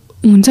like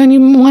हुन्छ नि,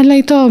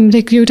 मलाई त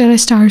like एउटालाई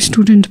star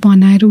student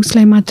बनाएर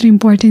उसलाई मात्र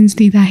importance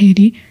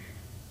दिँदाखेरि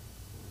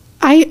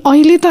I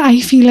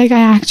feel like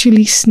I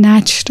actually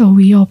snatched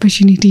away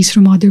opportunities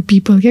from other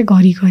people के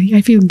घरी.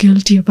 I feel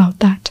guilty about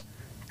that.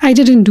 I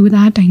didn't do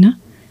that होइन,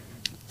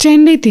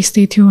 ट्रेन्डै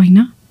त्यस्तै थियो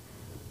होइन.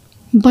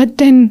 But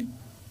then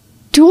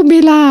त्यो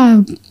बेला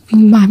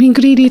हामी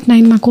grade 8,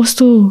 9 मा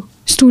कस्तो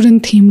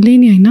स्टुडेन्ट थियौँ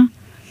नि होइन,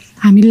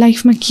 हामी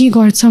लाइफमा के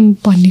गर्छौँ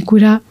भन्ने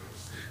कुरा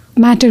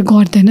म्याटर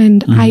गर्दैन.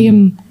 And I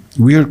am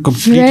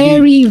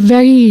very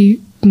very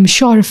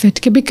sure of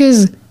it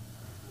because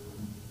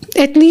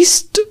at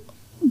least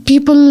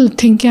people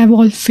think I have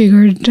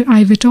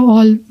it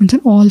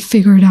all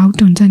figured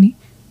out हुन्छ नि.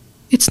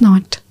 It's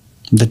not.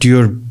 That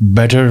you're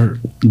better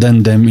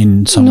than them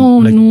in some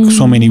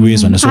so many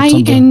ways.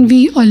 I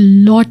envy a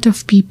lot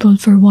of people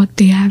for what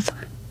they have.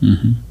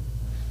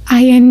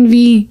 I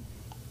envy.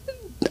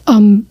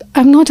 I'm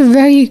not a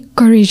very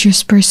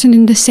courageous person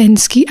in the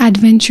sense कि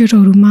adventure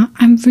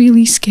I'm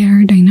really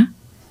scared होइन.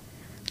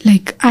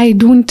 Like I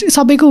don't,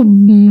 सबैको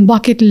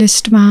bucket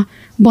list मा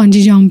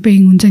bungee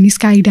jumping हुन्छ नि,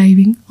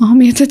 skydiving,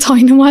 मेरो चाहिँ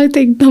छैन, मलाई त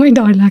एकदमै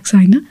डर लाग्छ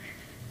होइन.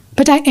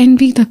 But I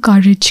envy the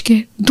courage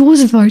के.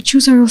 Those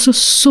virtues are also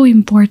so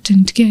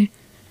important के.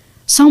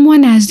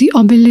 Someone has the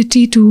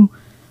ability to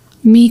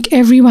make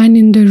everyone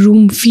in the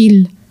room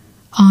feel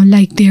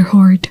like they're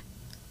heard,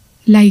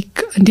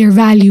 like they're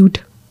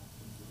valued.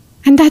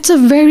 And that's a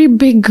very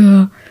big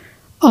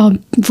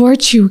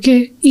virtue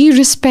के,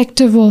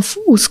 irrespective of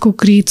उसको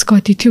grades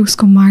कति थियो,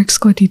 उसको marks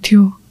कति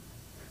थियो.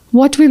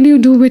 What will you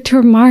do with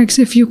your marks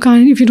if you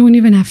don't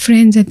even have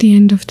friends at the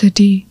end of the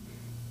day?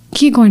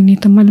 के गर्ने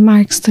त, मैले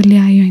marks त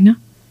ल्याएँ होइन,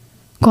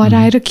 घर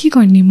आएर के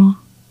गर्ने म,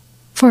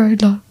 for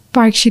ल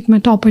पार्कसिटमा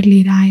टपर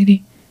लिएर आएँ रे.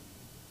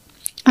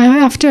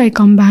 After I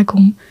come back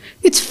home,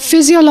 it's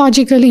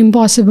physiologically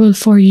impossible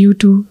for you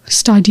to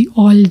study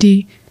all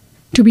day,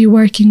 to be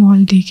working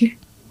all day के.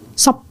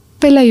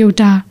 सबैलाई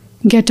एउटा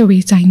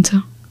getaway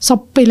चाहिन्छ,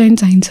 सबैलाई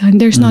चाहिन्छ, and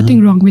there's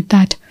nothing wrong with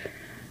that.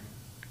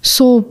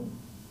 So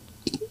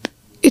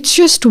it's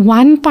just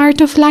one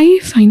part of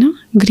life होइन,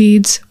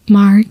 grades,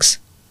 marks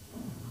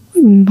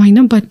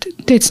होइन, but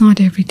it's not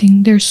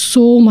everything. There's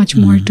so much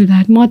more to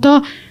that. म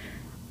त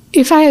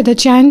if I had the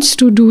chance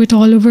to do it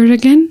all over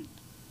again,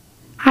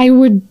 I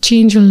would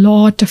change a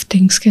lot of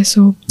things के.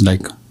 So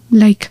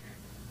like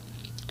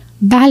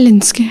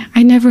balance के.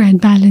 I never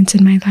had balance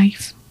in my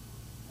life.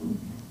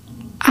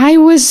 I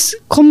was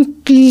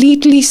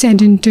completely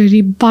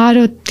sedentary.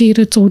 12,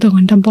 13, 14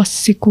 घण्टा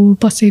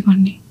बसे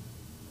गर्ने.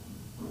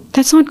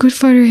 That's not good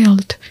for your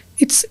health.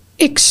 It's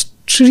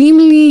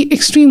extremely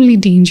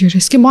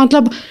dangerous. के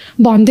मतलब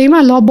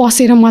भन्दैमा ल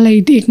बसेर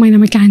मलाई 1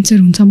 महिनामा क्यान्सर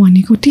हुन्छ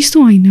भनेको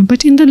त्यस्तो होइन,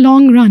 but in the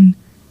long run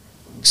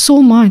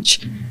so much.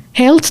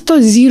 Health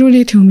त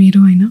 0 थियो मेरो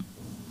होइन.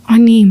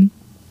 अनि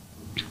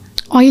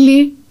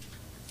अहिले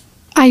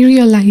आई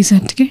रियलाइज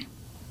इट के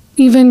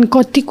इभन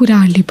कति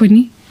कुराहरूले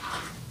पनि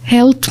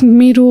हेल्थ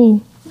मेरो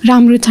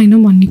राम्रो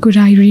छैन भन्ने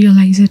कुरा आई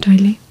रियलाइज इट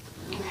अहिले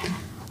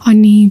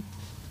अनि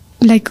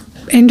लाइक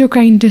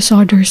एन्डोक्राइन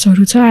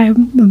डिसअर्डर्सहरू छ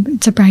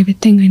इट्स अ प्राइभेट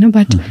थिङ होइन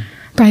बट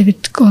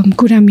प्राइभेट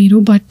कुरा मेरो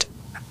but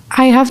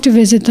I have to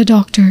visit the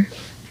doctor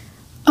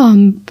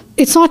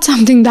it's not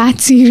something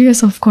that serious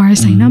of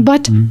course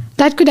but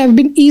that could have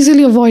been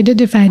easily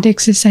avoided if I had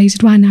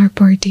exercised 1 hour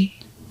per day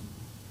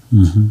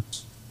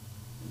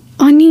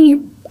अनि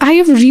I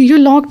have यो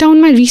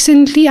lockdown मा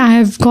recently I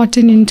have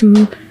gotten into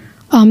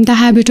the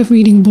habit of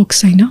reading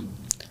books होइन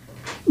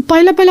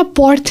पहिला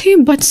पढ्थेँ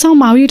but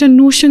somehow एउटा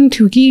notion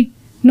थियो कि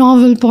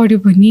novel पढ्यो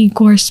भने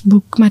course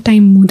book मा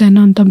time हुँदैन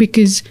अन्त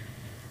because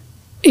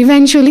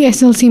eventually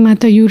SLC मा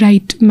त you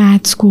write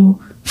maths को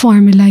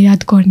formula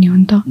याद गर्ने हो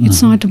नि त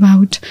it's not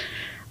about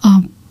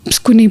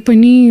कुनै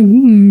पनि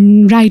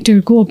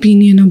राइटरको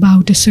opinion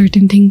about a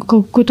certain thing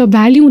को त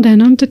भ्याल्यु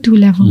हुँदैन नि त त्यो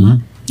लेभलमा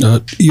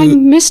I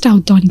missed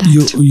out on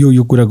that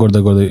यो कुरा गर्दा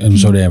गर्दै I'm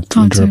sorry I have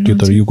to interrupt you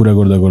तर यो कुरा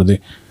गर्दा गर्दै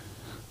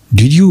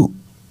did you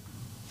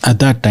at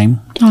that time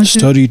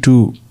study to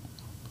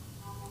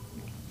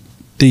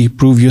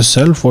prove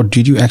yourself or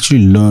did you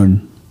actually learn?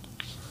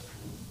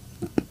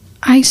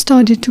 I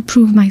studied to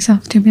prove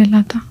myself त्यो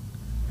बेला त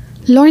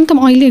लर्न त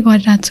म अहिले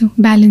गरिरहेको छु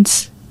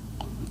ब्यालेन्स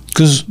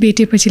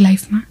भेटेपछि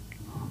लाइफमा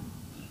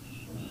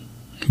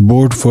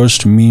board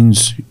first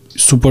means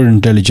super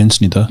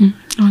intelligence नि त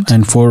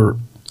and for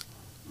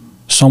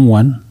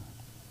someone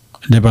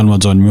नेपालमा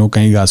जन्मियो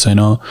कहीँ गएको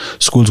छैन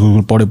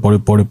स्कुल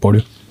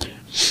पढ्यो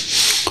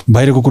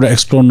बाहिरको कुरा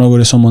एक्सप्लोर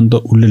नगरेसम्म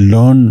त उसले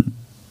लर्न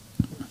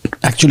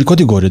एक्चुअली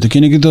कति गर्यो त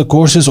किनकि the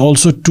course is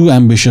also to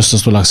ambitious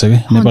जस्तो लाग्छ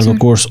कि नेपालको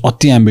कोर्स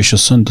अति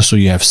एम्बिसियस छ नि त so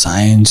you have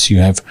science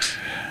you have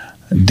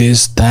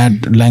this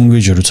that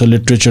ल्याङ्ग्वेजहरू छ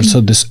लिटरेचर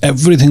छ दिस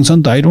एभ्रिथिङ छ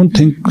नि त आई डोन्ट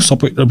थिङ्क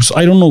सबै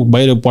आई डोन्ट नो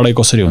बाहिर पढाइ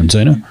कसरी हुन्छ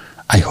होइन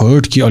आई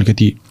हर्ड कि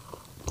अलिकति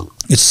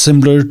it's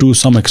similar to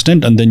some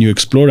extent and then you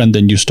explore and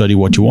then you study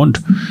what you want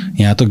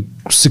यहाँ त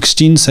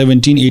 16,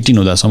 17, 18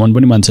 हुँदासम्म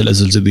पनि मान्छेले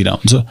एसएलसी दिएर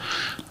हुन्छ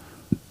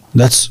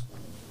द्याट्स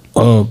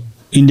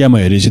इन्डियामा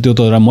हेरे चाहिँ त्यो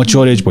त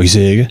मच्योर एज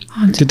भइसक्यो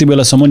क्या त्यति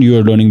बेलासम्म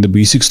युआर लर्निङ द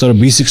बेसिक्स तर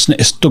बेसिक्स नै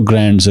यस्तो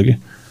ग्रान्ड छ कि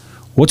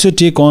what's you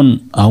take on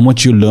how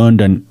much you learn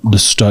and the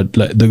stud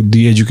like the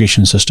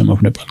education system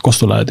of Nepal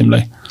कस्तो लाग्यो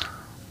तिमीलाई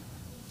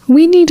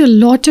we need a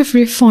lot of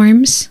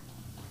reforms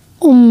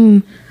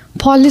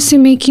policy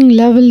making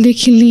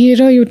लेभलदेखि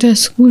लिएर एउटा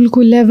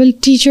स्कुलको लेभल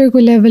टिचरको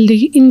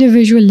लेभलदेखि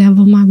इन्डिभिजुअल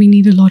लेभलमा we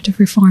need a lot of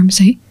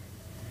reforms है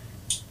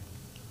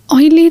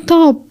अहिले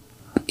त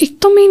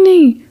एकदमै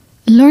नै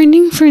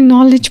लर्निङ फर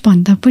नलेज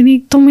भन्दा पनि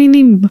एकदमै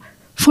नै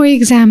फर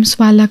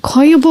एक्जाम्सवाला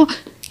खै अब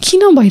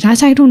किन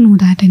भइरहेछ आई डोन्ट नो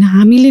द्याट होइन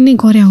हामीले नै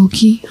गरे हो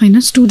कि होइन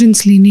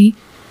स्टुडेन्ट्सले नै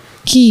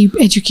कि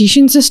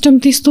एजुकेसन सिस्टम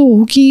त्यस्तो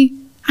हो कि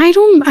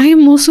I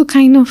am also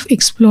kind of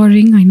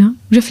exploring होइन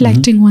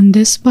reflecting on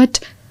this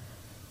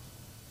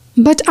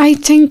but I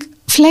think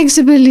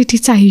flexibility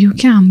चाहियो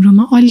क्या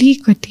हाम्रोमा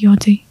अलिकति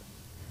अझै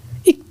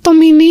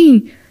एकदमै नै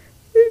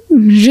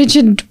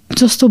रिजिड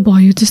जस्तो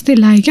भयो जस्तै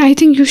लाग्यो I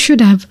think you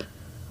should have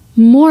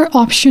more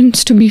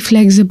options to be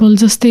flexible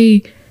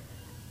जस्तै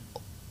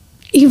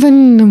even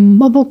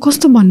अब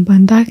कस्तो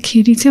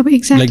भन्दाखेरि चाहिँ अब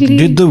exactly like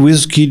did the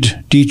whiz kid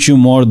teach you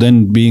more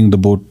than being the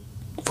board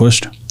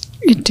first?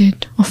 It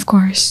did of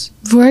course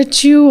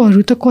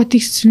virtueहरू त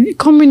कति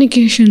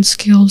communication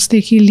skills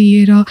देखि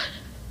लिएर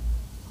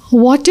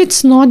what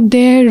it's not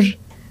there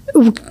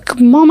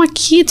ममा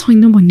के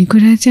छैन भन्ने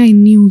कुरा चाहिँ I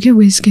knew के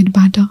whiz kid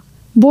बाट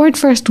board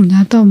first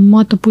हुँदा त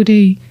म त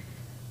पुरै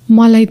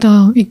मलाई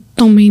त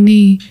एकदमै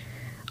नै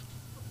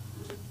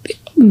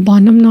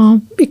भनौँ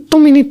न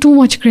एकदमै नै टु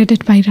मच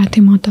क्रेडिट पाइरहेको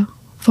थिएँ म त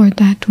फर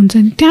द्याट हुन्छ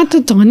नि त्यहाँ त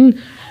झन्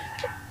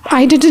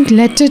I didn't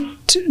let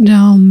it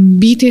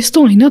be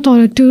त्यस्तो होइन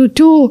तर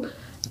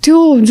त्यो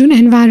जुन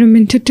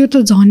इन्भाइरोमेन्ट थियो त्यो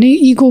त झनै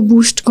इगो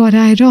बुस्ट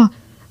गराएर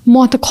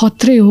म त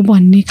खत्रै हो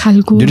भन्ने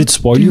खालको Did it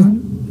spoil you?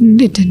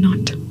 It did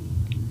not.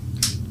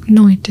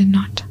 No, it did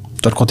not.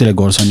 तर कतिलाई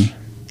गर्छ नि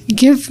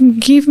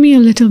Give me a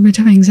little bit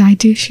of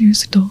anxiety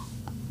issues though.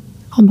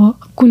 अब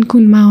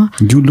कुनमा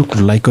you look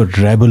like a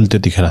rebel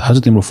त्यतिखेर थाहा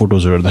छ तिम्रो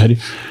फोटोजहरू हेर्दाखेरि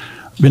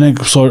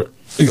Vinayak sir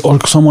or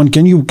someone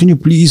can you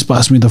please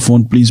pass me the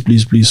phone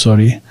please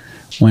sorry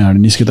म यहाँ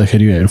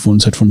निस्किँदाखेरि हेडफोन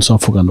सेडफोन सब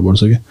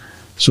फुकाल्नुपर्छ क्या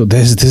सो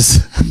there's this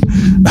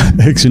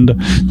एकछिन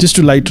just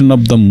to lighten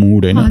up the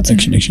mood होइन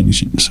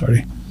एकछिन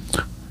सरी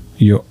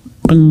यो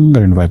टङ्ग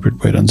गरेर भाइब्रेट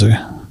भइरहन्छ क्या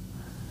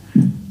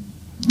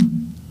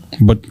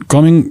but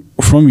coming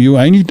from you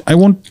I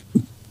want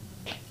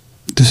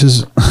this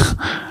is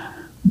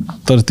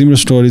तर तिम्रो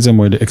स्टोरी चाहिँ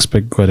मैले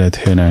एक्सपेक्ट गरेको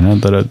थिएन होइन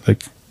तर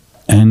लाइक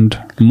एन्ड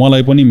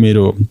मलाई पनि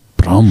मेरो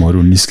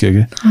भ्रमहरू निस्क्यो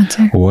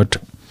क्या वाट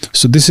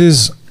सो दिस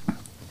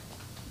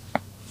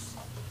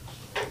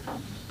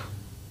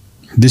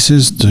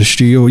इज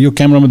दृष्टि यो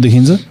क्यामरामा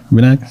देखिन्छ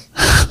विनायक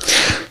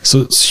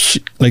सो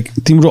लाइक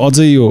तिम्रो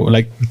अझै यो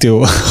लाइक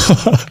त्यो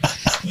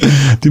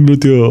तिम्रो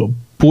त्यो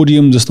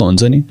पोडियम जस्तो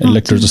हुन्छ नि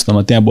लेक्चर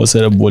जस्तोमा त्यहाँ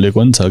बसेर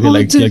बोलेको नि छ कि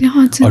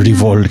लाइक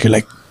रिभल्ट कि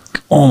like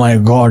oh my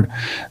God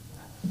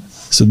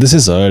So this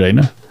is her, right?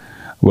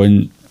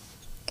 when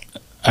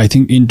I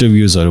think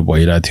interviews are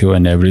bhaira थियो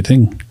and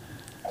everything,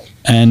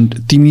 and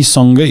तिमी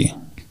सँगै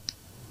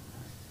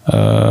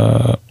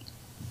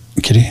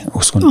के रे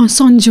उसको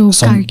संजोग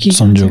सरी,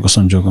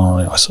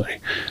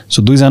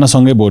 सो दुईजना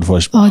सँगै बोर्ड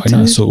फर्स्ट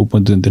होइन, so open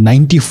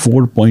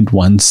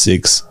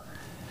 94.16.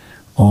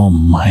 Oh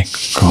my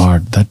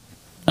god, that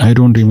I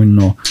don't even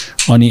know.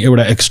 अनि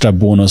एउटा एक्स्ट्रा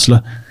बोनस ल,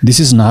 this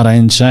is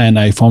Narayan Shah and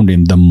I found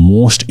him the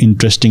most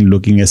interesting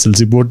looking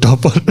SLC board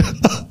topper.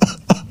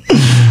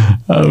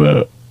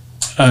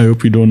 I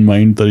hope you don't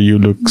mind that you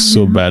look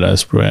so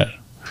badass, bro.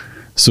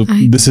 So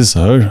this is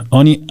her.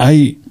 Ani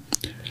I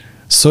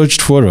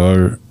searched for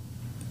her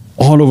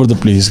all over the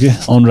place के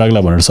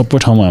अनुरागला भनेर सबै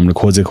ठाउँमा हामीले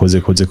खोजे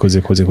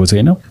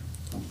हैन.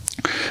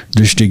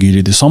 दृष्टि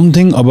Giri,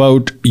 something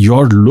about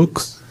your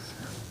look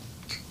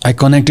I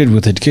connected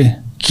with it के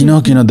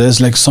किन there's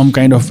like some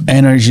kind of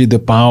energy, the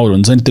power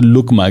हुन्छ नि त्यो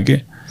लुकमा के,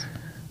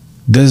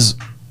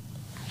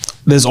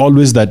 there's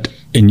always that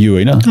in you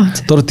हैन.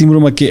 तर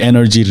तिम्रोमा के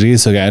एनर्जी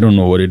रहेछ के, I don't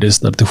know what it is.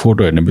 तर त्यो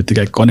फोटो हेर्ने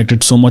बित्तिकै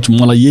कनेक्टेड सो मच,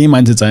 मलाई यही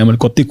मान्छे चाहियो, मैले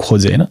कति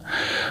खोजेँ हैन.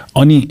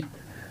 अनि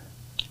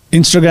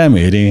इन्स्टाग्राम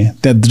हेरेँ,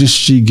 त्यहाँ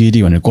दृष्टि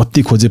गिरी भनेर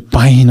कति खोजेँ,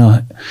 पाइनँ.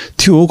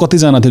 थियो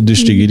कतिजना थियो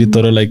दृष्टि गिरी,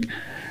 तर लाइक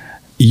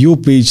यो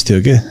पेज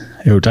थियो क्या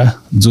एउटा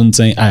जुन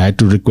चाहिँ I had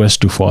to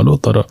request to follow.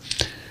 तर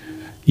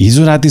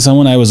हिजो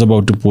रातिसम्म I was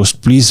about to post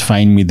please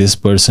find me this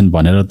person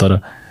भनेर, तर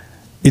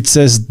it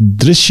says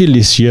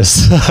दृश्यलिसियस.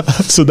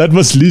 So that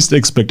was list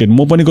expected.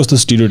 म पनि कस्तो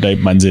स्टिरियोटाइप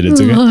मान्छे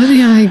रहेछ क्या.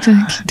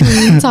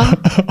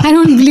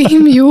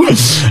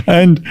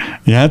 एन्ड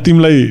यहाँ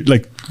तिमीलाई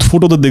लाइक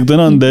फोटो त देख्दैन,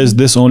 अनि देयर इज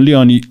दिस ओन्ली,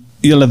 अनि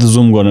यसलाई त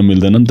जुम गर्न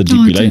मिल्दैन नि त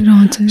डिपीलाई.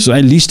 So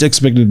I list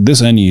expected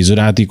this. अनि हिजो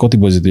राति कति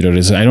बजीतिर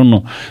रहेछ आई डोन्ट नो,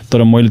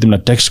 तर मैले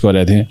तिमीलाई टेक्स्ट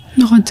गरेको थिएँ.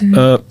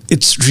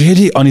 इट्स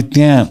रियली, अनि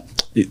त्यहाँ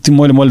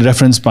मैले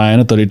रेफरेन्स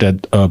पाएन, तर इट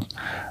एट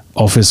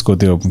अफिसको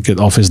त्यो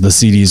अफिस द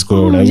सिरिजको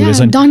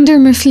एउटा डन्डर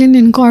मिफ्लिन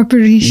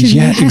इन्कर्पोरेसन.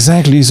 या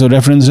एक्ज्याक्टली. सो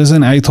रेफरेन्स रहेछ.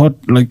 एन्ड आई थट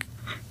लाइक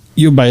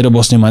यो बाहिर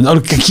बस्ने मान्छे अरू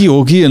के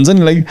हो कि हुन्छ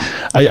नि, like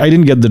I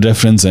didn't get the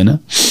reference होइन.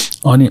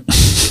 अनि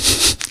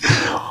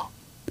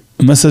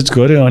मेसेज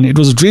गऱ्यो, अनि it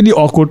was really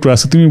awkward to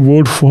ask तिमी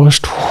बोर्ड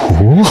फर्स्ट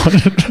हो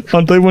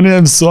अनि तै पनि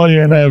I'm sorry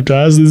and I have to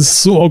ask, this is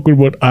so awkward,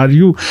 but are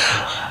you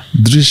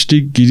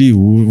दृष्टि गिरी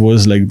हु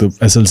was like the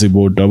SLC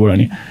board topper?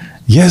 अनि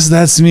yes,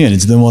 that's me. अनि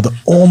चाहिँ म त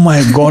oh my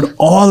god,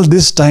 all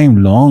this time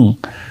long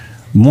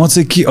म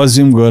चाहिँ के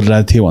अज्युम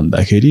गरिरहेको थिएँ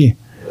भन्दाखेरि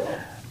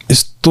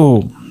यस्तो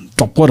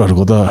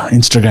टप्परहरूको त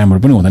इन्स्टाग्रामहरू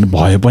पनि हुँदैन,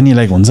 भए पनि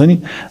लाइक हुन्छ नि,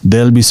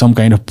 there will be some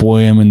kind of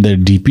poem in their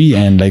DP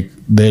and like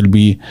there will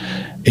be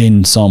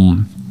in some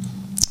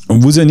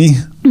बुझ नि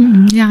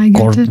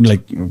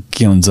लाइक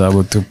के हुन्छ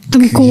अब त्यो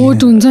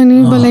कोट हुन्छ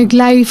नि लाइक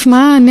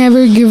लाइफमा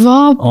नेभर गिभ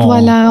अप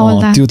वाला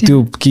ऑल दैट,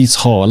 त्यो के छ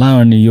होला.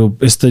 अनि यो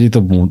यसरी त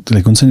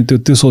लाइक हुन्छ नि,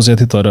 त्यो सोचेको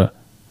थिएँ, तर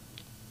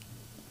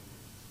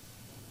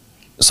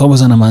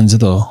सबैजना मान्छे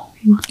त हो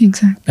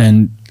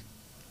एन्ड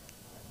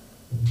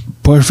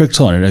पर्फेक्ट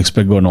छ भनेर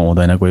एक्सपेक्ट गर्नु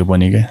हुँदैन कोही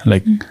पनि क्या.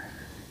 लाइक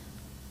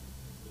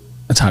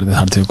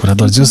छाड्दै कुरा,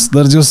 तर जस्ट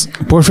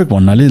पर्फेक्ट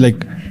भन्नाले लाइक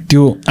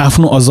त्यो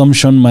आफ्नो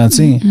अजम्सनमा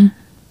चाहिँ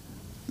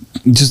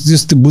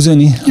जस्तो बुझ्यो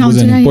नि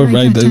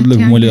पर्फेक्ट.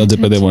 मैले अझै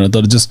पत्ता भने,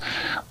 तर जस्ट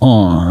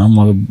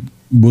मलाई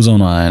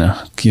बुझाउनु आएन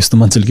कि यस्तो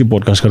मान्छेले के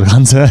पोडकास्ट गरेर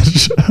खान्छ.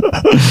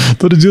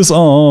 तर जस्ट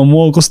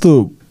म कस्तो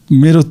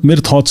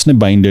मेरो थट्स नै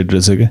बाइन्डेड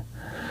रहेछ क्या.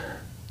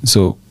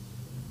 सो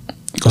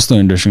कस्तो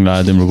इन्ट्रेस्टिङ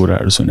लाग्यो तिम्रो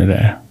कुराहरू सुनेर.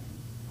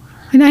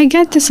 And I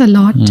get this a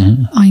lot,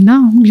 होइन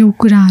यो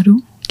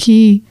कुराहरू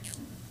कि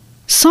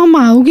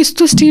somehow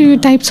यस्तो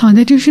stereotype छ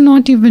that you should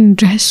not even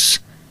dress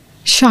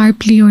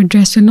sharply or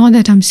dress, not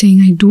that I'm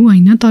saying I do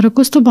होइन, तर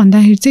कस्तो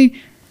भन्दाखेरि चाहिँ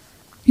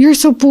you're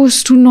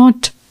supposed to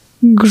not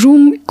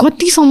groom.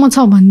 कतिसम्म छ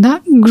भन्दा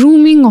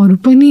ग्रुमिङहरू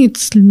पनि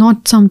it's not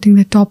something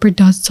that topper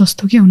does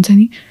जस्तो के हुन्छ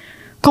नि.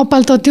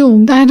 कपाल त त्यो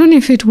I don't know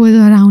if it was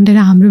around.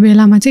 हाम्रो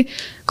बेलामा चाहिँ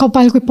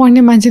कपालको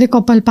पढ्ने मान्छेले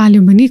कपाल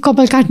पाल्यो भने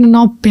कपाल काट्न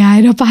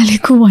नभ्याएर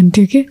पालेको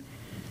भन्थ्यो कि.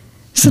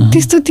 सो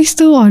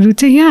त्यस्तोहरू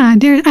चाहिँ या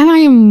there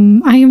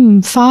I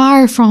am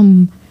far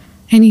from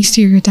any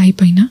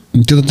stereotype होइन.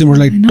 त्यो त तिम्रो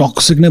लागि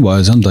टक्सिक नै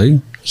भएछ नि त है.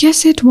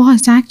 यस इट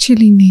वाज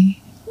एक्चुअली नै.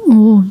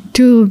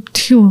 त्यो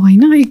थियो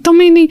होइन,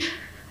 एकदमै नै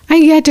आई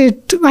गेट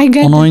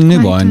अनोइङ नै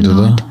भयो नि त्यो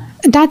त.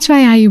 That's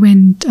why I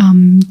went,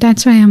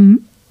 that's why I'm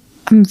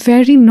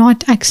very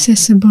not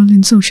accessible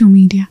in social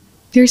media.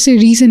 There's a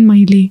reason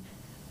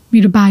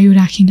मेरो bio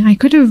राखिन. I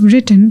could have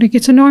written, like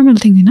it's a normal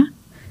thing, you know?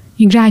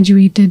 You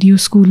graduated, you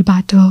school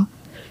bata,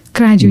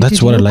 graduated.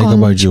 That's what I like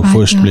about you,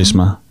 first place,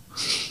 ma.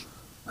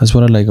 That's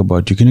what I like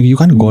about you. You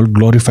can't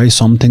glorify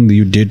something that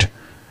you did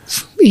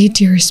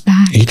 8 years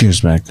back. 8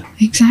 years back.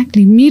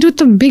 Exactly.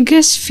 The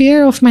biggest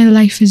fear of my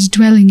life is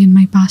dwelling in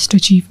my past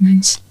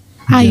achievements.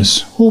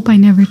 Yes. I hope I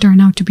never turn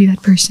out to be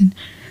that person.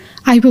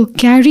 I will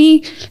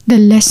carry the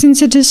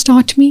lessons it has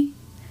taught me.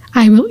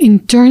 I will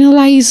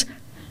internalize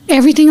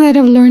everything that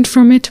I've learned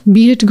from it,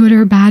 be it good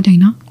or bad, I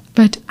know.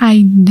 But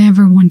I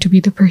never want to be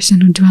the person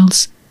who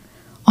dwells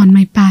on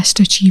my past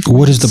achievements.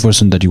 What is the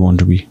person that you want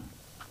to be?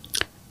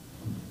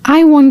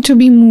 I want to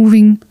be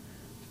moving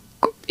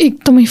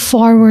एकदमै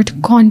forward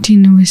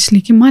continuously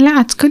कि मलाई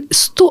आजकल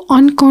यस्तो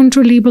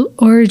uncontrollable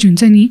अर्ज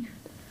हुन्छ नि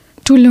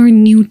to learn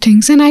new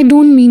things and I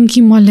don't mean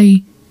कि मलाई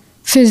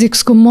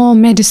फिजिक्सको म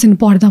मेडिसिन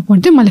पढ्दा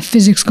पढ्दै मलाई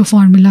फिजिक्सको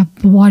फर्मुला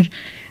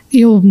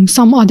यो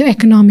सम अदर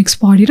इकोनोमिक्स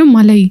पढेर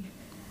मलाई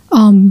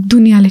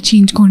दुनियाँलाई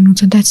चेन्ज गर्नु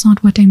छ that's not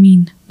what I mean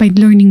by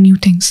learning new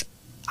things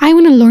I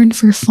want learn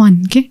for fun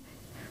के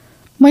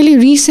मैले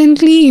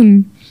रिसेन्टली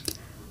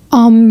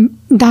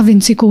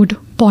डाभिन्सी कोड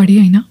पढेँ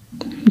होइन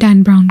Dan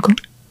ब्राउनको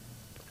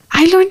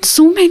I learned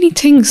so many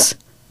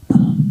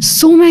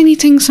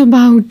things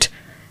about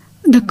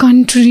the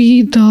country,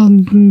 the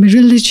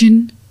religion.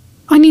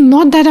 I mean,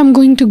 not that I'm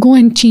going to go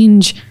and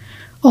change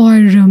or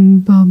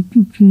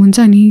हुन्छ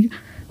नि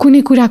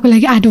कुनै कुराको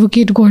लागि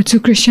advocate गर्छु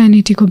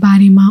क्रिस्चियनिटीको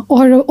बारेमा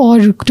or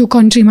त्यो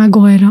कन्ट्रीमा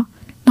गएर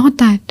not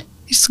that.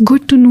 It's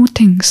good to know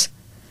things.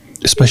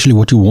 Especially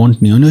what you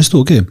want नि होइन यस्तो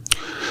हो के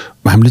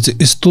हामीले चाहिँ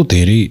यस्तो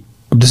धेरै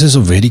this is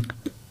a very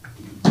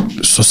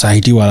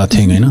society वाला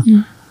thing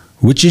होइन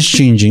which is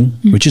changing,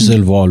 which is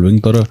evolving.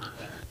 तर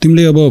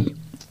तिमीले अब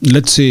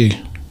let's say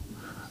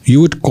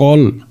you would call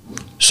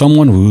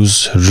someone who's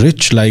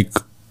rich like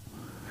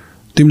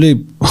तिमीले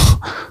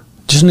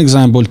just an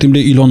example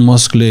तिमीले इलोन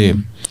मस्कले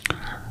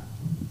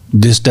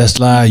this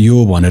Tesla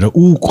यो भनेर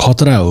ऊ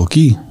खतरा हो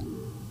कि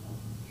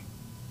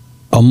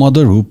a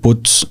mother who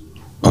puts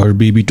her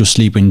baby to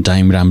sleep in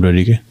time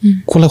राम्ररी के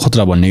कसलाई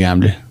खतरा भन्ने कि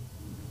हामीले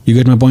you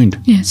get my point?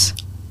 Yes.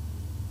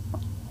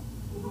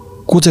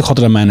 को चाहिँ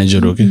खतरा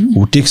म्यानेजर हो कि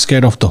who takes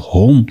care of the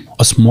home,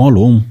 a small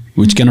home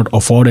which cannot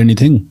afford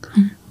anything,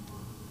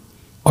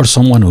 or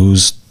someone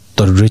who's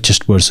the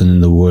richest person in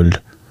the world?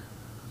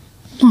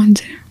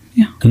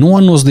 Yeah. No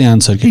one knows the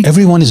answer.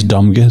 Everyone is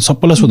dumb.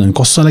 सबैलाई सोध्नु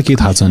कसैलाई केही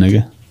थाहा छैन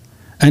के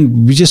and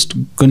we just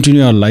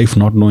continue our life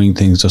not knowing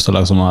things जस्तो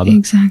लाग्छ मलाई.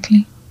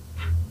 Exactly.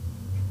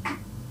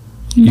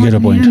 You get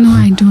a point? Yeah, no,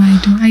 I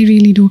do. I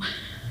really do.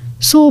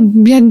 So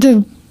yeah, the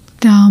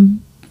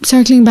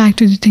circling back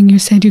to the thing you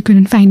said, you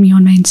couldn't find me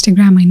on my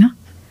Instagram,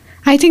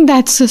 I think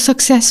that's a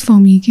success for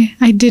me. Okay?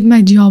 I did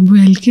my job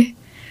well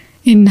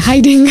in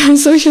hiding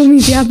social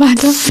media.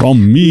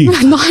 From me?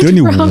 Not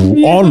from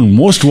you.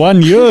 Almost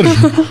 1 year.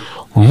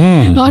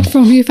 Not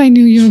from you. If I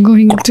knew you were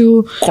going to,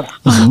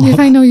 if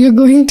I know you're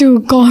going to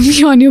call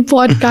me on your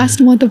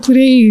podcast, I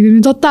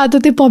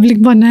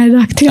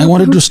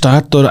wanted to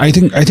start. I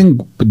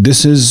think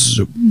this is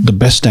the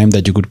best time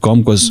that you could come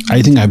because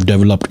I think I've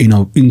developed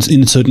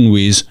in certain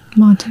ways.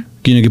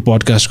 किनकि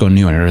podcast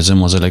गर्ने भनेर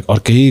चाहिँ म चाहिँ like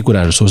अर्कै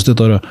कुराहरू सोच्थेँ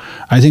तर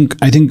I think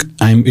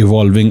I am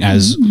evolving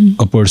as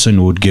a person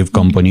would give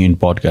company in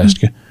podcast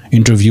के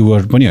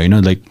इन्टरभ्युवर पनि होइन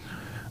like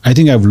I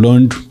think I have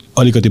learned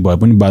अलिकति भए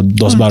पनि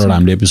 10-12वटा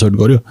हामीले एपिसोड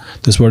गऱ्यो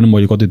त्यसबाट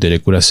मैले कति धेरै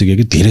कुरा सिकेँ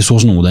कि धेरै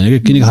सोच्नु हुँदैन कि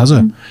किनकि थाहा छ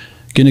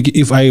किनकि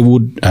if I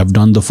would have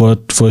done the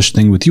first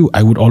thing with you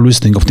I would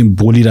always think of तिमी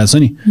बोलिरहेछ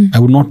नि I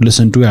would not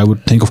listen to I would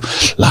think of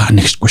ला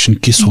नेक्स्ट क्वेसन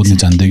के सोध्ने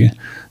जान्थेँ कि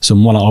सो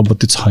मलाई अब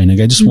त्यो छैन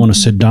कि I just want to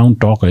sit down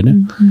talk होइन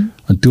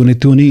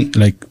त्यो नै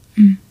like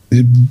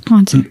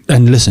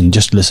and listen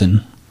just listen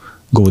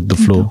go with the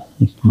flow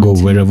go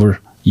where ever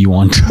you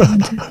want.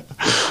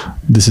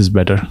 This is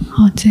better.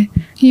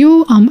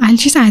 I'll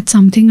just add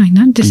something.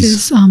 This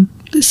Please.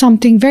 is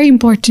something very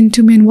important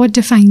to me and what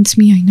defines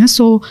me.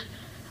 So,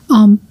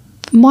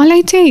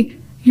 मलाई चाहिँ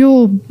यो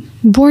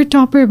board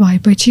topper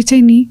भएपछि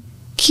चाहिँ नि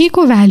के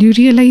को value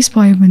realise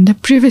भयो भन्दा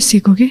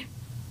प्रिभेसीको के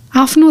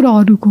आफ्नो र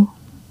अरूको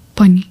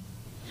पनि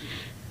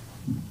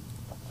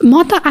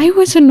म त I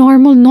was a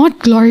normal not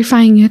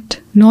ग्लोरिफाइङ it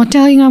not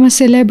telling I'm a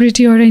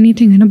celebrity or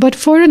anything होइन but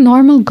for a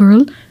normal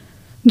girl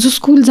जो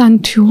स्कुल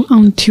जान्थ्यो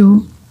आउँथ्यो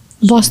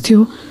बस्थ्यो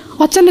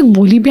अचानक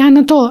भोलि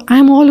बिहान त I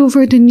am all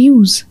over the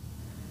news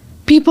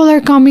people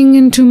are coming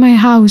into my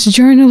house,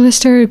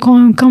 journalists are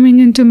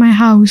coming into my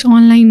house,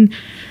 online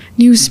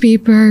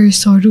newspapers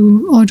or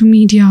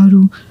media,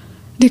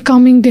 they're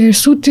coming there.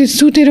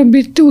 Sutera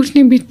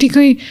utne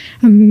bittikai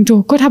jo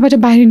kothabata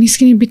bahar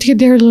niskine bittikai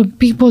there are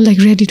people like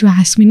ready to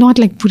ask me,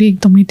 not like pure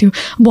ekdamai tyo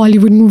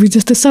Bollywood movie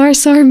just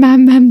sir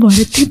ma'am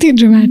bhare त्यति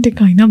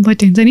dramatic हैन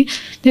but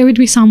there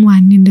would be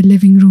someone in the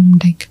living room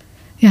like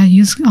yeah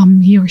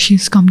he or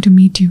she's come to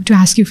meet you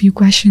to ask you a few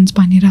questions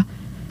bhanera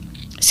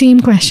same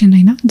question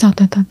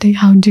jata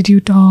how did you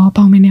top,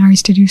 how many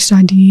hours did you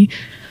study,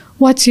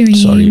 what's your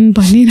aim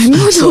bhanera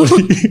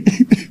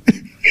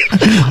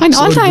and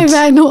also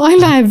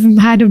I've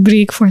had a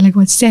break for like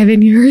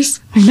 7 years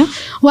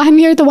 1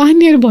 year to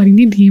 1 year bhari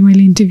ni diye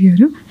मैले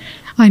इन्टरभ्युहरु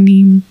अनि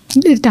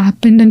it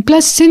happened and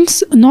plus since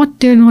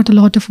there are not a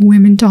lot of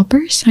women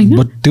toppers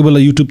but त्यो बेला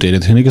YouTube धेरै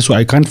थिएन के so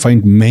I can't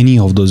find many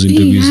of those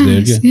interviews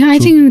there के yeah I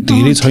think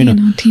धेरै छैन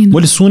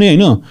मैले सुने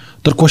हैन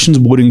तर क्वेशन्स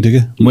बोरिङ थियो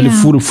के मैले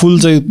फुल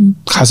चाहिँ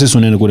खासै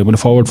सुनेन कुरा पनि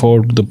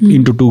फरवर्ड द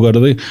इन्टु 2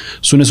 गर्दै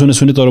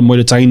सुने तर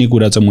मैले चाहिने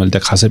कुरा चाहिँ मैले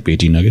त्यहाँ खासै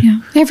भेटिन के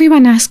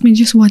everyone asked me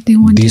just what they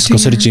wanted देश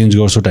कसरी चेन्ज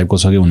गर्छ टाइपको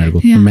छ के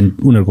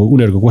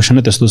उनीहरुको क्वेशन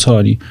नै त्यस्तो छ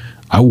अनि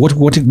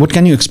what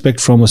can you expect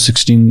from a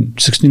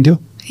 16 थियो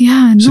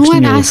Yeah, no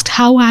one asked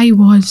how I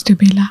was to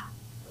Bella,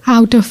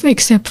 out of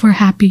except for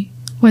happy.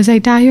 Was I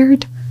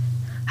tired?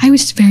 I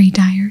was very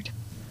tired.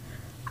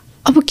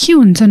 अब के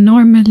हुन्छ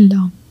नर्मल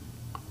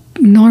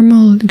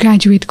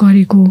ग्रेजुएट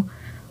गरेको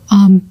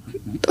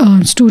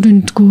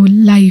स्टुडेन्टको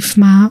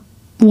लाइफमा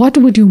what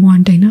would you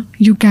want, होइन?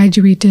 You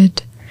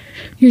graduated,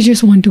 you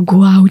just want to go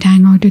out,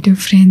 hang out with your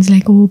friends,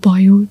 like, oh boy,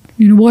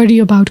 you worry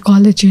about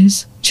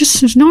colleges,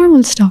 just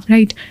normal stuff,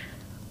 right?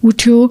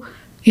 Utyo,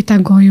 eta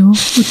gayo,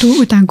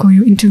 uta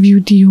gayo, interview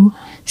diyo,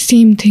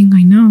 same thing,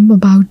 होइन,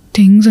 about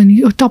things, अनि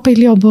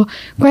तपाईले अब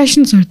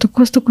क्वेसन्सहरु त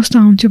कस्तो कस्तो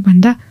आउँछ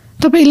भन्दा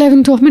तपाई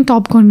 11 12 मा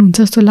टप गर्नुहुन्छ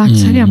जस्तो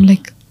लाग्छ नि. I'm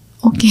like,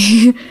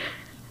 okay.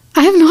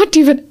 I have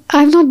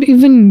not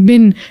even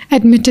been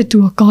admitted to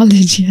a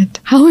college yet.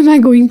 How am I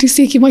going to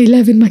say कि म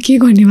 11 मा के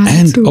गर्ने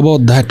वाला छु? And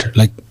about that,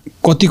 like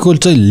कतिको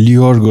चाहिँ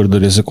लियर गर्दो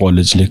रहेछ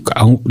कलेजले,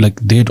 like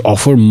they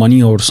offer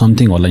money or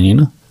something होला नि,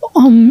 हैन?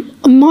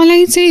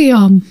 मलाई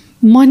चाहिँ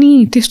मनी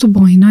त्यस्तो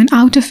भएन, and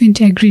out of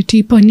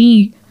integrity पनि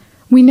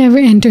we never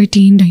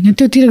entertained, हैन?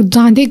 त्योतिर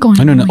जाँदै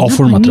गर्नु,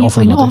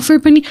 अफर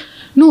पनि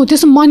नो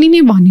त्यस्तो मनी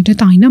नै भनेर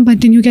त होइन,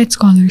 but then you get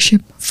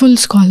scholarship, full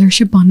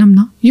scholarship भनौँ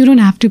न. You don't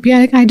have to pay.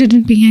 Like, I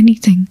didn't pay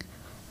anything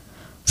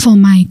for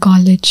my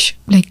college,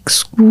 like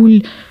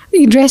school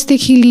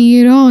ड्रेसदेखि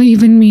लिएर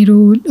इभन मेरो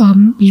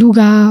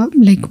लुगा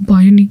लाइक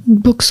भयो नि,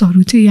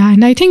 बुक्सहरू चाहिँ या.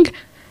 And I think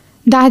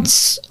that's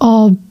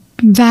a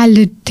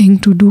valid thing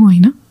to do,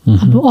 होइन?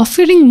 अब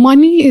offering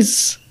money is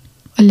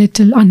a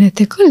little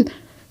unethical.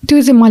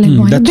 त्यो चाहिँ मलाई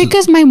भयो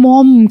बिकज माई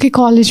मम के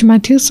कलेजमा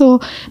थियो,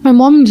 सो माई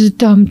मम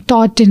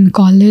टट इन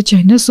कलेज,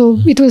 होइन? So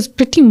it was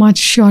pretty much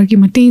sure कि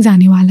म त्यहीँ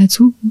जानेवाला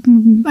छु,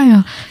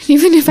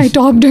 even if I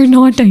टप्ड or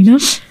not, होइन?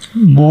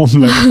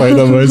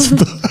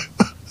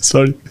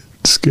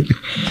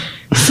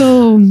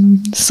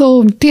 सो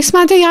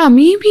त्यसमा चाहिँ या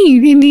मेबी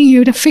यदि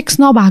एउटा फिक्स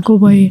नभएको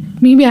भए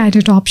maybe I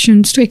head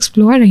options to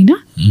explore, होइन?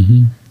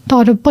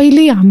 तर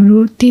पहिल्यै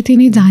हाम्रो त्यति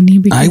नै जाने.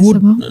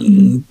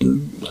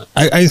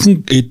 I think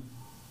it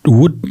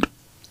would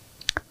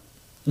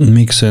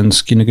make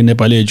sense किनकि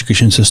नेपाली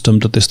एजुकेसन सिस्टम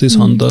त त्यस्तै छ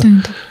नि त,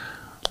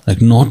 लाइक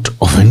नट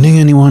अफेन्डिङ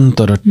एनी वान,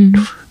 तर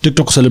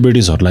टिकटक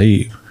सेलिब्रिटिजहरूलाई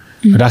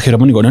राखेर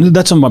पनि गर्नु,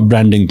 that's a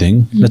branding thing,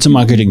 that's a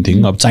marketing thing.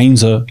 अब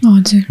चाहिन्छ,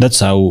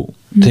 that's how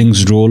things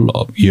roll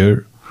up here.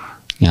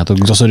 यहाँ त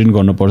जसरी पनि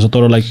गर्नुपर्छ,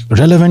 तर लाइक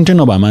रेलेभेन्टै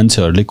नभए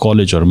मान्छेहरूले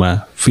कलेजहरूमा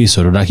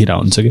फिसहरू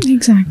राखिरहेको हुन्छ कि.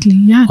 एक्ज्याक्टली.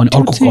 अनि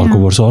अर्को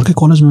वर्ष अर्कै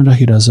कलेजमा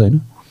राखिरहेछ, होइन?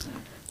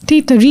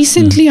 त्यही त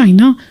रिसेन्टली,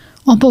 होइन?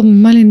 अब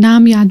मलाई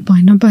नाम याद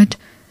भएन, बट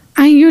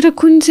एउटा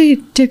कुन चाहिँ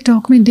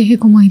टिकटकमै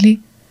देखेको मैले,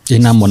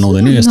 नाम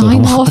भन्नुहुँदैन यस्तो,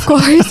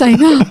 अफकोर्स,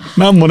 होइन?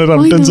 नाम भनेर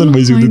टेन्सन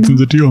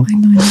भइसक्यो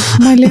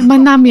मैले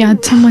नाम याद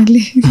छ,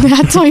 मैले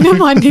याद छैन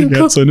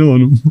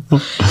भनेको.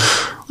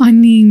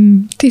 अनि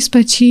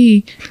त्यसपछि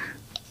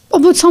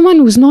अब समन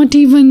हुज नट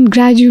इभन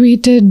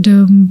ग्रेजुएटेड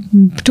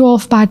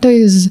 12 बाट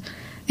इज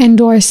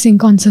एन्डोर्सिङ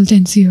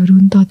कन्सल्टेन्सीहरू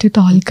नि त, त्यो त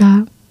हल्का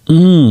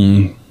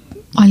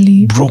अलि.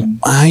 Bro,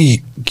 I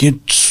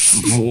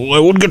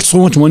would get so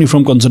much money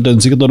from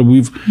consultancy. तर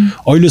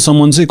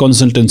अहिलेसम्म चाहिँ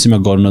कन्सल्टेन्सीमा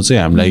गर्न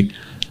चाहिँ हामीलाई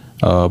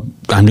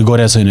हामीले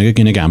गरेको छैन कि,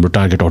 किनकि हाम्रो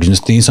टार्गेट अडियन्स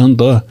त्यही छ नि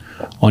त.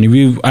 अनि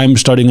I am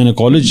studying in a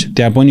college,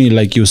 त्यहाँ पनि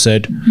लाइक यु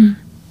सेड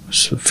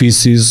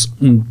फिसिस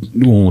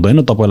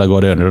हुँदैन तपाईँलाई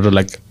गऱ्यो भनेर.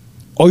 लाइक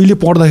अहिले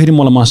पढ्दाखेरि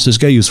मलाई मास्टर्स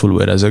क्या युजफुल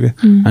भइरहेछ क्या.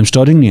 आइ एम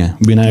स्टडिङ नि यहाँ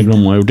विनायकमा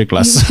म एउटै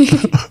क्लास.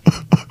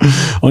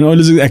 अनि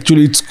अहिले चाहिँ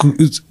actually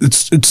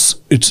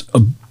it's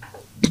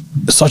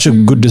such a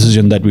good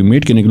decision that we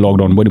made, किनकि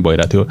लकडाउन पनि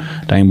भइरहेको थियो,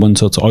 टाइम पनि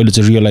छ. अहिले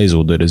चाहिँ रियलाइज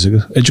हुँदो रहेछ कि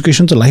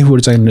एजुकेसन चाहिँ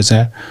लाइफभरि चाहिने रहेछ.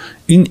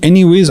 इन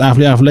एनी वेज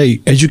आफूलाई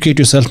educate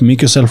your self,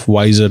 make your self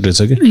visor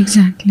रहेछ कि.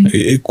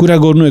 एक्ज्याक्टली. कुरा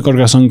गर्नु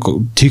एकअर्कासँग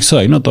ठिक छ,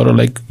 होइन? तर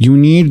लाइक यु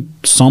निड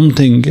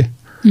समथिङ के,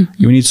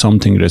 यु निड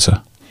समथिङ रहेछ.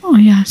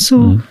 या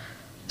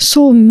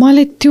सो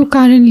मलाई त्यो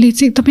कारणले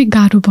चाहिँ एकदमै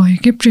गाह्रो भयो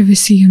क्या.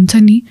 प्राइभेसी हुन्छ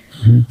नि,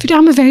 फेरि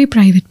आम अ भेरी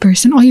प्राइभेट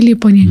पर्सन अहिले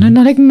पनि,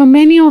 होइन? Like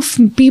many of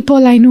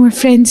people I know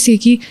friends से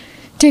कि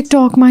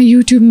टिकटकमा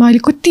युट्युबमा अहिले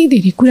कति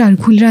धेरै कुराहरू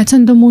खुलिरहेको छ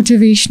नि त,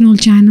 मोटिभेसनल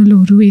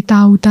च्यानलहरू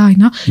यताउता,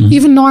 होइन?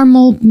 इभन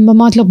नर्मल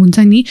मतलब हुन्छ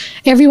नि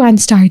एभ्री वान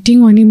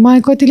स्टार्टिङ. अनि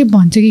मलाई कतिले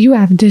भन्छ कि यु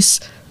हेभ दिस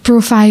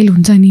प्रोफाइल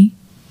हुन्छ नि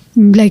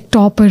लाइक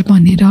टपर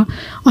भनेर.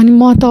 अनि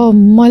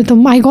मैले त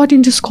I got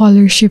into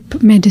scholarship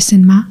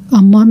मेडिसिनमा,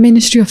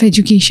 ministry of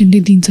एजुकेसनले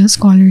दिन्छ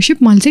स्कलरसिप.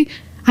 मैले चाहिँ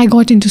आई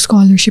गट इन्टु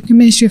स्कलरसिप कि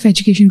मिनिस्ट्री अफ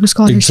एजुकेसनको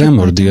स्कलरसिप.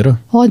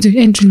 हजुर,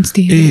 एन्ट्रेन्स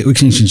दिएर.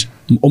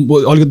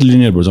 अलिकति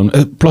लिनियर भर्छ.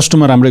 प्लस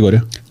टूमा राम्रै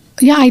गऱ्यो.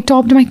 Yeah, I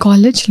topped my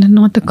college,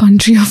 not the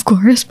country, of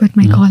course, but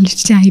my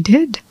college, I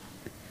did.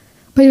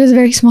 But it was a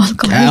very small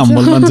college.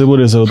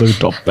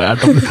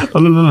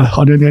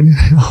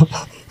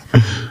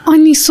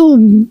 And so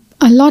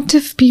a lot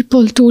of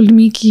people told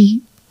me कि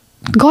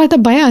गर्दा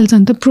भइहाल्छ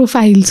नि त,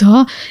 profile छ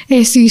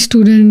SC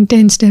student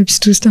 10 steps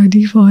to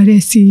study for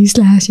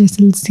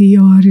SC/SLC,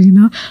 or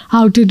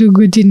how to do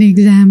good in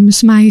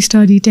exams, my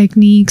study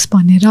techniques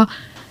भनेर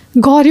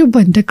गऱ्यो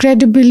भने त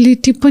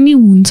क्रेडिबिलिटी पनि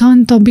हुन्छ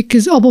नि त.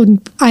 बिकज अब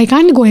I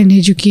can't go and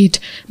educate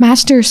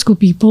मास्टर्सको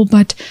people,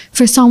 but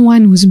for some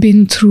one whose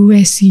been through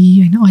SC,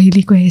 होइन?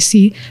 अहिलेको SC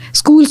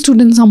स्कुल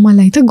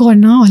स्टुडेन्टसम्मलाई त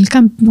गर्न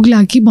हल्का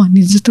पुग्ला कि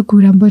भन्ने जस्तो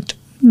कुरा, बट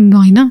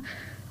होइन.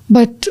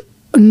 But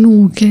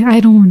no, okay, I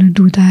don't want to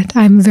do that.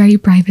 I'm a very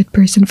private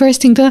person.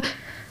 First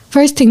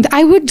thing,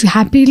 I would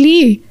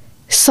happily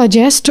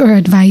suggest or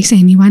advise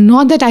anyone.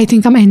 Not that I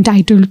think I'm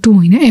entitled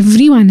to.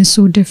 Everyone is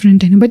so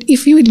different. But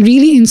if you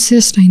really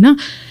insist,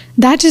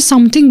 that is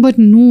something. But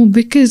no,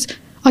 because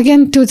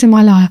again, that's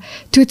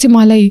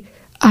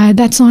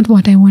not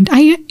what I want.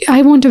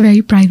 I want a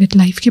very private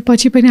life.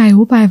 I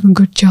hope I have a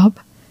good job.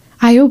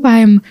 I hope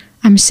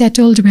I'm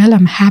settled well.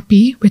 I'm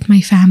happy with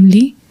my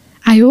family.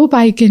 I hope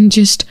I can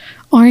just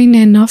earn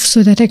enough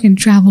so that I can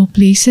travel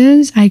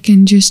places. I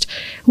can just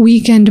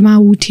weekend ma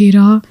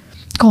uthera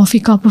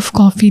cup of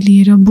coffee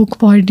liera book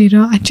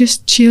padera I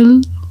just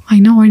chill. I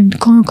know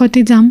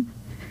kate jam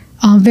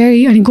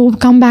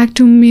come back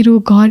to मेरो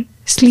घर,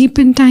 sleep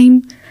in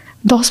time,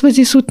 10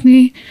 बजे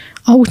सुत्ने,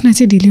 उठ्न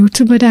चाहिँ ढिलै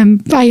उठ्छु, but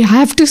I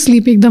have to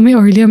sleep एकदमै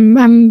early.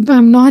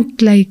 I'm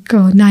not like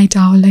a night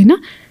owl, हैन.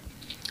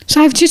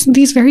 So I have just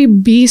these very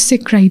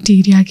basic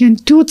criteria के,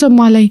 त्यो चाहिँ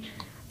मलाई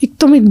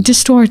एकदमै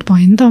डिस्टोर्ट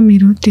भयो नि त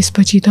मेरो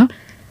त्यसपछि त.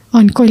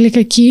 अनि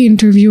कहिलेकाहीँ के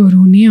इन्टरभ्यूहरू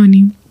हुने,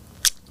 अनि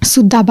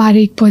सुत्दा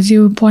 12-1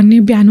 बज्यो, पढ्ने,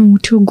 बिहान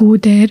उठ्यो, गो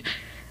देयर,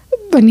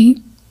 अनि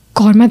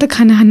घरमा त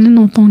खाना खान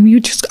नपाउने, you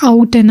just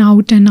out and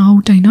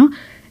out होइन.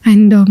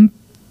 And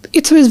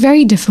it's was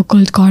very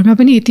difficult. घरमा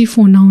पनि यति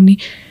फोन आउने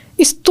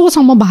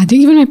यस्तोसम्म भएको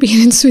थियो. Even my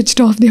parents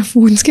switch off their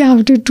phones के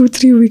after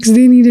 2-3 weeks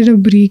they needed a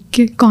break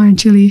के.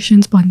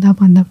 कङ्ग्रेचुलेसन्स भन्दा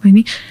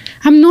पनि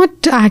आइ am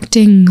not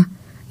acting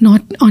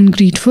not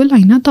ungrateful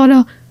होइन.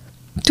 तर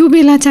त्यो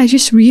बेला चाहिँ I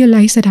just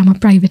realise that I am a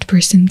private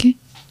person के.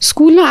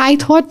 स्कुलमा I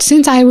thought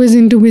since I was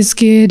into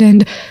विस्किड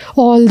and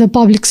all the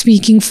public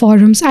speaking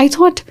forums, I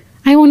thought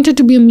I wanted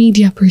to be a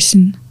media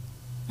person.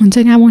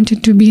 I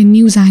wanted to be a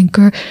news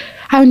anchor.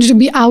 I wanted to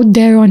be out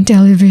there on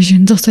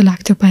television. जस्तो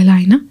लाग्थ्यो पहिला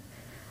होइन.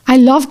 I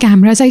love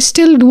cameras. I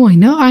still do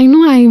होइन. I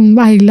know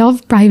I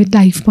love private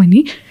life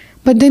पनि.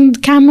 But then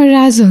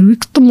camerasहरू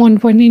एकदम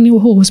मनपर्ने नि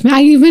होस्टमा.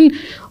 I even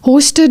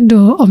hosted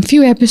a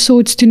few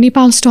episodes to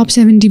Nepal Top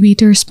 7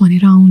 Debaters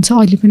भनेर आउँछ,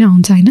 अहिले पनि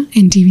आउँछ होइन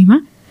NTVमा.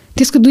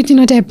 त्यसको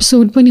 2-3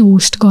 एपिसोड पनि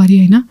होस्ट गरेँ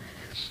होइन.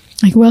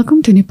 Like,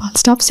 welcome to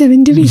Nepal's Top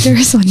 7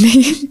 Debaters.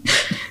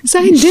 So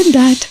I did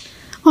that.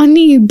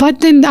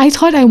 But then I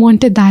thought I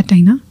wanted that,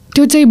 होइन.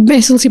 त्यो चाहिँ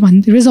SLC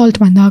result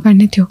भन्दा अगाडि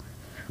नै थियो.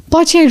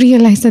 But I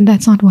realized that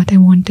that's not what I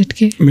wanted.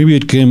 Maybe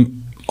it came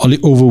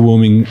अलिक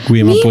overwhelming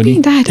way मा पनि.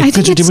 Maybe that. I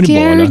think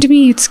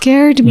it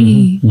scared me.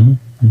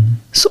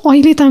 So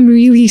अहिले त I'm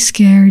really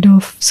scared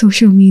of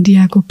social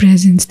media को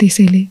presence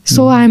त्यसैले.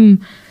 So I'm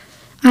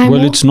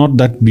well, it's not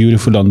that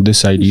beautiful on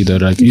this side either.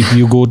 Like if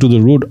you go to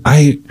the road,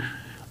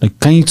 like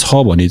kahi cha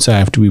bhane chai I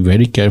have to be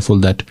very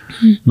careful that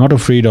not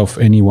afraid of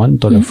anyone,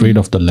 but afraid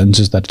of the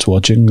lenses that's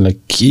watching. Like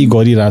ke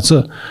gariracha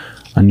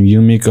and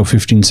you make a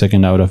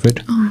 15-second out of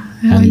it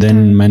and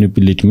then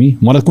manipulate me.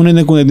 Malai kunai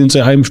na kunai din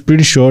chai I'm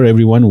pretty sure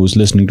everyone who's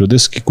listening to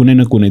this kunai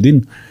na kunai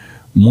din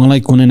malai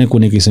kunai na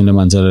kunai kisimle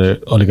मान्छेले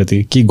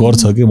अलिकति के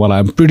गर्छ के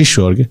मलाई I'm pretty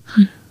sure के.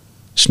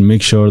 Just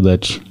make sure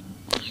that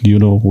you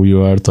know who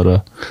you are. तर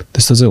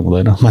त्यस्तो चाहिँ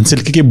हुँदैन.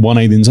 मान्छेले के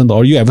बनाइदिन्छ नि त.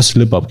 Or you ever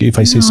slip up if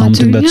I say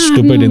something that's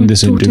stupid in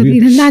this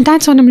interview.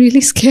 That's what I'm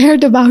really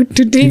scared about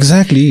today.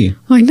 Exactly.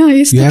 होइन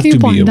यस्तो के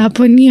भन्दा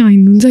पनि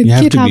होइन हुन्छ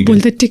के थाहा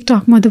बोल्दा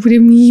टिकटकमा त पुरै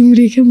मिम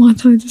रेखे म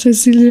त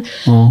त्यसैले.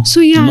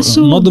 So yeah,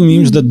 so not the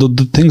memes, that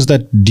the things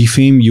that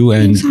defame you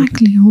and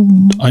exactly.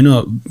 होइन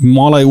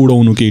मलाई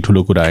उडाउनु केही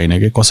ठुलो कुरा होइन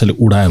के. कसैले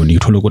उडायो भने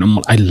ठुलो कुरा.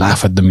 I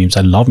laugh at the memes.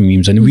 I love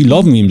memes and we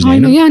love memes.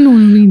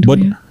 But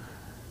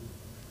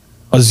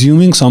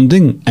assuming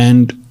something,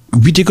 and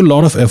we take a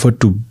lot of effort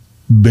to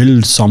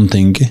build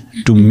something,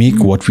 to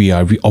make what we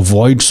are. We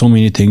avoid so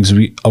many things.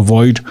 We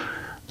avoid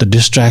the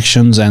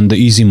distractions and the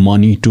easy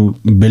money to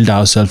build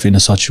ourselves in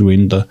a such way.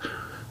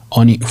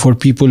 For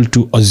people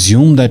to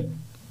assume that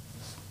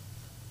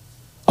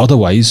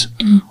otherwise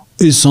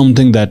is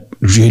something that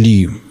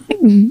really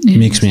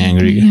makes me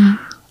angry. Yeah.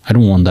 I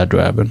don't want that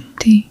to happen.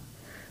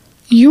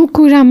 यो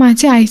कुरामा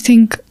चाहिँ I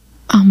think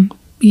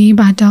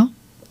यहीबाट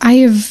I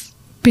have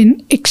been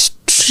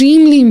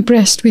extremely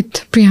impressed with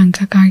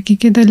Priyanka Karki.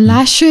 The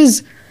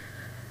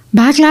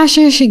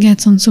backlashes she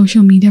gets on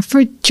social media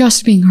for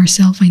just being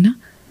herself, होइन.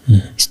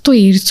 यस्तो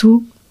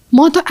हेर्छु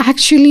म त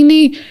actually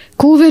नै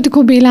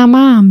कोभिडको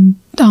बेलामा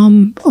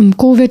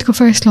कोभिडको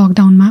फर्स्ट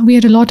लकडाउनमा we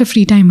had a lot of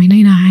free time होइन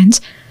in our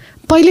hands.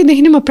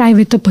 पहिलेदेखि नै म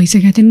प्राइभेट त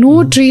भइसकेको थिएँ.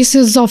 No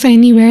traces of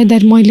anywhere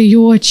that मैले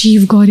यो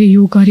अचिभ गरेँ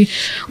यो गरेँ.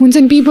 हुन्छ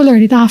नि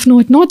पिपलहरूले त आफ्नो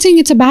not saying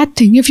it's a bad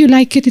thing. If you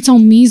like it it's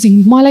amazing.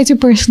 मलाई चाहिँ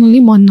पर्सनली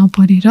मन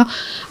नपरेर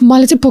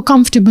मलाई चाहिँ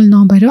कम्फर्टेबल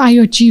नभएर I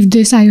achieve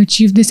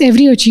this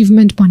every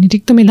achievement भनेर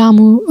एकदमै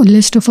लामो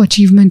लिस्ट अफ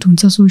अचिभमेन्ट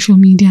हुन्छ सोसियल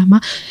मिडियामा.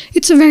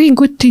 It's a very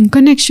good thing.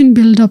 Connection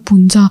build-up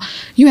हुन्छ.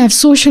 You have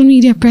social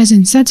media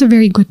presence. That's a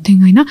very good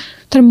thing होइन.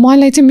 तर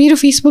मलाई चाहिँ मेरो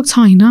फेसबुक छ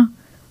होइन.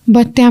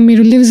 बट त्यहाँ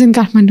मेरो लिभ्स इन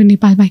काठमाडौँ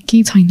नेपालमा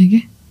केही छैन क्या.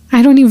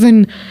 I don't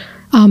even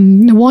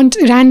want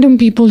random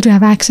people to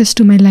have access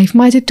to my life.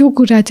 मलाई चाहिँ त्यो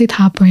कुरा चाहिँ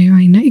थाहा भयो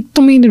होइन.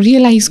 एकदमै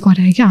रियलाइज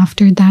गरायो क्या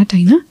आफ्टर द्याट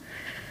होइन.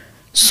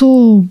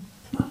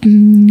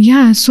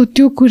 सो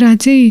त्यो कुरा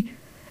चाहिँ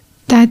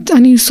द्याट.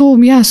 अनि सो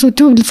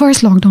त्यो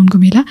फर्स्ट लकडाउनको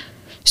बेला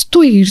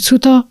यस्तो हेर्छु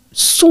त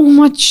सो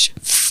मच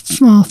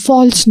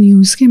फल्स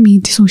न्युज के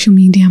सोसियल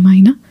मिडियामा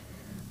होइन.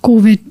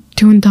 कोभिड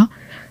थियो नि त,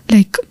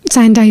 लाइक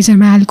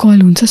सेनिटाइजरमा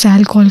एल्कोहल हुन्छ, सो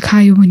एल्कोहल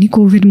खायो भने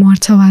कोभिड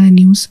मर्छ वाला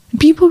news.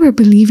 People were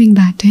believing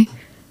that.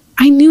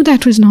 I knew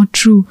that was not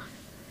true.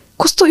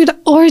 कस्तो एउटा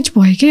अर्ज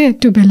भयो क्या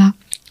त्यो बेला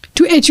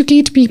to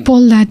educate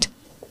people that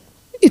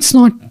it's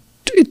not,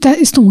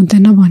 यस्तो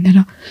हुँदैन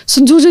भनेर.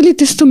 सो जसले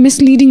त्यस्तो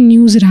मिसलिडिङ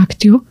न्युज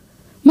राख्थ्यो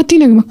म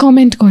तिनीहरूमा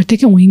कमेन्ट गर्थेँ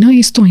कि होइन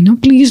यस्तो होइन,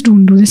 please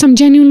don't do this. I'm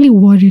genuinely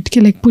worried कि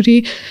लाइक पुरै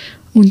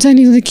हुन्छ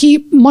नि कि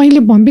मैले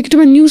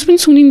बिकटमा न्युज पनि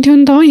सुनिन्थ्यो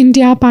नि त,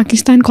 इन्डिया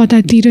पाकिस्तान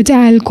कतातिर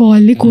चाहिँ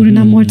एल्कोहलले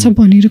कोरोना मर्छ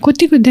भनेर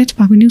कतिको डेथ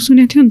भएको न्युज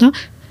सुनेको थियो नि त.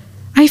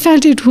 I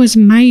felt it was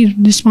my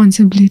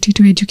responsibility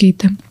to educate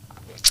them.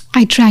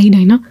 I tried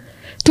होइन,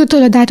 त्यो त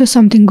that was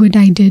something good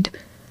I did.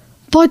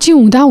 पछि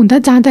हुँदा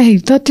जाँदाखेरि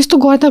त त्यस्तो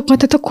गर्दा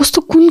त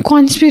कस्तो कुन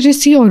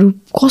कन्सपिरेसीहरू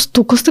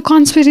कस्तो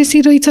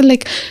कन्सपिरेसी रहेछ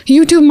लाइक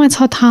युट्युबमा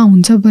छ थाहा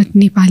हुन्छ, बट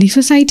नेपाली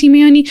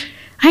सोसाइटीमा. अनि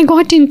I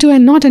got into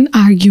not an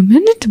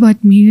argument, but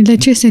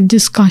let's just say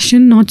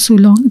discussion, not so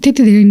long.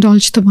 त्यति धेरै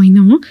indulged त भएन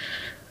म.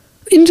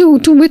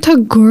 With a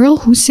girl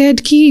who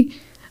said कि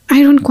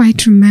I don't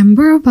quite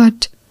remember,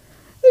 but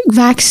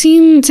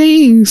vaccine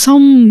चाहिँ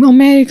some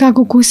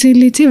अमेरिकाको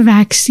कसैले चाहिँ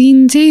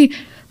भ्याक्सिन चाहिँ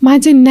मा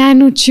चाहिँ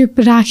न्यानो चिप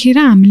राखेर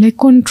हामीलाई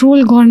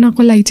कन्ट्रोल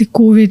गर्नको लागि चाहिँ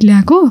कोभिड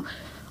ल्याएको.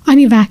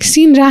 अनि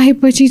भ्याक्सिन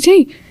राखेपछि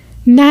चाहिँ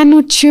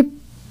न्यानो चिप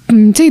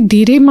चाहिँ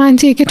धेरै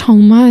मान्छे एकै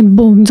ठाउँमा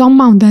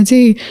जम्मा हुँदा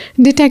चाहिँ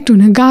डिटेक्ट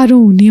हुन गाह्रो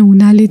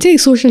हुनाले चाहिँ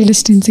सोसियल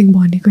डिस्टेन्सिङ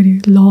भनेको अरे.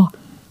 ल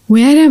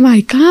वेयर एम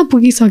आई, कहाँ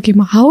पुगिसकेँ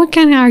म, how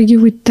can I argue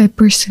with the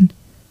person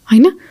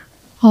होइन.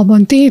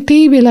 अब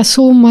त्यही बेला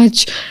सो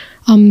मच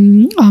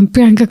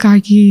प्रियङ्का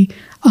कार्की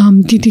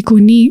दिदीको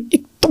नि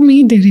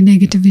एकदमै धेरै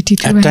नेगेटिभिटी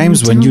थियो. At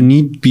times when you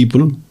need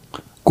people,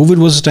 COVID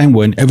was a time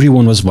when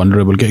everyone was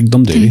vulnerable के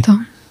एकदम धेरै.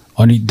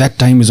 अनि that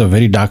time is a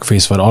very dark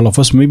phase for all of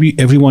us. Maybe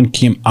everyone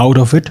came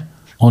out of it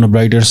on a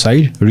brighter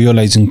side,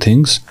 realizing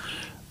things.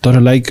 But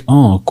like,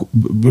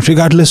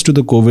 regardless to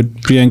the COVID,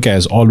 Priyanka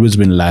has always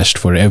been lashed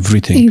for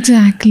everything.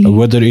 Exactly.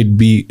 Whether it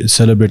be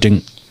celebrating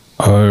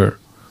her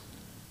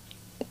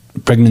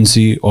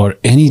pregnancy or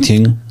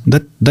anything,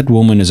 that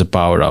woman is a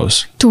powerhouse.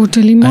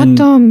 Totally.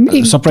 And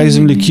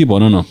surprisingly,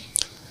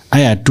 I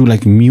had to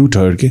like mute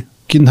her.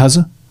 Kin tha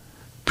cha?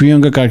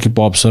 Priyanka Karki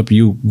pops up,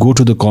 you go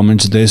to the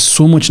comments, there's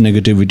so much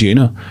negativity,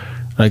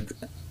 like,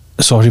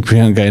 sorry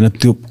Priyanka,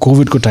 त्यो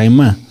COVID को time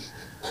मा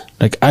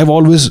like I've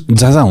always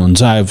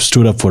I've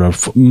stood up for her.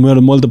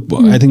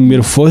 I think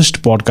मेरो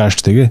first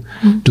podcast थियो के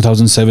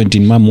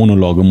 2017 मा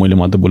monologue मैले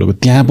मात्र बोलेको.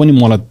 त्यहाँ पनि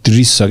मलाई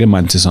रिस छ के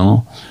मान्छेसँग.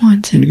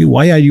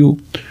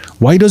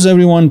 Why does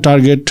everyone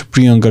target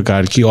Priyanka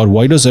Karki, or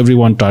why does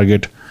everyone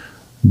target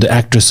the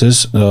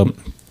actresses?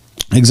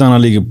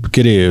 एकजनाले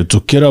के अरे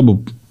झुकेर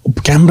अब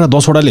क्यामेरा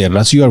 10 वटाले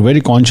हेरेर चाहिँ you are very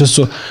conscious.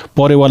 So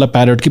परेवाला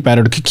parrot के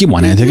भनेको थियो कि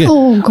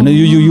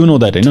यु नो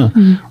द्याट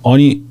होइन.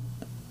 अनि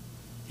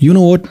you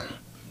know what,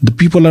 the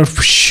people are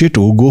shit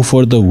who go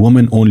for the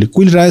women only.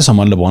 कोहीले राय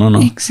सम्हाल्नु भन न,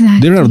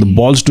 there are the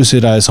balls to say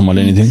राय सम्हाल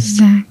anything.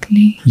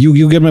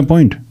 You get my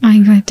point.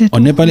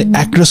 Nepali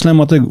एक्ट्रेसलाई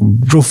मात्रै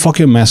ब्रो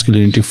फक यो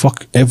म्यास्कुलिनिटी, फक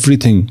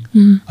एभ्रिथिङ.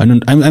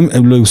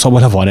 होइन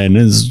सबैलाई भने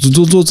होइन,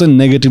 जो चाहिँ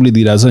नेगेटिभली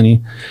दिइरहेछ नि.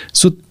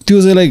 सो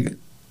त्यो चाहिँ लाइक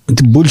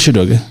त्यो बुलसिट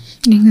हो क्या.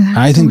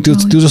 आई थिङ्क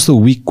त्यो जस्तो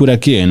विक कुरा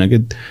के होइन कि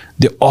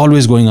they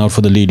always going out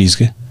for the ladies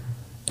के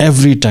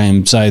एभ्री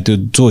टाइम. चाहे त्यो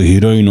जो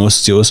हिरोइन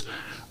होस् जे होस्,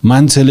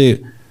 मान्छेले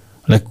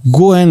like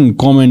go and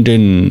comment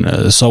in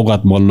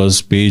Saugat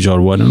मल्लज page or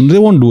one, they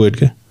want do it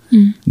के.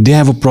 They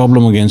have a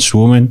problem against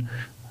women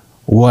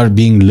who are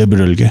being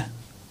liberal के.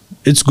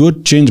 इट्स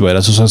गुड चेन्ज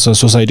भइरहेको छ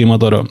सोसाइटीमा.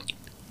 तर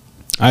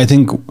आई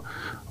थिङ्क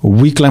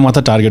विकलाई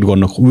मात्र टार्गेट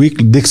गर्नु,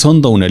 विक देख्छ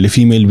नि त उनीहरूले,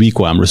 फिमेल विक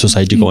हो हाम्रो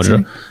सोसाइटीको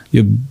भनेर.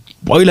 यो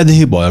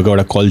पहिलादेखि भएको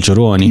एउटा कल्चर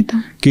हो. अनि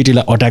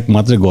केटीलाई अट्याक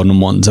मात्रै गर्नु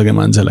मन छ क्या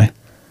मान्छेलाई.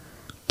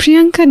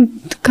 प्रियङ्का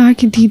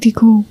कार्की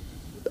दिदीको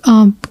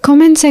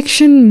comment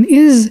section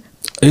is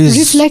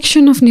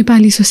reflection of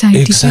Nepali society.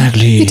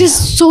 Exactly. It is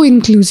so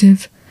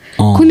inclusive.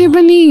 कुनै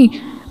पनि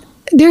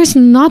there is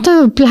not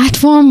a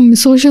platform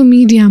social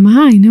media मा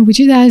होइन which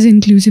is as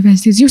inclusive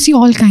as this. You see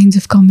all kinds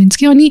of comments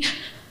के. अनि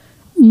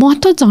म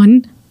त झन्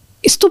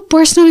यस्तो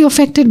पर्सनली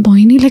अफेक्टेड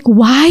भयो नि, like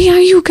why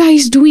are you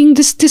guys doing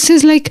this? This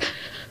is like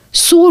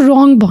so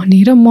wrong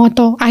भनेर म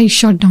त I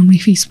shut down my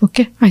Facebook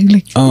के. I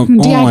like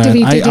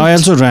deactivated it. I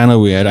also ran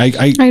away.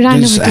 I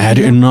just had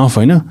enough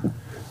होइन.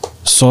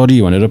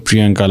 Sorry भनेर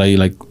प्रियङ्कालाई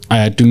like I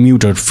had to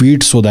mute her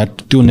feed so that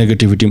त्यो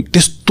negativity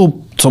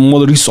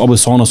त्यस्तोसम्म रिस अब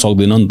सहन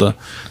सक्दैन नि त.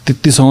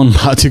 त्यतिसम्म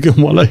भएको थियो क्या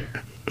मलाई.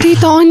 त्यही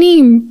त. अनि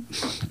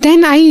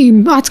देन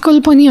आजकल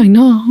पनि होइन,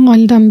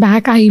 अल दम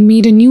back I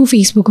made a new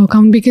Facebook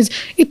account because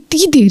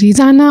यति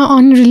धेरैजना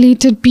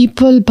अनरिलेटेड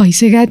पिपल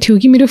भइसकेको थियो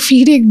कि मेरो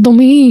फिड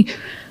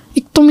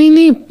एकदमै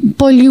नै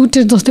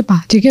पोल्युटेड जस्तै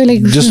भएको थियो क्या.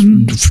 Like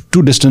just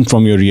to distance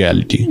from your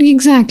reality.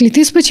 Exactly.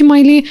 त्यसपछि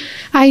मैले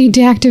I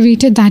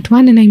डिएक्टिभेटेड that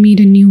one and I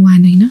made a new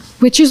one होइन,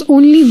 which is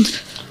only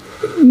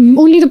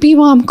the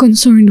people I am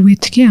concerned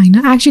with के होइन.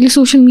 एक्चुली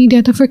सोसियल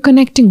मिडिया त फर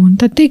कनेक्टिङ हो नि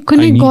त, त्यही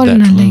कनेक्ट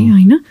गर्नलाई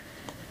होइन.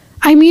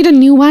 I made a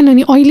new one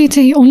and अहिले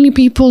चाहिँ only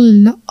people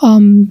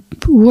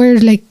were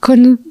like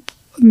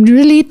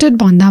related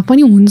भन्दा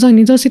पनि हुन्छ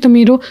नि जस्तै त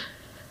मेरो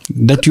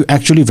that you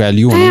actually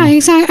value.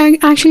 I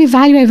actually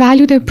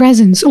value their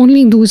presence.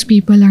 Only those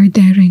people are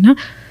there, right?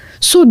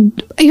 So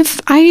if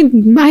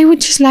I would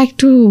just like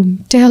to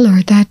tell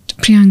her that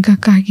Priyanka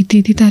Karki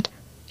Didi that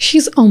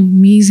she's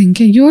amazing.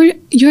 Okay?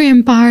 You're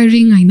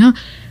empowering,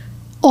 right?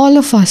 All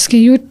of us. Okay?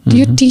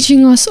 You're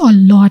teaching us a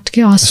lot.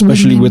 Okay? Us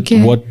especially women, with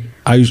okay? what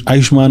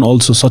Ayushman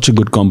also such a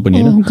good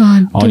company. Oh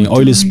God. And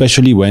oil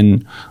especially when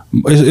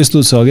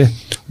यस्तो छ के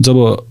जब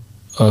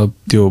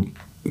त्यो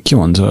के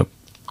भन्छ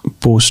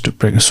post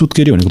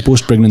सुत्केरी भनेको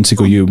post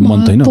प्रेग्नेन्सीको यो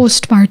month हैन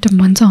पोस्टपार्टम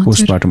भन्छ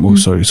postpartum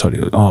sorry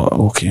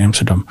okay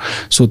Amsterdam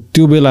so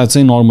त्यो बेला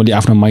चाहिँ नर्मली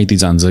आफ्नो माइती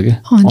जान्छ के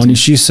अनि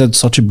she shed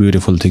such a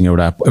beautiful thing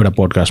एउटा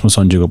पडकास्टमा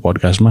सञ्जयको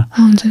पडकास्टमा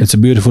इट्स अ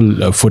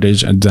ब्युटिफुल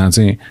फुटेज जहाँ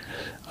चाहिँ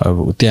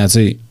त्यहाँ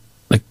चाहिँ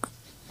लाइक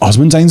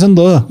हस्बेन्ड चाहिन्छ नि त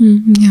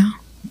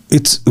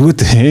it's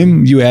with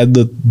him you add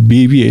the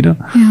baby हैन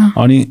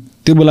अनि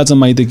त्यो बेला चाहिँ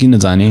माइती किन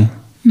जाने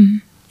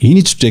he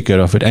needs to take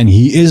care of it and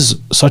he is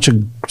such a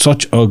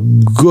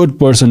good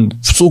person,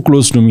 so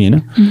close to me, you know.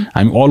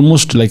 I'm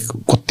almost like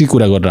कति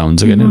कुरा गरेर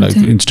हुन्छ के like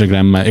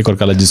Instagram मा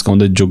एकअर्कालाई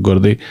जिस्काउँदै जोक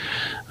गर्दै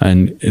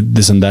and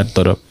this and that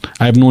तर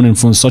I have known him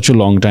for such a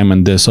long time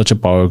and they're such a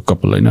power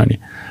couple हैन अनि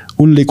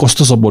उनले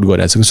कस्तो सपोर्ट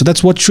गरिरहेछ so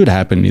that's what should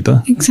happen नि त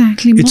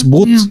exactly it's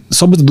both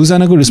सबै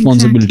दुईजनाको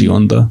responsibility हो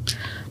नि त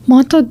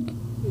म त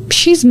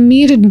she's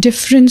made a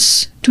difference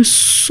to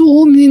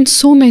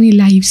so many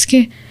lives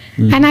के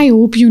and I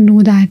hope you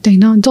know that, you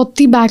know,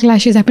 jati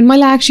backlashes happen.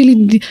 Well,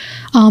 actually,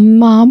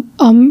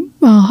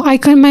 I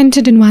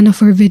commented in one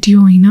of her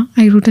video, you know,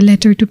 I wrote a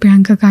letter to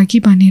Priyanka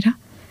Karki Banera.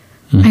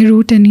 I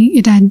wrote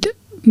it had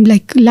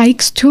like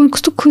likes to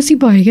khusi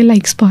bhayo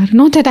likes par.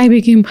 Not that I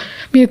became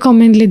mere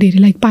comment le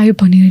dere like payo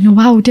bhanera, you know,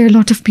 wow, there are a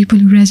lot of people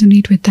who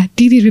resonate with that.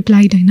 Didi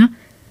replied, you know,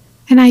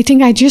 and I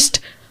think I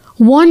just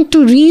want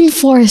to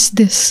reinforce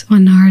this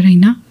on her, you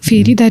know,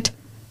 Feri, that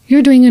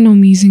you're doing an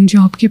amazing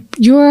job.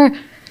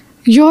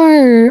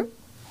 You're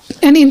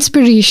an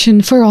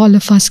inspiration for all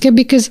of us, okay?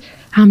 Because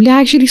हामीले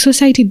actually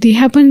society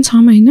देहा पनि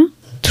छौँ हैन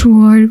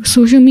through our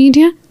social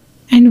media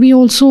and we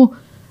also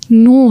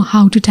know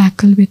how to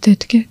tackle with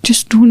it, okay?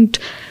 Just don't,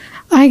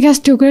 I guess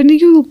त्यो गर्ने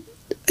यो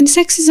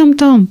sexism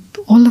त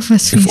all of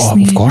us face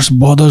of course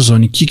bothers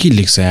अनि के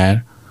लेख्छ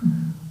यार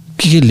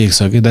के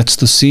लेख्छ के that's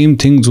the same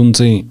thing जुन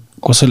चाहिँ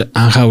कसैले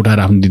आँखा उठाएर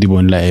आफ्नो दिदी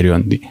बहिनीलाई हेर्यो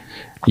अनि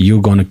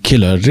you gonna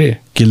kill her रे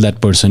kill that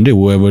person रे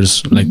whoever's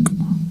like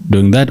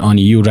doing that on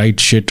you write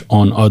shit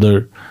on other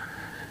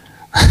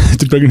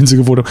the pregnancy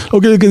photo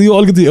okay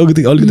all get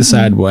the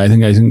sad boy I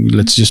think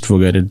let's just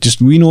forget it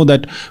just we know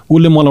that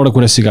उले मलाई एउटा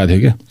कुरा सिकाएको थियो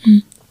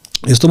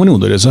के यस्तो पनि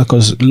हुँदो रहेछ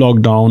cuz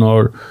लकडाउन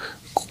और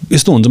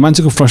यस्तो हुन्छ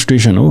मान्छेको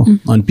फ्रस्ट्रेसन हो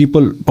अनि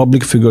people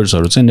public figures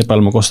हरु चाहिँ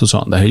नेपालमा कस्तो छ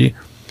भन्दाखेरि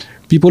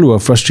people who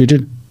are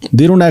frustrated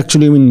they don't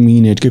actually even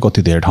mean it के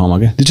कति धेरै ठाउँमा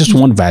के they just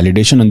want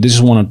validation and they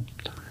just want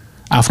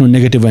आफ्नो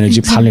नेगेटिभ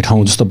एनर्जी फाल्ने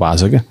ठाउँ जस्तो भएको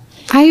छ के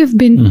I have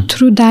been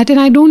through that and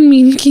I don't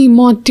mean कि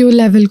म त्यो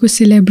लेभलको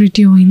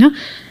सेलिब्रिटी होइन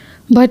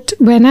but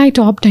when I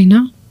topped हैन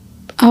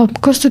अब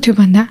कस्तो थियो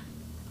भन्दा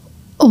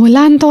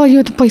होला नि त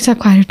यो त पैसा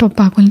खुवाएर टप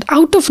भएको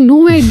out of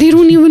nowhere they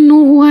don't even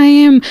know who I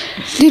am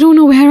they don't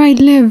know where I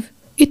live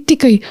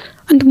यत्तिकै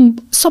अनि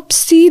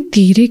सबसे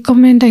धेरै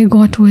कमेन्ट I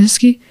got was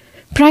कि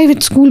प्राइभेट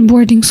स्कुल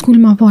बोर्डिङ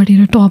स्कुलमा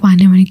पढेर टप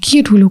हान्यो भने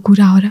के ठुलो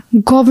कुरा हो र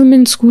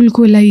गभर्मेन्ट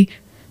स्कुलको लागि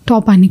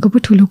टप हानेको पो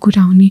ठुलो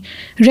कुरा हो नि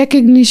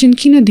रेकग्निसन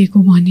किन दिएको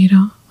भनेर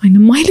हैन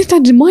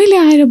मैले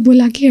आएर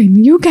बोला कि हैन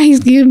you guys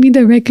give me the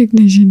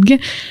recognition के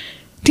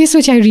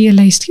त्यसपछि आई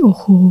रियलाइज कि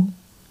ओहो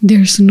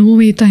देयर इज नो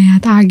वे त यहाँ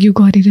त आर्ग्यु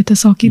गरेर त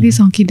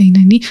सकिँदैन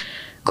नि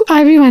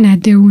everyone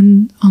had their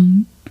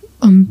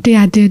own they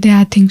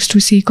had things to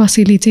say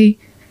कसैले चाहिँ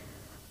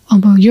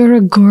अब your a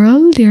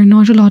girl they're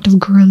not a lot of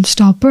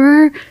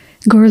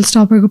girl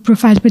स्टपरको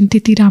profile पनि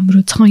त्यति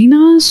राम्रो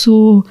छैन so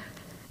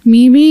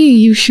maybe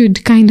you should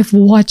kind of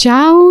watch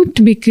out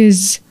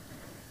because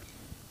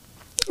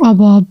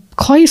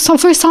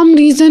for some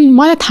reason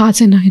मलाई थाहा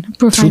छैन हैन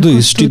profile through the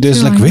history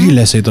there's like very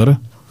less है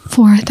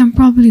fourth I'm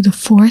probably the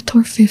fourth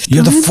or fifth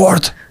you're the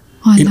fourth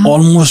in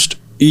almost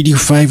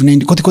 85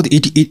 90 कति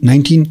 88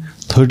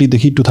 1930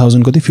 देखि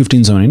 2000 कति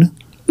 15 सम्म हैन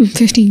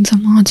 15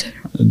 सम्म हजुर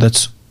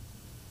that's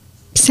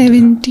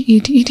 70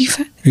 80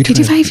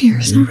 85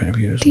 years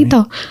त्यही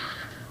त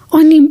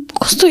अनि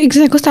कस्तो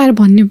एक्ज्याक्ट कस्तो आएर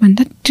भन्ने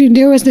भन्दा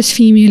there was this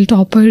female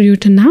topper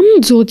एउटा नाम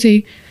जो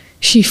चाहिँ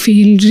सी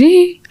फिल्ड रे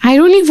आई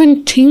डोन्ट इभन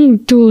थिङ्क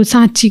त्यो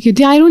साँच्ची के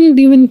थियो आई डोन्ट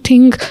इभन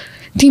थिङ्क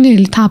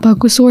तिनीहरूले थाहा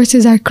पाएको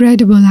सोर्सेस आर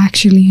क्रेडिबल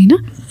एक्चुली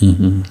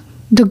होइन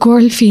द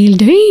गर्ल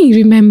फिल्ड है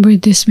remember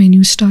this when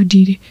you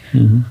study रे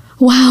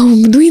वाउ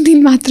 2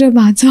 दिन मात्र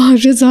भएको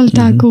छ रिजल्ट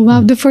आएको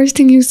wow the first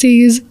thing you say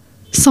is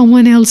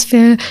someone else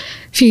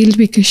failed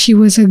because she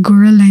was a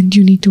girl and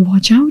you need to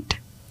watch out.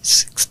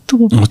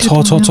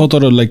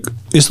 तर like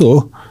यस्तो हो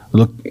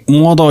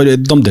म त अहिले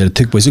एकदम धेरै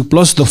थिक भइसक्यो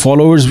plus the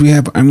followers we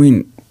have I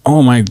mean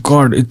oh my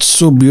god, it's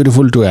so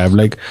beautiful to have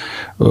like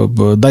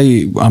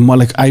I'm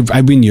like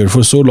I've been here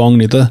for so long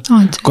ni ta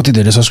kati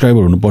धेरै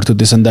subscriber हुनु पर्थ्यो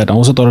this and that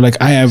also तर like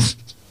I have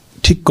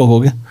ठिक्कको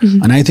के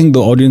and I think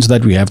the audience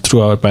that we have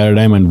through our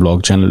Paradygm and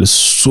vlog channel is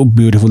so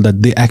beautiful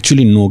that they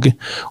actually know के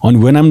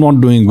and when I'm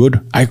not doing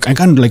good I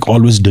can't like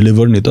always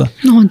deliver ni ta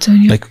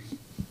like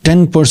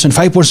 10%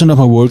 5%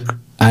 of my work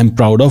I'm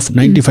proud of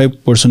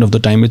 95% of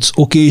the time it's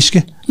okay ish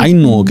ke I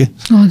know okay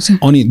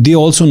and they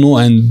also know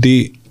and they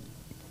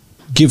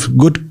give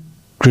good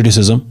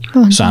criticism.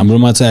 So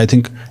I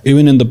think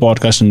even in the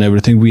podcast and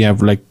everything we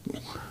have like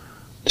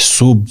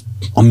so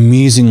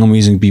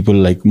amazing people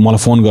like मलाई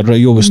phone गरेर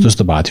यो यस्तो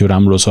यस्तो भएको थियो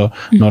राम्रो छ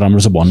नराम्रो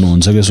छ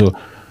भन्नुहुन्छ के so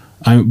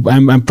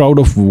I'm proud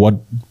of what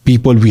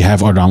people we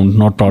have around,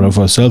 not proud of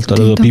ourselves but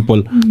the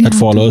people that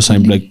follow us.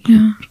 I'm like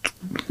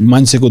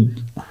मान्छेको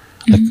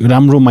like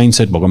राम्रो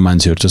mindset भएको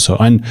मान्छेहरु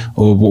छ and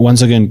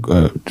once again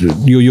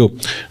यो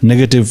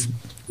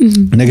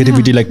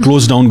negativity like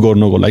close down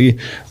गर्नको लागि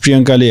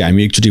प्रियङ्काले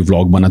हामी एकचोटी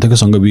vlog बनाएको थियो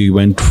सँग we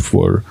went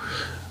for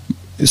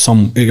some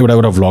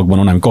एउटा vlog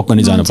बनाउन हामी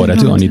कक्कनी जानु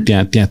परेको थियो अनि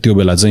त्यहाँ त्यो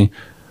बेला चाहिँ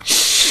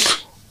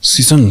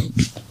सिसन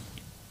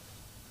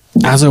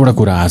आज एउटा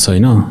कुरा आछ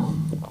हैन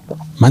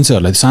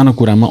मान्छेहरुलाई सानो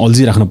कुरामा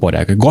अल्झिराख्नु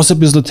पर्यो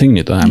गसिप इज द थिङ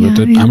नि त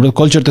हाम्रो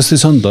कल्चर त्यस्तै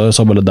छ नि त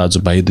सबैलाई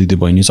दाजुभाइ दिदी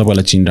बहिनी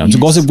सबैलाई चिनिरा हुन्छ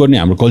गसिप गर्ने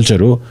हाम्रो कल्चर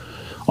हो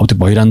अब त्यो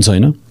भइरहन्छ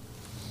हैन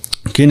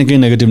केही न केही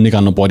नेगेटिभ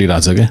निकाल्नु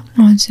परिरहेछ के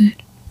हजुर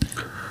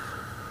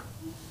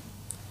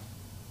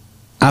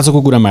आजको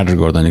कुरा म्याटर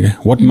गर्दैन के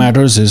व्हाट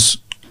म्याटर्स इज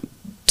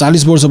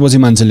 40 वर्षपछि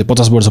मान्छेले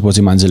 50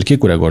 वर्षपछि मान्छेले के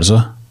कुरा गर्छ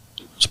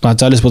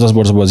 40-50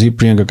 वर्षपछि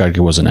Priyanka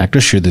Karki was an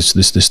actress she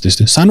this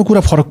सानो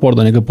कुरा फरक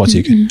पर्दैन के पछि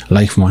के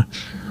लाइफमा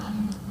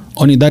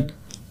अनि द्याट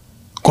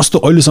कस्तो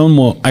अहिलेसम्म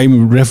म आई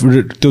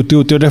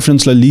त्यो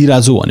रेफरेन्सलाई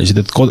लिइराछु भनेपछि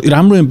त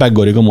राम्रो इम्प्याक्ट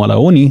गरेको मलाई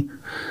हो नि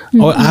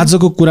अब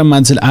आजको कुरा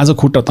मान्छेले आज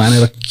खुट्टा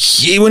तानेर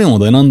केही पनि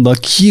हुँदैन नि त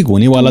के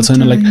हुनेवाला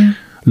छैन लाइक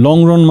लङ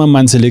रनमा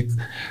मान्छेले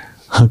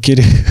के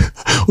रे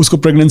उसको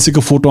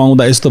प्रेग्नेन्सीको फोटो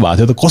आउँदा यस्तो भएको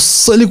थियो त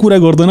कसैले कुरा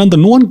गर्दैन नि त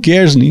नो वान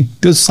केयर्स नि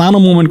त्यो सानो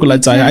मोमेन्टको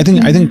लागि चाहियो I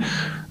think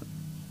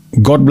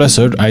God bless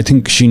her. I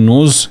think she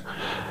knows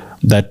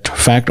that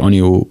fact on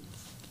you.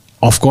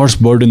 Of course,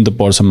 burden the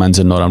person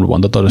मान्छे नराम्रो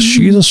भन्दा तर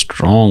she is a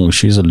strong,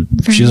 she's a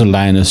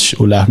lioness.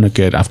 उसले आफ्नो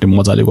केयर आफ्नै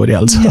मजाले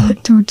गरिहाल्छ.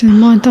 Totally.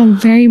 म त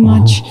very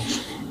much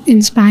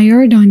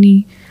inspired अनि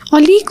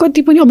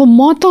अलिकति पनि अब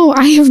म त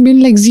I have been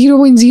like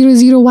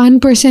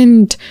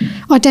 0.001%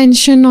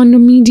 attention on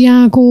the media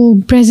को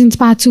presence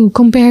पाछु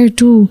compared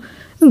to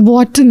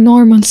what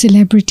normal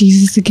celebrities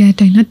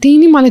get हैन त्यही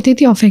नि मलाई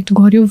त्यति अफेक्ट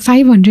गर्यो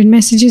 500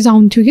 मेसेजेस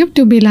आउँथ्यो के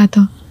त्यो बेला त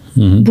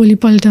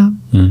भोलिपल्ट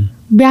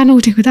बिहान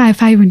उठेको त आयो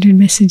 500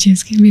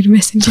 मेसेजेस के मेरो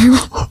मेसेन्जरमा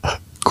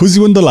खुसी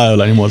पनि त लाग्यो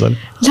होला नि मजाले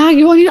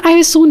लाग्यो अनि आई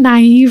वाज सो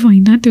नाइभ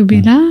हैन त्यो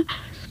बेला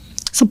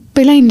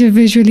सबैलाई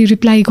इन्डिभिजुअली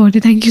रिप्लाई गर्दै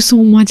thank you so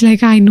much like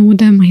I know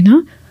them हैन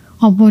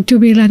अब त्यो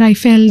बेला I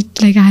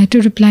felt like I had to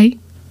reply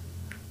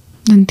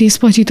and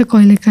त्यसपछि त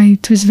कहिलेकाहीँ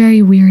it was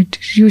very weird.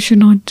 You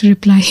should not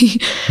reply.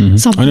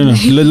 I don't know.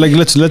 Like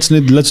let's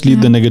leave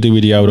the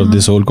negativity out of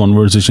this whole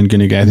conversation.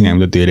 किनकि I think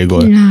हामीले धेरै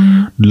गयो.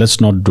 Let's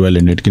not dwell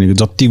in it. किनकि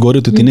जति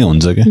गर्यो त्यति नै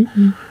हुन्छ के.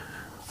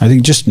 I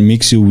think just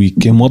makes you weak.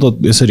 के म त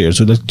यसरी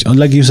हेर्छु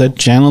like you said,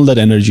 channel that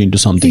energy into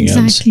something else.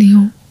 Exactly.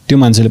 त्यो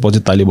मान्छेले पछि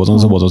ताली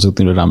बजाउँछ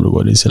तिमीले राम्रो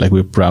गरेछ like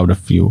we're proud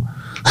of you.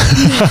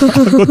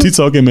 कति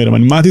छ के मेरो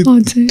भने माथि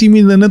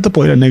तिमीले नै त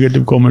पहिला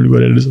नेगेटिभ कमेन्ट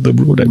गरेर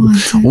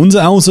हुन्छ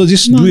आउँछ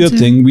just do your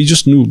thing we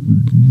just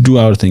do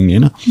our thing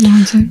हैन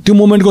त्यो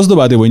मोमेन्ट कस्तो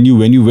भएको थियो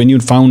when you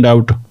found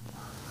out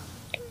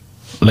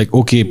like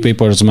okay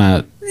पेपर्समा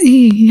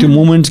त्यो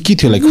मोमेन्ट के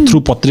थियो लाइक थ्रु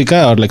पत्रिका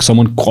or like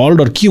someone called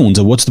or के हुन्छ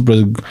what's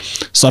the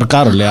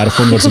सरकारहरुले आएर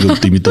फोन गर्छ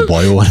तिमी त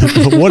भयो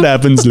what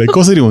happens like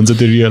कसरी हुन्छ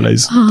त्यो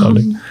realise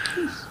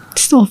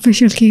It's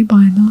official came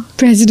by now.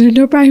 President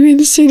or Prime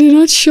Minister did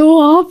not show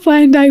up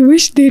and I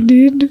wish they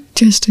did.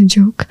 Just a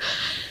joke.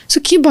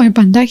 So keep boy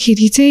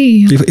भन्दाखेरि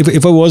चाहिँ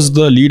if I was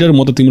the leader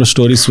म त तिम्रो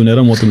story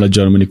सुनेर म तिमीलाई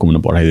Germany घुम्न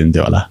पठाइदिन्थे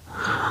होला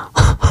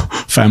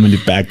family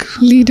pack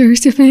leaders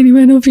if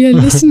anyone of you are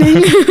listening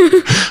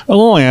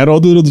यार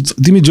अधुरो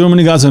तिमी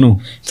जर्मनी गएको छैनौ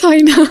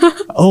छैन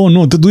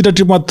नो त्यो दुईटा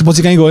ट्रिपमा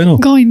पछि कहीँ गएनौ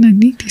गएन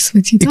नि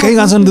त्यसपछि कहीँ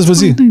गएको छैन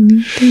त्यसपछि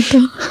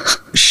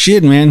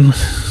shit man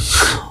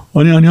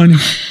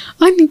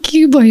अनि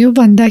के भयो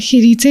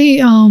भन्दाखेरि चाहिँ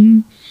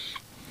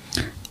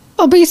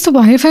अब यस्तो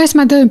भयो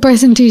फर्स्टमा त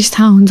पर्सेन्टेज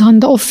थाहा हुन्छ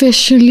अन्त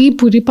अफिसियली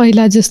पुरै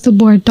पहिला जस्तो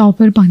बोर्ड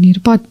टपर भनेर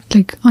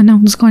लाइक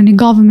अनाउन्स गर्ने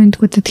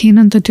गभर्मेन्टको त थिएन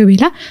नि त त्यो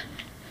बेला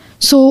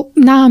सो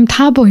नाम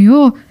थाहा भयो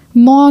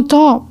म त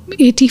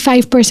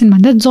 85%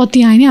 भन्दा जति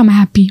आयो नि आम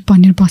ह्याप्पी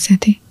भनेर बसेको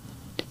थिएँ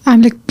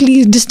आम लाइक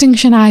प्लिज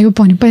डिस्टिङसन आयो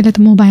भने पहिला त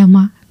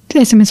मोबाइलमा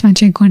एसएमएसमा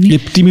चेक गर्ने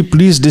तिमी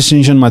प्लिज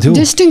डिस्टिङसनमा थियौ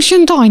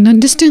डिस्टिङसन त होइन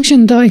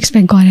डिस्टिङसन त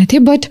एक्सपेक्ट गरेको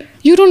थिएँ but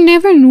you don't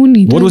never know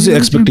ni what was the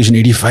expectation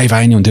 85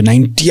 आए नि हुन्थ्यो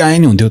 90 आए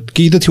नि हुन्थ्यो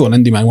के त थियो होला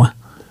नि दिमागमा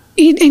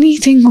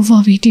anything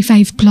above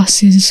 85 plus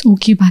is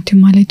okay भएको थियो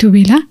मलाई त्यो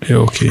बेला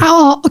okay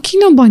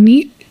किनभने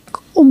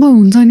अब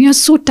हुन्छ नि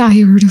so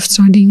tired of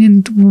studying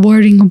and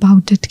worrying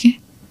about it के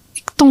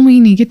एकदमै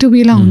नि के त्यो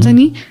बेला हुन्छ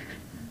नि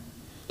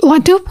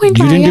At that point,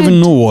 you didn't even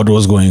know what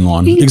was going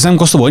on. Exam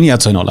कस्तो भयो नि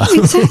याद छैन होला.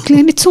 Exactly,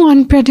 and it's so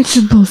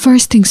unpredictable.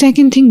 First thing,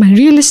 second thing,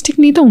 realistic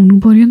नि त हुनु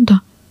पर्यो नि त.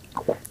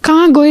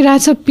 कहाँ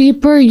गइरहेछ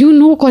पेपर, you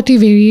know कति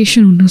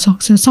भेरिएसन हुन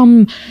सक्छ. सम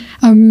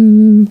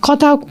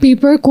कता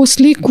पेपर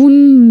कसले कुन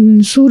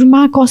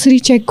सुरमा कसरी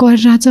चेक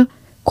गरिरहेछ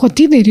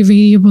कति धेरै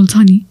भेरिएबल छ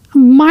नि.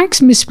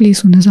 मार्क्स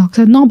मिसप्लेस हुन सक्छ,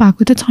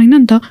 नभएको त छैन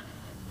नि त.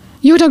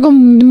 एउटाको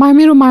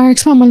मेरो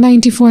मार्क्समा म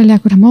 94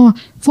 ल्याएको ठाउँमा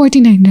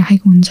 49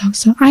 राखेको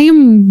हुनसक्छ. I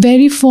am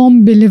very form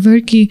believer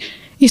कि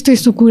यस्तो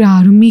यस्तो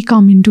कुराहरू मे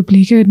कम इन टु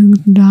प्ले के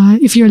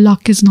if your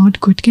lock is not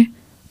good के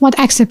म त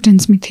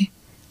एक्सेप्टेन्समै थिएँ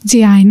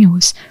जे आए नि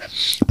होस्.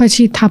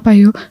 पछि थाहा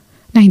पायो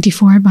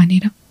 94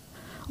 भनेर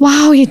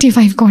वाउ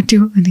 85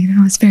 कट्यो भनेर आई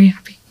वाज भेरी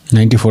ह्याप्पी.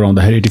 94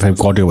 आउँदाखेरि 85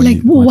 कट्यो भने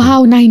लाइक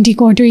वाउ 90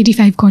 कट्यो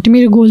 85 कट्यो.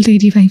 मेरो गोल त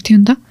 85 थियो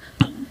नि त.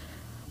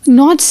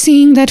 Not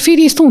seeing that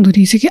फेरि यस्तो हुँदो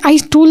रहेछ कि I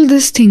told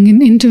this thing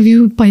in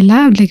interview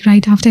पहिला लाइक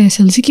राइट आफ्टर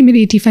एसएलसी कि मेरो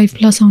 85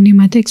 प्लस आउने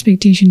मात्र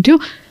एक्सपेक्टेसन थियो.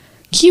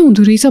 के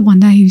हुँदो रहेछ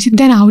भन्दाखेरि चाहिँ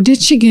then how did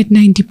C get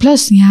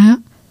 90+?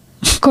 यहाँ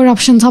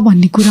करप्सन छ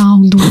भन्ने कुरा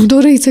हुँदो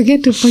रहेछ क्या.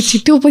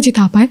 त्यो पछि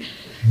थाहा पाएँ.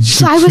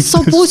 So I was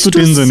supposed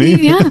to see,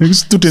 yeah.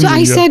 So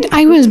I said,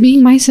 I was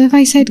being myself.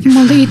 I said कि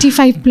मैले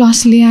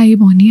 85+ ल्याएँ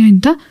भने होइन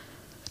त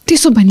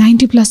त्यसो भए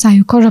 90+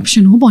 आयो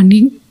करप्सन हो भन्ने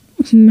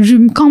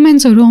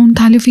कमेन्ट्सहरू आउनु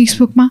थाल्यो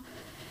फेसबुकमा.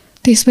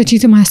 त्यसपछि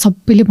चाहिँ मलाई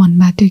सबैले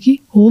भन्नुभएको थियो कि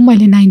हो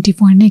मैले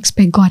 94 नै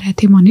एक्सपेक्ट गरेको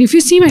थिएँ भने. If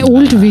you C my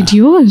old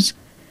videos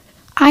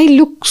I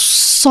look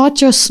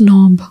such a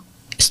snub.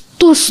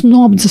 यस्तो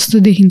स्नब जस्तो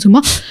देखिन्छु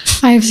म.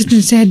 आई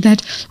हेभ सेड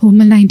द्याट हो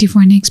मैले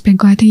 94 नै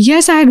एक्सपेक्ट गरेको थिएँ.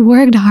 Yes I head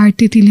worked hard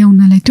त्यति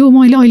ल्याउनलाई. त्यो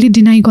मैले अहिले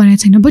डिनाइ गरेको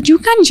छैन. But you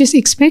can just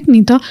expect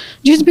नि त.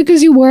 Just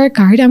because you work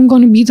hard I'm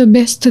gonna be the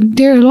best.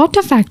 There are lot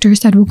of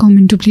factors that will come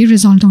in to play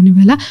result आउने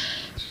बेला.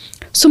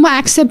 सो म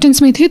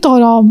एक्सेप्टेन्समै थिएँ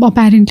तर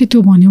अप्यारेन्टली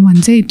त्यो भन्यो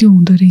भने चाहिँ त्यो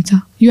हुँदो रहेछ.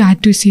 You had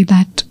to see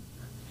that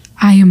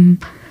I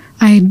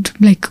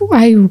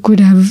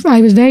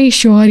was very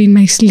sure in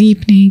my sleep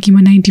नै कि म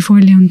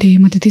 94 ल्याउँथेँ.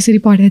 म त त्यसरी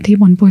पढाएको थिएँ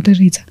भन्नुपर्दो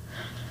रहेछ.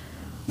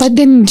 बट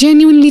देन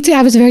जेन्युनली चाहिँ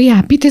आई वाज भेरी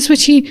ह्याप्पी.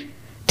 त्यसपछि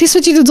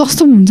त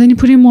जस्तो हुन्छ नि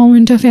पुरै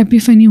मोमेन्ट अफ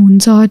एपिफनी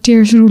हुन्छ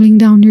टियर्स रोलिङ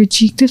डाउन यर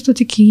चिक त्यस्तो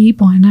चाहिँ केही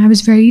भएन. I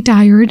was very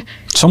tired.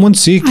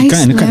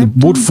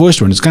 Board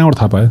first भनेपछि कहाँबाट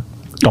थाहा पायो?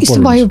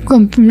 यस्तो भयो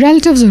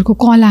रिलेटिभ्सहरूको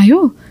कल आयो.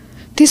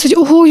 त्यसपछि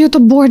ओहो यो त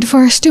बोर्ड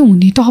फर्स्टै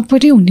हुने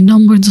टपरै हुने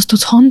नम्बर जस्तो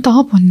छ नि त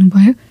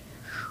भन्नुभयो.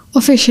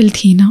 अफिसियल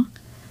थिएन.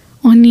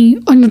 अनि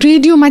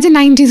रेडियोमा चाहिँ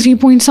 93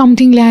 पोइन्ट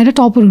समथिङ ल्याएर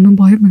टपर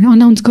हुनुभयो भने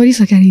अनाउन्स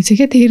गरिसकेको रहेछ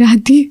क्या त्यही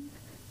राति.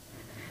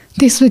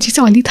 त्यसपछि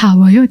चाहिँ अलिक थाहा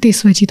भयो.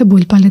 त्यसपछि त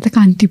भोलिपल्ट त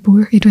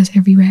Kantipur it was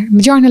everywhere.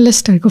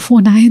 जर्नलिस्टहरूको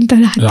phone आयो नि त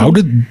राति. हाउ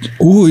डिड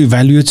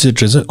इभ्यालुएट्स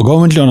इट रहेछ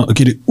गभर्नमेन्टले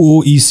के अरे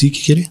ओइसी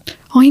के अरे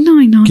होइन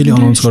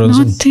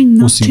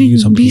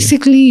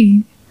बेसिकली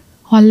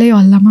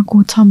हल्लामा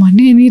को छ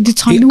भन्ने.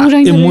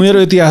 अनि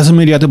मेरो यति आछ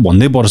मेरो याद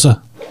भन्दै पर्छ.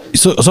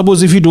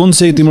 सपोज इफ यु डोन्ट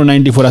से तिम्रो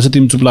 94 आछ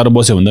तिमी चुप लाएर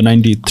बस्यो भने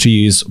 93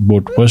 इज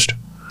बोर्ड फर्स्ट.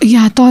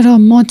 या तर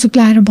म चुप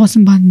लाएर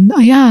बस्नु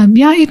भन्दा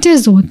या इट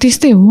इज हो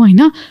त्यस्तै हो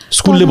होइन.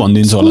 स्कुलले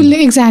भनिदिन्छ होला.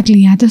 एक्ज्याक्टली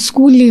यहाँ त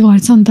स्कुलले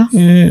गर्छ नि त.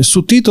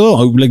 सो त्यही त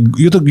लाइक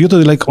यो त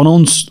लाइक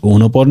अनाउन्स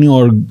हुनुपर्ने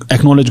अर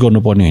एक्नोलेज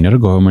गर्नुपर्ने होइन र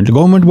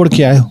गभर्मेन्टबाट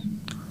के आयो?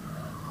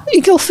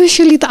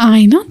 अफिसियली त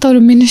आएन तर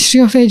मिनिस्ट्री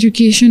अफ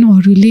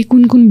एजुकेसनहरूले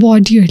कुन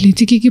बडीहरूले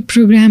चाहिँ के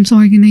प्रोग्राम्स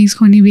अर्गनाइज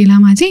गर्ने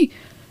बेलामा चाहिँ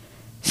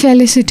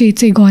फेलिसिटेट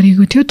चाहिँ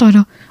गरेको थियो.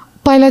 तर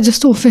पहिला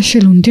जस्तो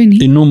अफिसियल हुन्थ्यो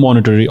नि. No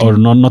monetary or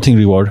nothing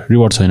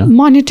reward छैन.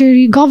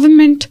 Monetary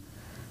government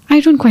I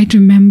don't quite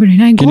remember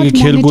होइन.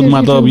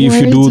 खेलकुदमा त इफ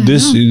यु डु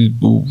दिस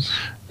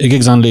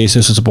एकजनाले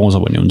यसो पाउँछ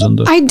भन्ने हुन्छ नि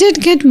त. I did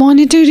get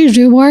monetary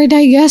reward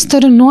I guess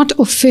तर नट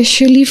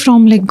अफिसियली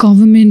फ्रम लाइक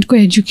गभर्मेन्टको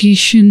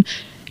एजुकेसन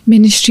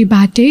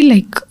मिनिस्ट्रीबाटै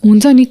लाइक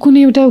हुन्छ नि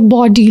कुनै एउटा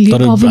बडीले.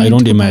 तर I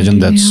don't imagine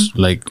that's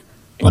like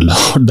a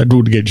lot that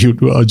would get you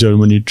to a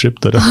Germany trip.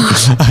 But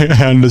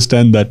I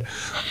understand that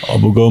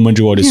government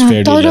reward is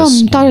fairly less.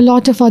 But a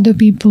lot of other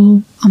people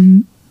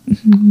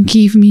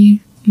gave me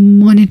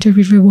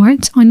monetary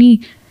rewards. Only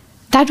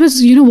that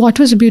was, you know, what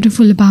was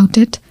beautiful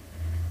about it.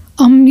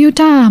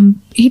 Yuta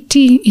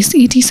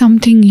 80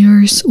 something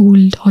years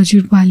old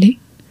Hajur Bale.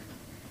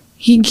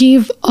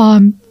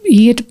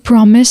 He had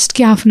promised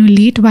कि आफ्नो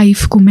late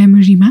wife को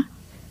memory मा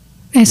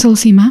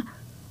SLC मा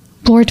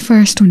board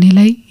first हुने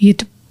लाई he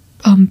had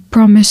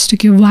promised to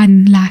give 1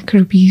 lakh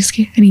rupees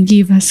ke, and he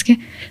gave us ke.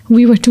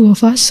 We were 2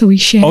 of us, so we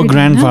shared. Our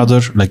grandfather,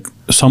 like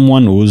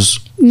someone who's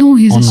no,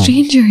 he's a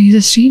stranger. He's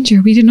a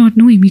stranger. We did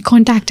not know him. He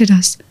contacted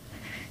us,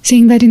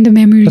 saying that in the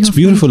memory. That's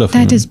beautiful of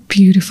him. That is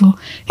beautiful.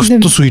 So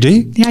sweet, eh?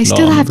 Yeah, I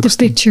still have the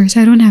pictures.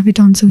 I don't have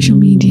it on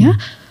social media,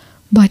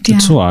 but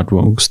yeah. It's so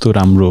artwork. So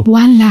ramro.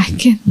 1 lakh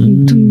ke,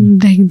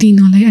 like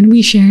dinalai, and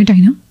we shared.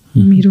 I know.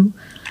 Mero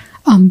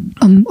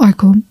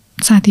arko.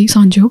 Sati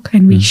Sanjok,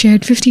 and we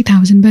shared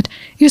 50,000, but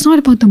it's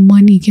not about the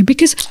money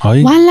because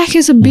 1 lakh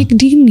is a big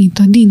deal ni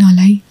ta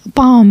dinalai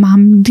paam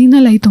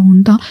dinalai ta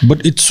hunta.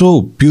 But it's so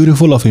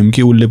beautiful of him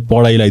ki ulle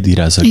padhai lai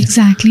dira sa.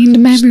 Exactly, in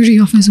the memory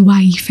of his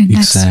wife, and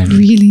that's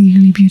really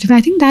really beautiful.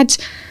 I think that's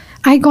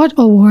I got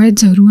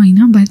awards,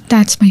 but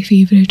that's my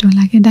favorite.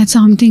 Like, that's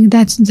something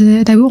that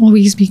will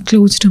always be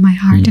close to my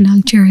heart, and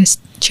I'll cherish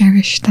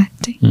that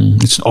thing.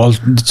 It's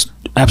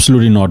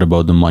absolutely not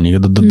about the money.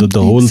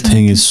 The whole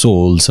thing is so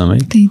wholesome.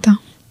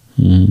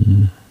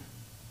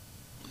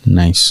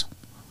 Nice.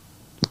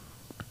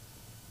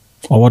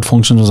 Award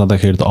functions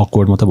जाँदाखेरि त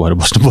awkward मात्र भएर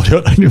बस्नु पर्यो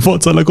अनि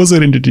बच्चालाई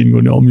कसरी entertain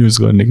गर्ने amuse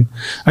गर्ने के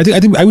I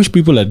think I wish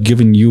people had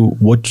given you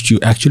what you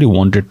actually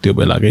wanted त्यो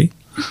बेला के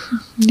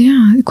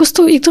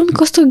कस्तो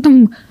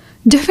एकदम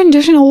different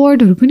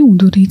awardहरू पनि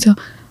हुँदो रहेछ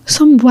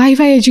some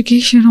YY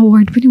education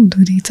award पनि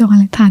हुँदो रहेछ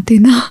मलाई थाहा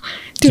थिएन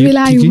त्यो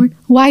बेला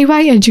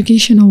YY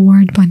education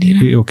award भनेर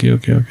okay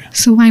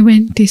so I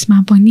went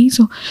त्यसमा पनि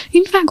so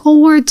in fact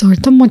awards हरु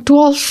त म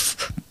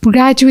 12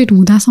 graduate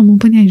हुँदासम्म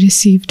पनि I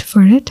received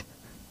for it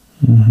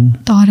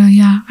तर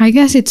I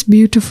guess it's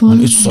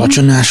beautiful. It's such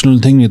a national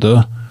thing नि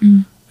त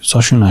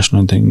such a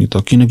national thing नि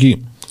त किनकि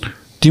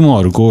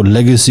तिमीहरुको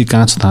legacy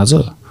कहाँ छ थाहा छ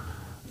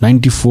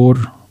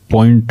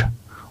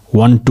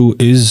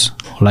 94.12 is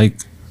like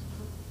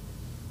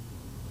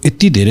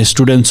यति धेरै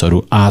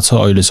स्टुडेन्ट्सहरु आछ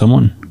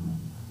अहिलेसम्म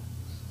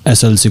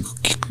SLC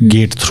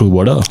gate through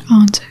बाट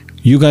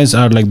you guys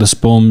are like the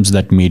sperms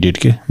that made it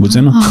के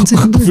बुझ्दैन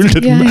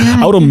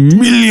out of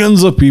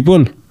millions of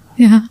people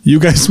you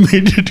guys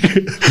made it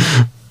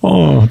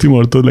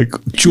तिमीहरु त like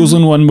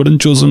chosen one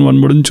chosen one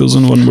point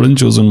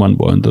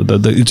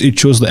it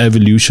shows the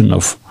evolution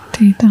of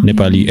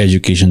Nepali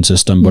education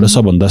system बाट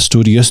सबभन्दा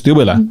स्टोरियस त्यो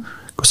बेला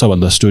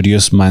सबभन्दा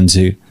स्टोरियस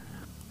मान्छे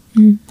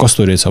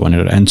कस्तो रहेछ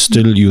भनेर and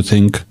still you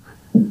think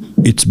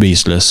it's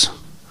baseless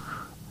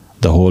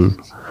the whole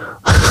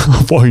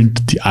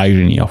point, the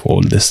irony of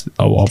all this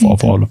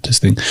of all of this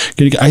thing.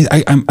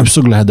 I'm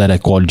so glad that I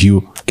called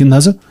you. Can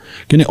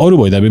अरु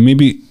भइदा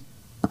maybe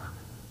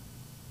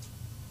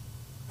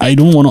I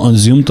don't want to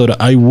assume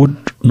that I would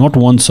not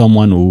want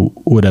someone who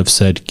would have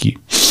said ki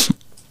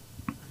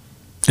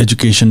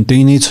education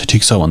त्यही नै छ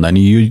ठीक छ भन्दा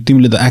नि यो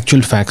तिमीले the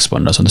actual facts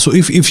भन्न सक्छ. So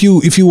if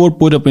you were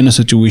put up in a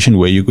situation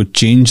where you could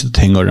change the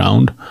thing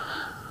around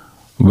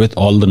with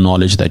all the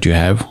knowledge that you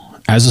have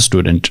as a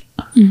student,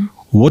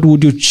 what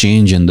would you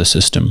change in the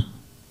system?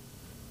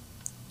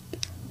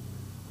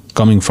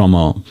 Coming from a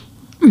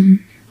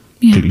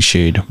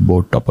cliched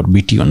board topper,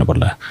 BT on a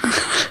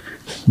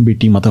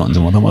BT मात्र भन्छ म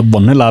त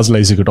भन्नै लाज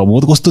लागिसक्यो top म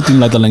त कस्तो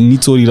तिमीलाई त नि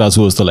चोरिराछु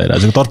जस्तो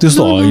लागिरहेछ तर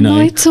त्यस्तो होइन No,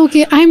 it's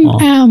okay.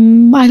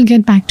 I'll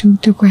get back to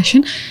the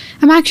question.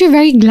 I'm actually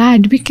very glad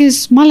because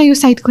मलाई यो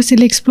साइटको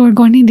सिले एक्सप्लोर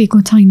गर्नै दिएको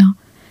छैन.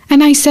 And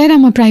I said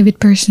I'm a private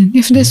person.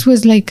 If this was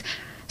like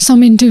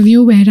some interview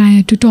where I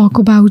had to talk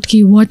about ki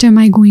what am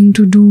I going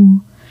to do?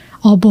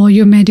 Oh boy,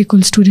 you're a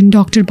medical student,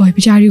 doctor boy,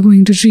 but are you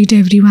going to treat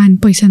everyone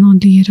paisa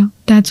naliera?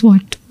 That's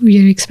what we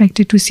are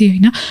expected to see,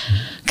 हैन?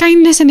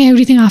 Kindness and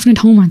everything आफ्नो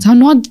ठाउँमा छ.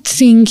 I'm not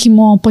saying कि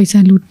म पैसा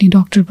लुट्ने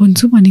doctor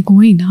बन्छु भनेको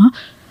होइन.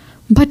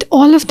 But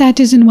all of that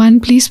is in one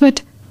place. But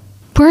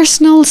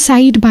personal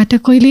side बाट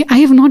कहिले I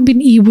have not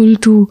been able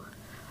to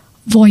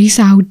voice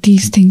out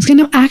these things.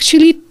 Kind of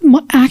actually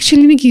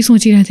नै के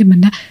सोचिरहेको थिएँ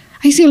भन्दा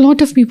I see a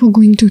lot of people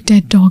going to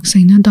TED Talks,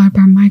 हैन?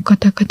 दरबारमा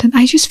कता.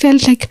 I just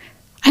felt like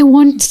I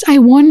want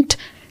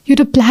you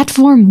to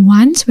platform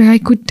once where I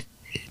could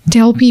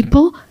tell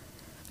people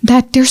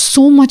that there's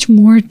so much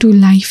more to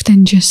life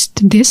than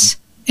just this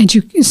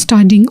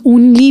studying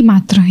only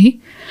matra.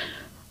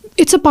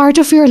 It's a part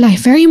of your life,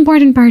 very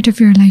important part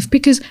of your life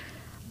because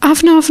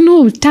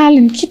afno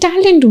talent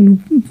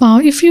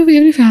if you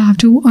have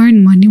to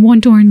earn money,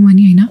 want to earn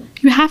money,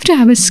 you have to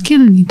have a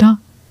skill, Nita.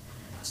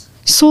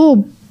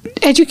 So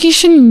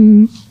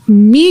education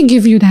may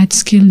give you that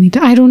skill, Nita.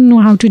 I don't know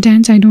how to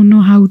dance, I don't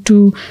know how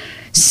to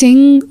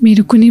sing,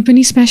 मेरो कुनै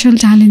पनि special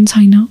talent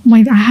छैन.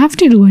 I have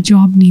to do a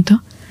job, Nita.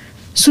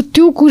 So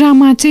त्यो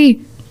कुरामा चाहिँ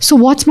so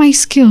what's my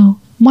skill?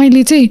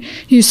 मैले चाहिँ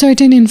यो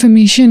certain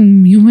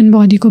information human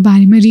body को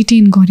बारेमा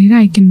retain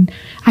गरेर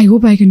I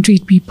hope I can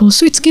treat people.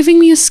 So it's giving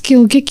me a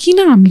skill के किन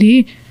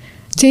हामीले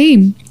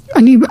चाहिँ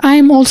अनि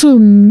I'm also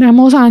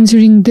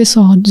answering this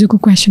हजुरको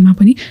क्वेसनमा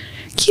पनि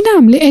किन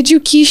हामीले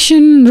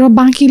एजुकेसन र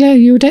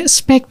बाँकीलाई एउटा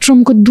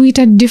स्पेक्ट्रमको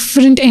दुईटा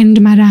different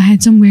एन्डमा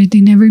राखेछौँ where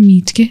they never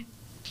meet के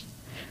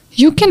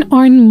you can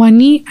earn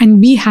money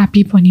and be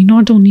happy पनि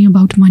not only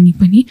about money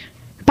पनि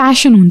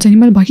passion हुन्छ नि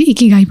मैले भर्खर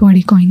इकिगाई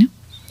पढेको होइन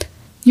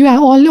you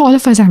have all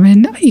of us have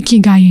an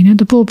ikigai,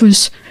 the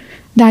purpose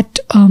that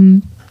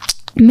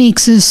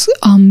makes us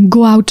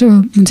go out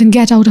and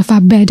get out of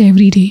our bed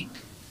every day.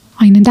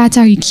 That's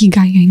our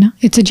ikigai.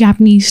 It's a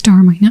Japanese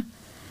term.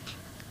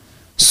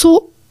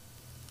 So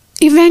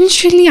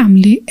eventually,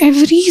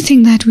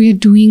 everything that we are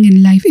doing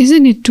in life,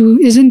 isn't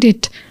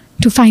it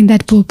to find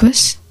that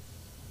purpose?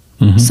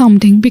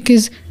 Something,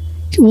 because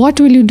what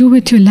will you do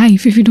with your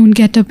life if you don't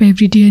get up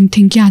every day and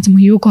think, yeah,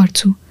 yo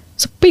garchu?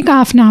 So pick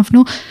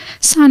आफ्नो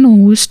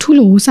सानो होस्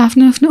ठुलो होस्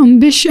आफ्नो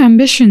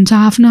ambitions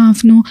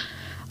आफ्नो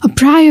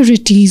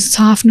priorities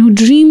छ आफ्नो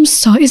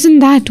dreams छ. Isn't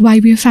that why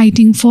we are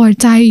fighting for?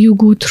 चाहे you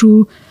go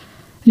through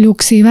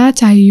lok seva,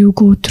 चाहे you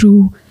go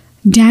through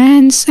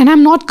dance, and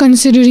I'm not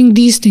considering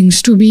these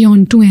things to be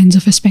on two ends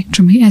of a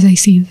spectrum as I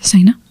see this,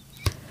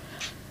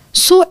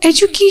 So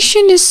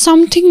education is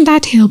something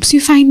that helps you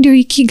find your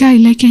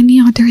ikigai like any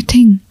other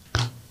thing.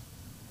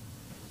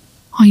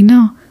 I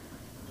know.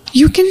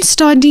 You can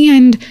study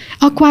and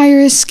acquire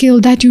a skill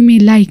that you may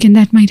like and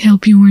that might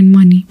help you earn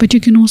money. But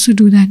you can also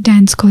do that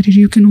dance career.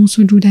 You can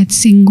also do that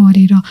sing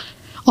career.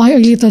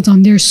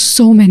 There are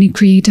so many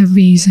creative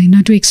ways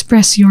to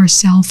express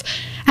yourself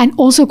and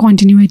also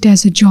continue it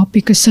as a job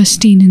because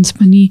sustenance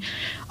pani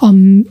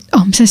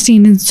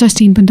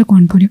sustain pani ta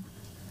garnu paryo.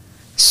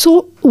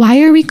 So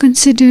why are we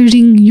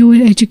considering your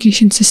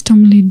education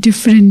system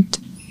different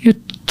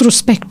through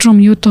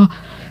spectrum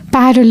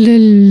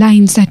parallel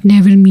lines that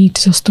never meet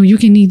jasto? You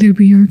can either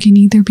be here, you can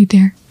either be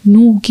there.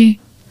 No, okay.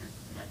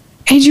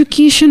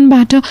 Education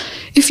matter.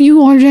 If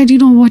you already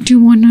know what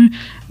you want to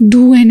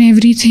do and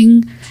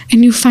everything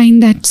and you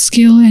find that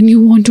skill and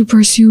you want to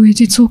pursue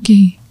it, it's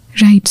okay,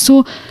 right?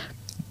 So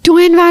त्यो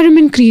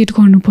environment create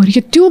गर्नु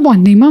पर्यो. त्यो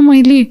भन्दैमा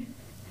मैले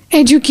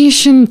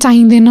education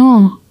चाहिँदैन,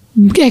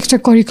 extra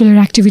curricular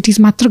activities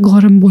मात्र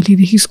गरौँ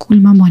भोलिदेखि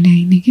स्कुलमा भने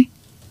हैन कि.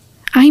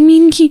 आई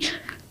मिन कि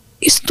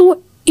यस्तो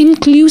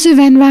इन्क्लुसिभ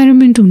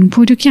एन्भाइरोमेन्ट हुनु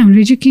पर्यो कि हाम्रो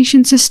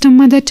एजुकेसन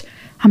सिस्टममा द्याट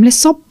हामीले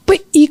सबै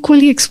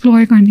इक्वली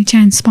एक्सप्लोर गर्ने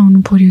चान्स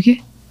पाउनु पर्यो कि.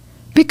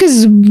 बिकज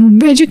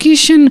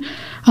एजुकेसन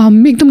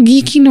एकदम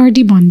गिकी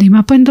नर्डी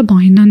भन्दैमा पनि त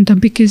भएन नि त.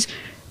 बिकज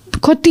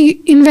कति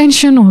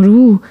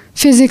इन्भेन्सनहरू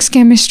फिजिक्स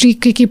केमिस्ट्री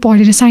के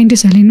पढेर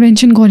साइन्टिस्टहरूले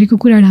इन्भेन्सन गरेको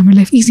कुराहरू हाम्रो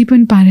लाइफ इजी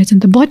पनि पारेछ नि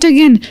त. But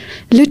again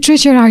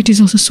literature art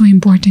is also so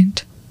important.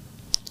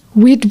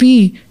 Weed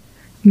be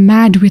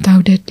mad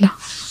without it. ल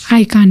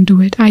I can't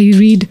do it. I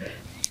read.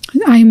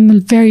 I am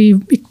very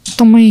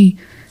एकदमै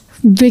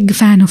big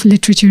fan of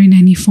literature in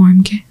any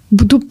form के.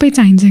 दुबै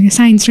चाहिन्छ क्या.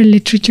 Science र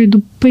लिट्रेचर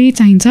दुबै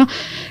चाहिन्छ.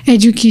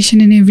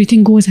 Education and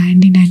everything goes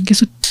hand in hand के.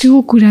 सो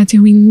त्यो कुरा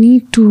चाहिँ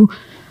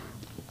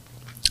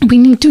we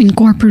need to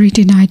incorporate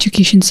in our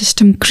education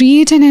system.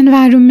 Create an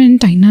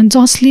environment हैन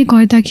जसले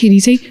गर्दाखेरि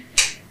चाहिँ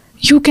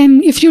you can,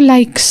 if you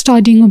like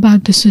studying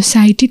about the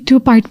society, त्यो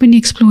पार्ट पनि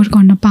एक्सप्लोर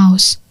गर्न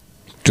पाओस्.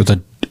 त्यो त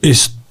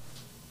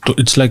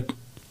it's like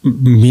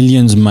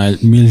millions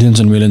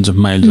and millions of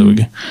miles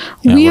away.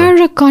 We are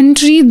a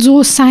country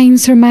जो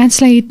साइन्स र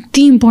म्याथ्सलाई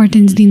यति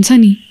इम्पोर्टेन्स दिन्छ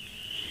नि.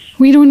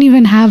 We don't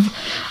even have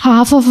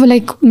half of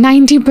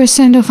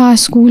 90% of our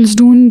schools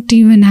don't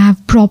even have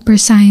proper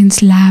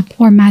science lab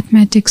or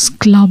mathematics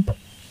club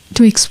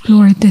to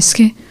explore this.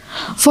 Okay?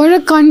 For a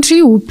country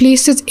who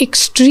places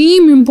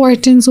extreme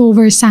importance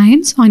over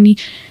science, ani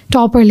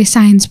topperly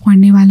science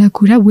padne wala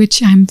kura,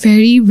 which I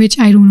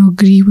don't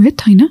agree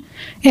with, हैन.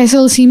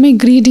 SLC मै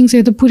grading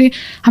चाहिँ त पुरै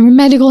हाम्रो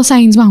medical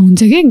साइन्समा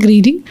हुन्छ क्या.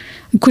 Grading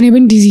कुनै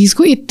पनि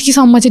डिजिजको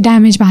यतिसम्म चाहिँ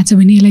ड्यामेज भएको छ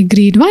भने यसलाई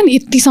ग्रेड 1,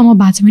 यतिसम्म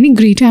भएको छ भने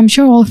grade 2. I'm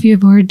sure all of you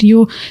हैभ heard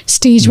यो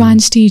स्टेज 1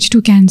 स्टेज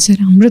 2 क्यान्सर.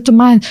 हाम्रो त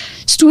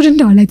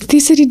स्टुडेन्टहरूलाई त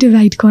त्यसरी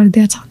डिभाइड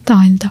गरिदिएको छ नि त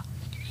अहिले त.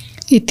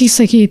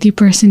 यतिसके यति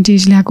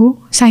पर्सेन्टेज ल्याएको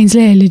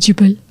साइन्सलाई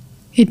एलिजिबल,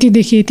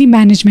 यतिदेखि यति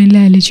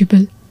म्यानेजमेन्टलाई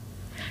eligible.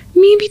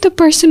 Maybe the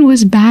person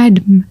was bad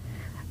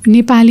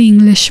Nepali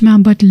इङ्ग्लिसमा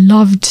बट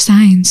लभड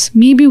साइन्स.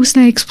 मेबी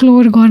उसलाई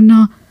एक्सप्लोर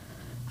गर्न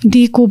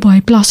दिएको भए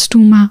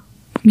 +2 मा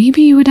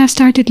maybe you would have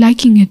started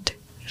liking it.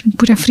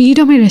 पुरा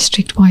फ्रिडमै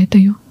रेस्ट्रिक्ट भयो त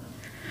यो.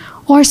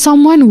 और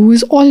someone who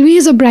is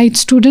always a bright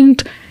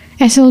student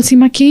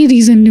एसएलसीमा केही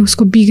रिजनले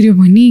उसको बिग्रियो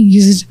भने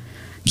इज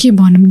के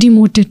भनौँ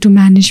डिमोटेड टु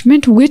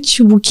म्यानेजमेन्ट. विच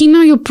किन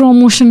यो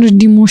प्रमोसन र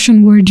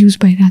डिमोसन वर्ड युज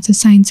भइरहेछ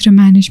साइन्स र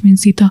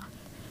म्यानेजमेन्टसित.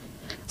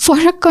 For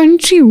a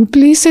country who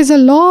places a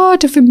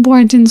lot of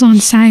importance on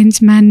science,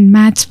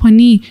 maths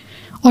pani,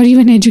 or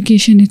even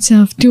education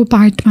itself, त्यो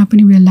पार्टमा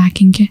पनि we are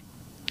lacking के.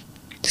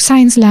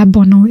 साइन्स ल्याब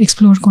बनाऊ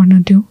एक्सप्लोर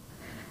गर्न दियो,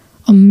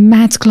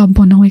 म्याथ्स क्लब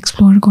बनाऊ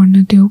एक्सप्लोर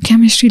गर्न दियो,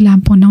 केमिस्ट्री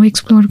ल्याब बनाऊ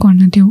एक्सप्लोर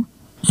गर्न दियो.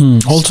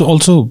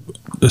 अल्सो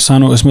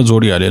सानो यसमा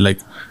जोडिहाल्यो लाइक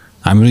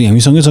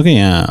हामीसँगै छ क्या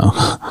यहाँ.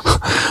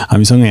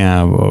 हामीसँग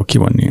यहाँ अब के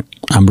भन्ने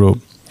हाम्रो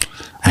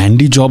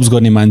ह्यान्डी जब्स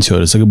गर्ने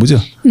मान्छेहरू छ कि बुझ्यो.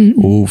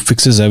 हु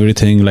फिक्सेस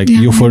एभ्रिथिङ लाइक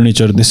यो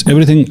furniture this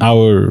everything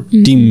our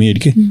team made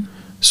के.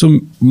 सो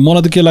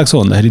मलाई त के लाग्छ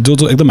भन्दाखेरि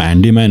जो एकदम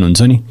ह्यान्डी म्यान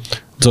हुन्छ नि,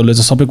 जसले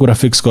चाहिँ सबै कुरा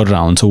फिक्स गरेर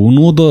आउँछ,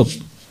 हुनु त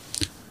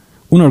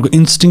उनीहरूको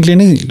इन्स्टिङले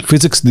नै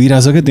फिजिक्स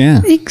दिइरहेछ क्या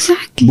त्यहाँ.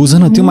 बुझ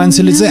न त्यो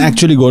मान्छेले चाहिँ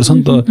एक्चुअली गर्छ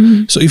नि त.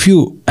 So if you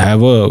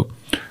have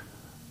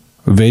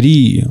a very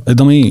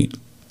एकदमै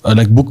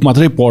लाइक बुक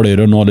मात्रै पढेर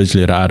नलेज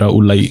लिएर आएर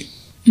उसलाई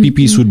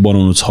पिपी सुट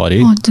बनाउनु छ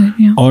अरे,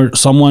 और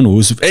someone who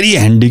is very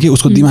handy के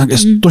उसको दिमाग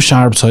यस्तो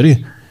सार्प छ अरे,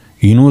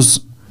 हि नोज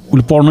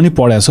उसले पढ्नु नै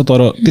पढाएको छ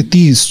तर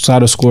त्यति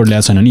साह्रो स्कोर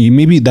ल्याएको छैन नि.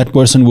 Maybe that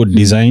person would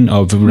design a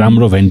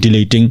राम्रो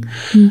भेन्टिलेटिङ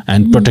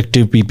and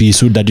protective PP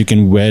suit that you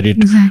can where it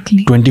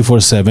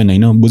 24/7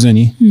 होइन. बुझ्यो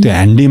नि. त्यो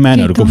ह्यान्डी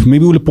म्यानहरूको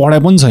मेबी उसले पढाए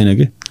पनि छैन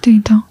कि.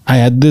 I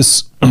had this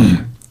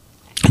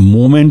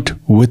moment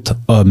with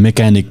a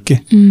mechanic के.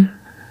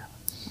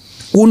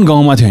 कुन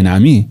गाउँमा थियो होइन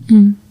हामी,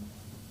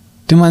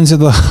 त्यो मान्छे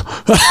त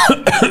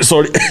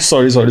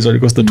सरी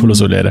कस्तो ठुलो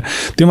सोलेर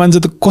त्यो मान्छे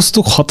त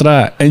कस्तो खतरा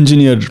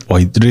इन्जिनियर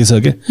भइरहेछ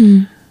क्या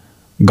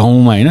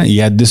गाउँमा होइन. He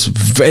had this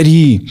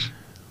very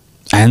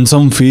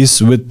handsome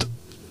face with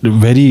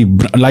very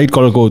light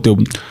कलरको त्यो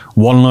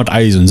वालनट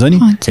आइज हुन्छ नि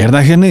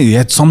हेर्दाखेरि नै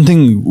ह्याड समथिङ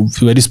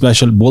भेरी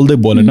स्पेसल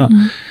बोलेन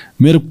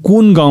मेरो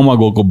कुन गाउँमा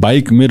गएको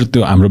बाइक मेरो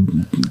त्यो हाम्रो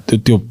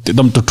त्यो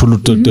एकदम ठुलो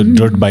त्यो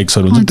डर्ट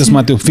बाइक्सहरू हुन्छ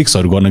त्यसमा त्यो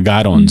फिक्सहरू गर्न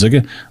गाह्रो हुन्छ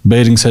क्या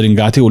बेरिङ सेरिङ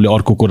गएको थियो उसले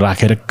अर्कोको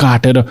राखेर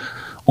काटेर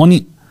अनि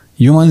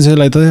यो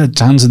मान्छेलाई त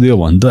चान्स दियो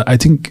भने त आई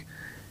थिङ्क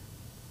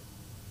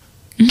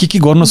के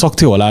गर्न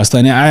सक्थ्यो होला जस्तो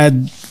अनि I had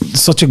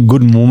such a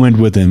good moment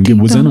with हिम कि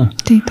बुझेन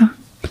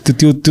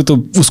त्यो त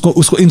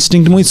उसको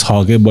इन्स्टिङ्क्टमै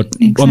छ क्या बट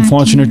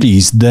अनफर्चुनेटली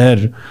हिज देयर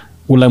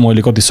उसलाई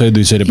मैले कति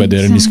 100-200 रुपियाँ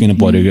दिएर निस्किनु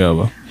पऱ्यो क्या अब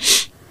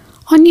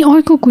अनि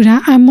अर्को कुरा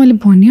मैले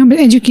भन्यो अब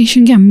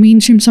एजुकेसन कि हामी मेन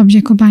स्ट्रिम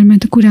सब्जेक्टको बारेमा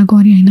त कुरा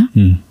गरेँ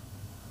होइन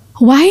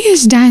why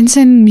is dance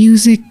and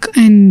music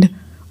and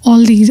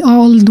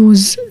all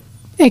those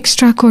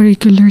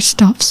extracurricular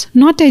stuffs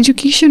not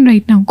education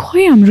right now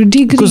khoi hamro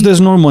degree because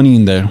there's no money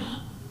in there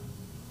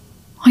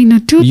I know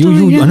too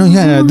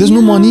there's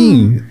no money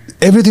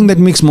everything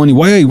that makes money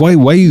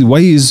why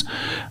is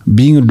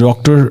being a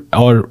doctor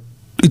or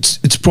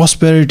it's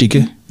prosperity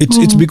ke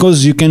it's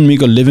because you can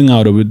make a living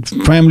out of it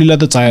primarily la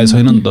ta chaya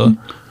chaina ni ta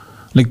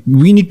like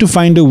we need to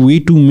find a way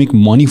to make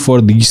money for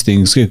these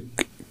things ke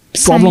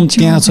problem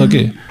tyaha cha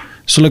ke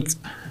so like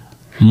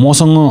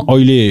मसँग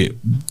अहिले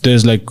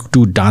there's like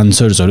 2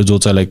 dancers जो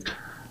चाहिँ like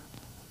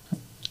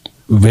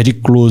very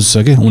close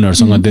छ के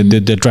उनीहरुसँग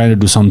they trying to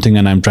do something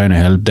and I'm trying to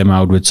help them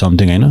out with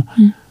something हैन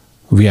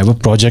we have a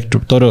project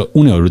तर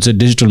उनीहरु चाहिँ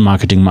डिजिटल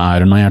मार्केटिङमा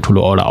आएर नयाँ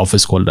ठुलो एउटा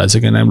अफिस खोलिरहेछ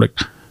के I'm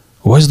like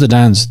what's the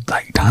dance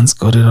like dance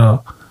गरेर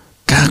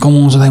कहाँ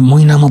कमाउँछ दाइ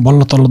महिनामा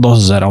बल्ल तल्ल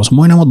 10,000 आउँछ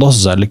महिनामा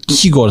 10,000 ले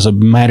के गर्छ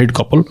म्यारिड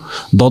कपल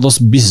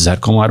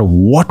 10-20,000 कमाएर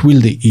what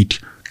will they eat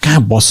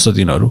कहाँ बस्छ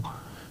तिनीहरु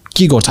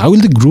के गर्छ how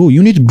will they grow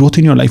you need growth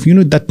in your life you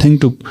need that thing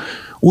to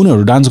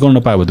उनीहरु डान्स गर्न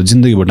पायो भने त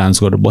जिन्दगीभर डान्स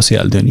गरेर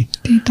बसिहाल्थ्यो नि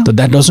त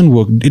that doesn't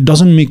work it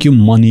doesn't make you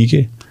money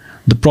के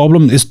the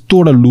problem is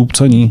एउटा लूप छ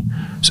नि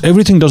so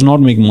everything does not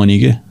make money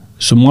के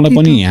so मलाई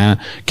पनि यहाँ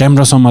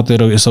क्यामेरा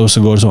समातेर यसो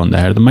गर्छ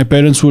भन्दाखेरि त my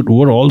parents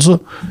were also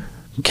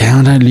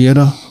camera लिएर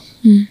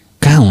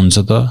कहाँ हुन्छ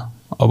त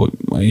अब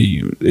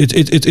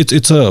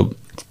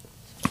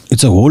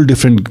it's a whole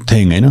different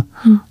thing हैन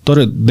तर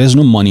there's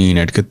no money in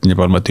it के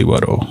नेपालमा त्यही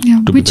भएर हो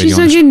which is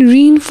again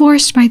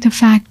reinforced by the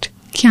fact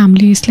कि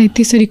हामीले यसलाई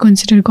त्यसरी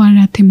कन्सिडर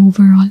गरिरहेको थियौँ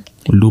ओभरअल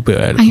लुपै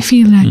आएर I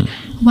feel that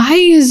why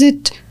is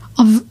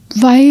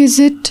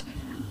it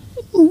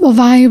a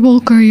viable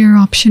career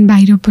option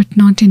बाहिर but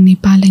not in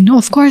Nepal हैन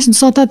of course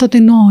सता त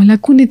नहोला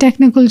कुनै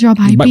technical job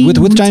high pay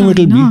with time it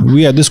will be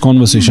we had this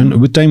conversation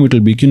with time it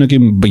will be किनकि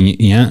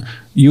यहाँ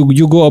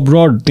you go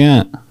abroad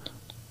त्यहाँ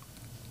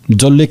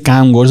जसले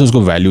काम गर्छ उसको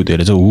भ्याल्यु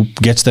धेरै छ हु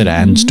गेट्स देयर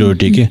ह्यान्ड्स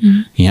डर्टी के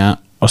यहाँ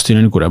अस्ति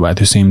नै कुरा भएको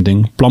थियो सेम थिङ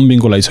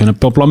प्लम्बिङको लागि छैन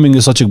plumbing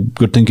is such a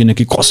good thing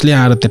किनकि कसले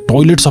आएर त्यहाँ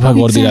टोइलेट सफा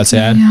गरिदिरहेको छ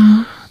यार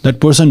द्याट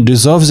पर्सन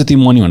डिजर्भ्स यति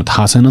मनी भनेर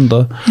थाहा छैन नि त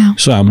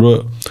सो हाम्रो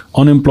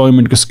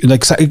अनइम्प्लोइमेन्टको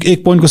लाइक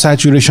एक पोइन्टको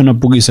सेचुरेसनमा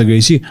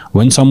पुगिसकेपछि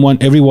when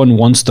every one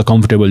wants the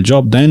comfortable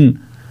job then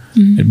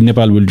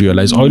Nepal will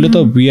realise अहिले त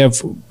we have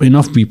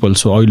enough people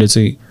so अहिले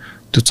चाहिँ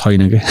त्यो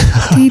छैन के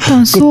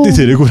कति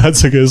धेरै कुरा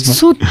छ के यसमा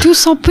सो त्यो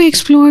सबै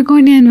एक्सप्लोर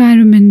गर्ने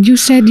environment you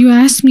said you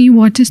ask me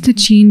what is the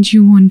change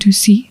you want to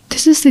see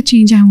this is the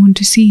change I want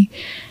to see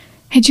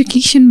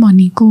education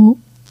भनेको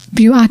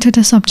यो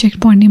 8वटा सब्जेक्ट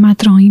पढ्ने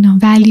मात्र होइन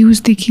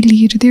भ्याल्युजदेखि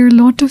लिएर there are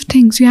lot of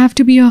things you have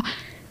to be a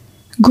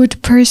good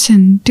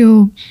person त्यो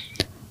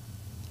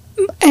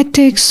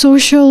ethics,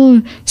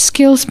 social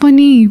skills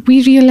पनि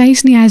we realize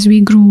नि as we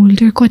grow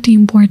older कति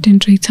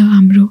important रहेछ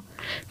हाम्रो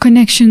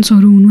connections or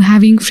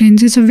having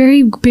friends is a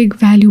very big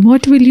value.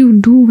 What will you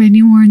do when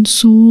you earn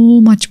so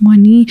much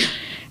money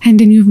and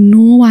then you have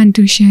no one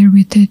to share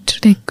with it?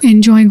 Like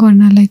enjoy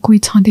garna like koi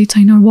chhadai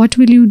chaina. Or what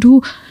will you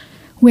do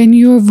when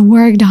you've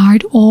worked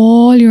hard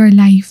all your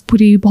life?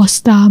 Puri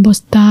basta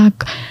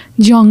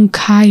junk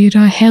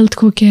khaera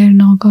health ko care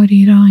na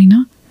garera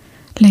haina.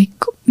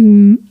 Like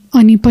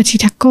ani pachi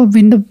thakko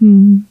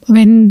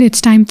when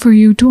it's time for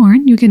you to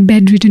earn, you get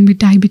bedridden with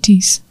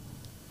diabetes.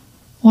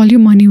 All your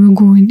money will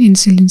go in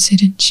insulin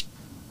syringe.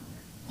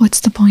 What's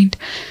the point?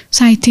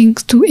 So I think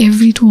to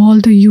all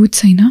the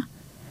youths,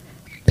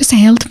 because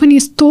health pani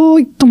yesto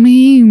ekdamai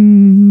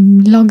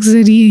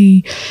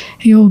luxury,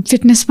 yo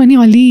fitness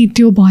pani ali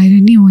tyo bhaera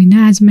ni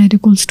hoina as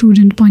medical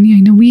student pani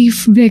haina. We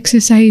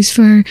exercise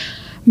for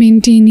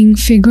maintaining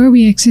figure,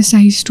 we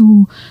exercise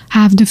to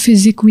have the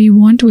physique we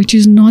want, which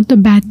is not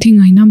the bad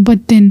thing haina.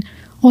 But then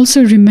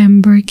also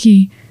remember ki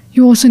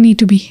you also need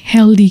to be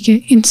healthy ke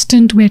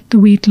instant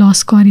weight loss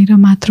garera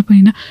matra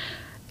paina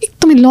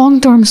ekdamai long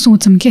term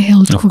socham ke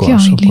health ko ke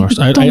of course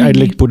I'd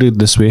like put it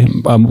this way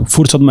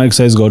fursatma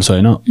exercise garcha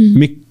haina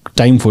make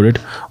time for it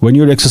when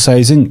you're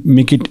exercising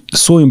make it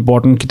so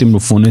important ki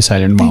timro phone is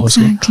silent ma hoस्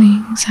exactly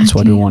that's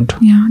what you want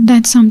yeah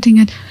that's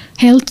something that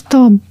health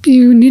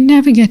you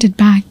never get it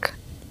back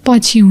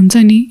pachi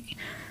huncha ni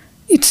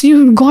it's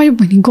you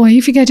gayo bhani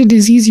gayo if you get a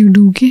disease you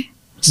do ke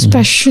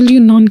especially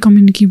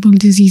non-communicable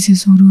diseases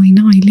or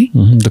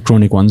the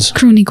chronic ones.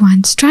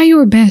 Try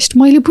your best.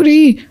 मैले पुरै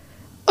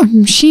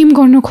same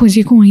गर्न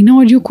खोजेको होइन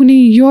अरू यो कुनै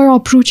your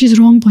approach is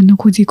रङ भन्न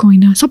खोजेको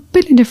होइन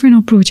सबैले डिफ्रेन्ट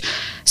अप्रोच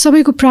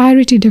सबैको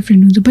प्रायोरिटी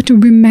डिफ्रेन्ट हुन्छ बट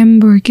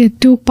रिमेम्बर के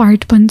त्यो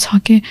पार्ट पनि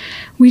छ के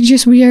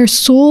we are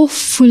so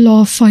full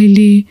of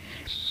अहिले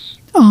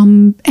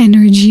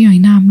एनर्जी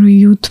होइन हाम्रो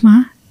युथमा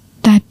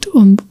द्याट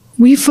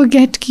वी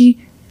फर्गेट कि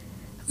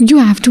you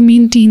have to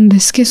maintain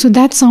this okay? So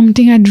that's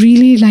something I'd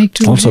really like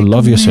to also recommend.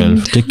 Love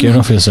yourself, take care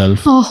of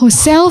yourself. Oh,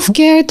 self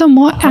care the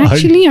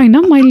actually I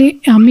know my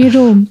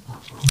mero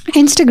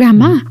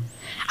Instagram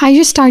I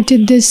just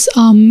started this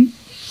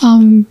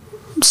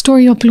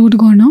story upload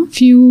garna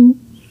few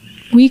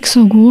weeks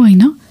ago I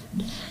know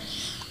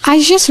I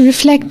was just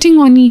reflecting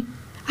on it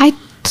I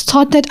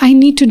thought that I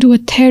need to do a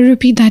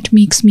therapy that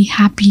makes me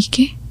happy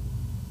okay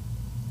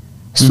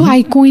so I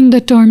coined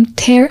the term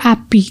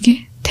therapy okay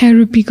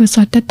therapy ko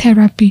sort of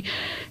therapy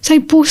so I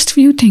post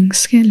few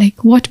things okay?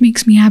 like what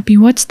makes me happy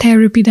what's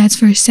therapy that's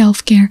for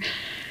self-care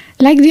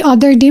like the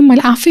other day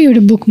मैले आफै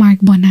एउटा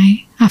bookmark बनाएँ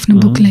आफ्नो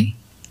bookलाई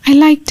I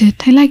liked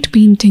it I liked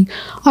painting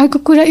अर्को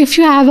कुरा if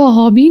you have a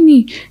hobby ni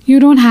you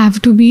don't have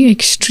to be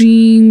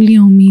extremely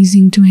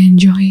amazing to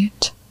enjoy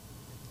it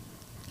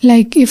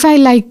like if I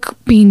like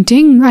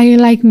painting I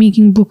like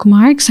making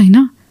bookmarks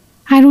होइन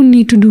I don't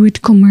need to do it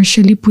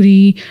commercially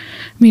पुरै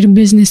मेरो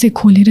बिजनेसै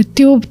खोलेर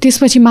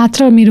त्यसपछि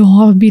मात्र मेरो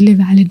हबीले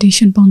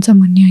validation पाउँछ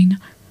भन्ने होइन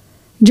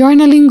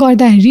जर्नलिङ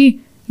गर्दाखेरि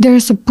देयर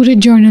इज अ पुरै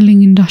जर्नलिङ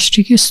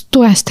इन्डस्ट्री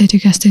यस्तो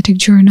एस्थेटिक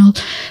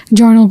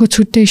जर्नलको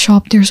छुट्टै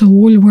shop there is a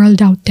whole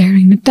world out there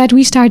होइन that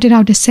we started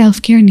out as self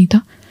care नि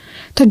त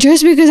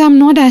just because I'm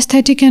not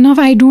aesthetic enough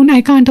I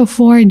can't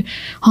afford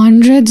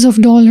hundreds of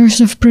dollars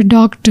of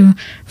product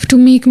to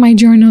make my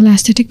journal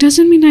aesthetic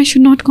doesn't mean I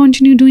should not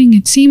continue doing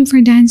it same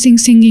for dancing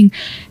singing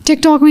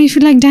TikTok if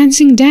you like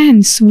dancing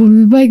dance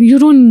like you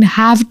don't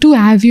have to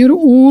have your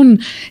own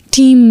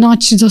team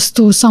not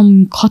just some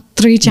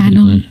khatre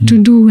channel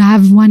to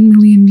have 1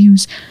 million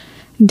views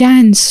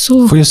dance so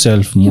for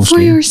yourself mostly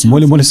for yourself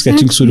मैले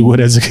sketching सुरु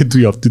गरेछ के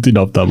 2 हप्ता 3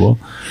 हप्ता भयो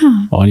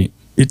अनि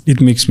it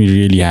makes me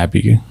really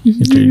happy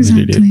it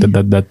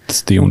really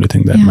that's the only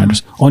thing that matters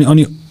on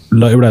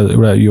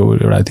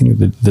I think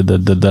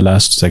the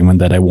last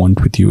segment that I want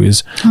with you is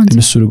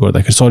तिमीले सुरु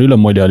गर्दाखेरि सरी ल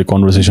मैले अलि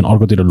कन्भर्सेसन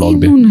अर्कोतिर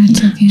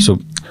लग्दिएँ सो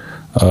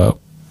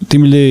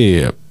तिमीले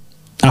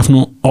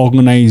आफ्नो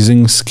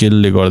अर्गनाइजिङ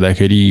स्किलले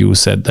गर्दाखेरि you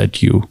said that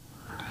you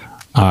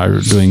are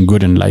doing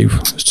good in life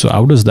so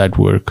how does that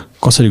work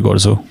कसरी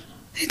गर्छौ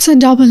it's a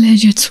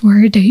double-edged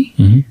sword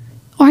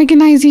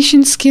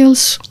organization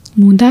skills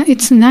Muda,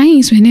 it's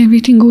nice when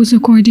everything goes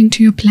according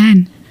to your plan.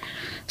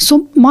 So,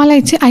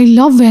 I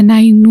love when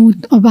I know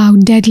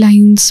about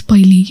deadlines.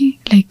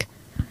 Like,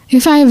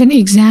 if I have an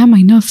exam, I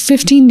know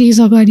 15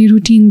 days agadi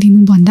routine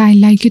dinu bhanda. I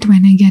like it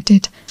when I get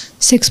it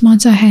 6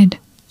 months ahead.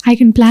 I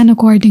can plan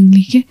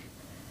accordingly. Okay?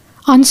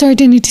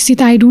 Uncertainty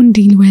sit I don't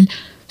deal well.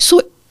 So,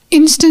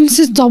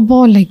 instances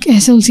double like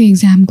SLC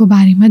exam ko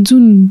bare ma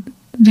jun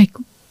like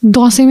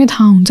 10 mein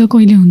tha huncha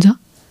kaile huncha.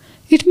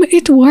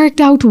 It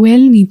worked out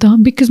well ni ta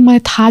because my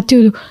tha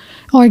tyo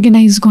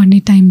organize गर्ने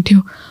time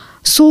थियो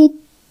so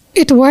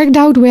it worked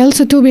out well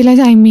so to bela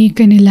I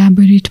make an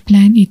elaborate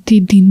plan यति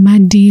दिनमा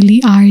daily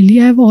hourly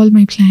I have all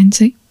my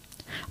plans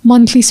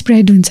monthly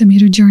spread हुन्छ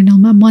मेरो journal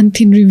मा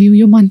month in review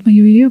यो month मा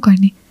यो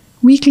गर्ने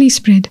weekly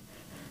spread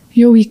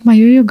यो week मा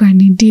यो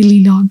गर्ने daily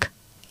log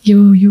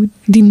यो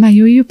दिनमा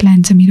यो plan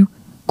छ मेरो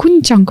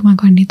कुन chunk मा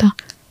गर्ने त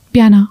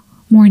बिहान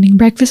morning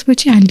breakfast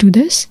पछि I'll do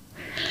this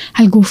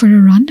I'll go for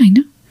a run हैन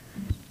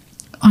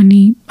अनि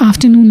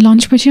afternoon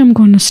lunch पछि I'm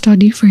going to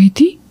study for it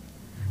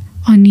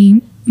अनि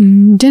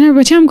dinner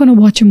पछि I'm going to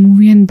watch a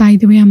movie and by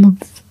the way I'm a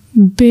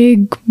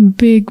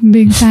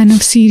big fan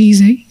of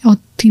series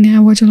अति नै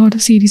I watch a lot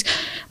of series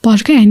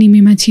भर्खै anime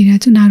मा छिरेको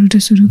छु Naruto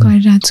सुरु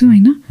गरिरहेको छु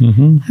हैन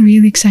I'm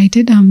really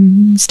excited I'm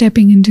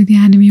stepping into the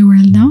anime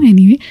world now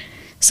anyway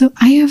so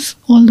I have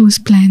all those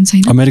plans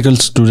a medical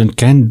student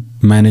can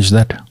manage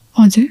that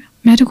हजुर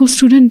medical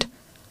student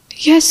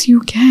yes you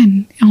can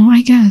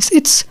I guess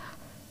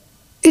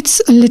it's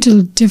a little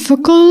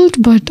difficult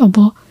but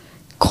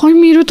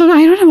मेरो त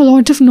I don't have a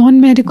lot of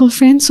non-medical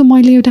friends so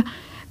मैले एउटा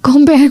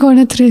compare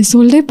गर्न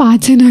थ्रेसहोल्डै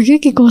पाएको छैन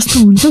के कस्तो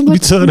हुन्छ बट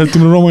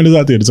तिम्रो रमाइलो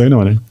जातिहरू छैन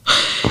भने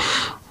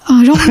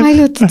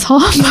रमाइलो त छ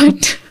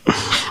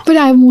but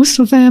I have most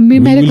of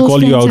medical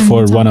call you out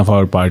for one of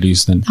our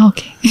parties then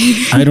okay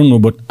I don't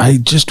know but I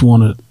just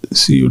want to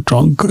see you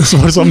drunk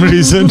for some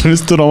reason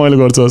यस्तो रमाइलो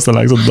गर्छ जस्तो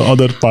लाग्छ the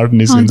other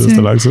part निस्किन्छ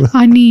जस्तो लाग्छ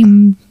अनि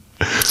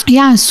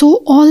yeah so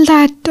all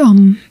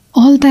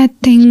that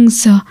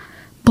things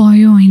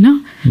भयो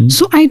हैन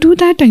so I do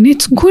that and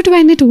it's good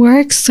when it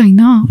works हैन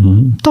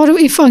तर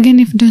if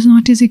it does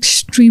not is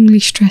extremely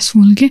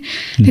stressful okay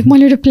like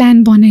मैले एउटा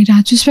plan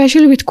बनाइरहेको छु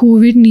especially with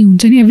COVID नि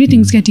हुन्छ नि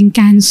everything's getting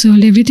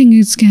cancelled everything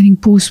is getting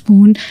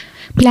postponed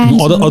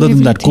plans other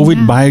than that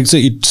COVID बाहेक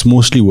चाहिँ it's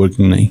mostly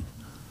working नै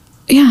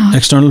yeah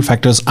external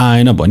factors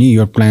आएन भने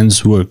your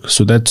plans work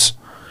so that's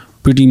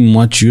pretty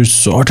much you're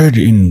sorted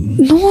in.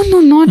 No,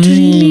 not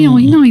really.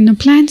 होइन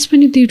plans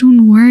पनि they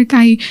don't work.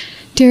 I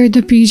tear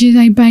the pages,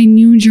 I buy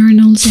new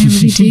journals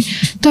every day.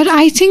 But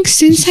I think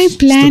since I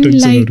plan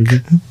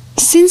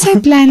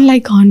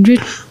like 100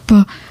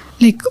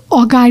 like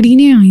अगाडि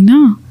नै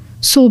होइन,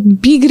 so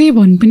बिग्रे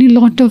भने पनि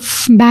lot of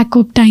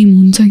backup time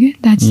हुन्छ के.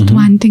 That's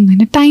one thing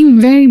होइन. Time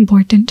very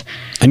important.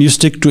 And you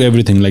stick to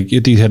everything, like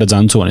यतिखेर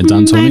जान्छु भने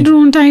जान्छु नि.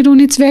 I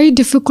don't. It's very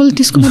difficult.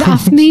 त्यसको मेरो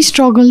आफ्नै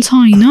struggle छ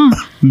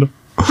होइन.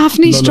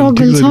 आफ्नै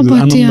struggle छ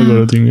but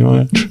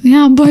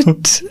yeah but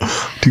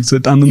ठिक छ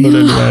आनन्दले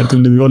यार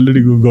तिमीले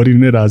अलरेडी गरि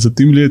नै रहेछ.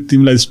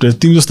 तिमीलाई स्ट्रेस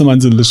तिमी जस्तो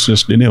मान्छेले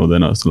स्ट्रेसले नै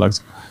हुँदैन जस्तो लाग्छ.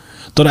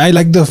 तर I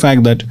like the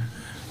fact that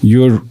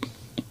you're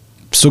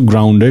so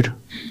grounded.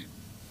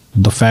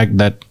 The fact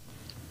that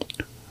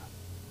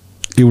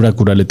एउटा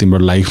कुराले तिम्रो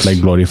लाइफलाई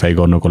ग्लोरिफाई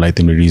गर्नको लागि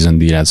तिमीले रिजन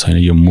दिइरहेको छैन.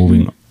 You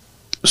moving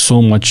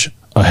so much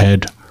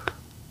ahead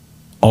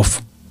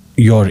of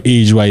your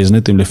age wise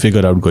नै तिमीले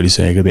फिगर आउट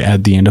गरिसकेको थियौ. At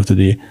the and of the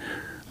day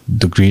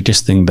the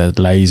greatest thing that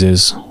lies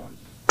is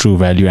true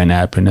value and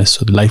happiness.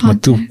 So life ma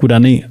त्यो कुरा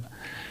नै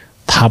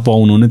थाहा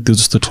पाउनु नै त्यो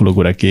जस्तो ठुलो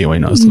कुरा के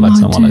होइन जस्तो लाग्छ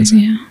मलाई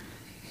चाहिँ.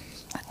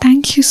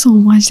 Thank you so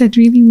much.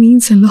 That really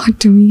means a lot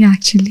to me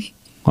actually.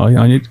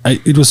 And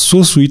it was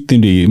so sweet.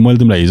 मैले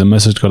तिमीलाई हिजो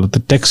मेसेज गर्दा त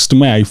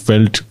टेक्स्टमै आई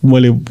फेल्ट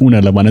मैले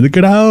उनीहरूलाई भनेको थिएँ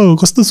केटा हो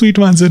कस्तो स्विट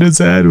मान्छे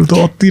रहेछ यार, ऊ त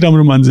अति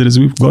राम्रो मान्छे रहेछ,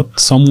 वी गट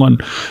समवन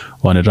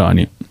भनेर.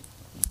 अनि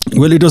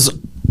well it was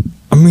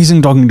amazing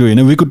talking to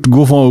you. We could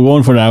go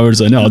on for hours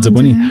अझ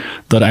पनि,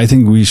 but I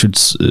think we should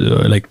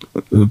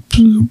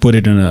put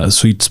it in a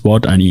sweet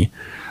spot and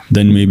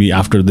then maybe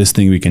after this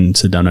thing we can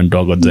sit down and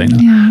talk about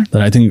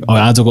but I think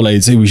आजको लागि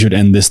चाहिँ we should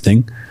end this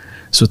thing.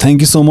 So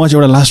thank you so much.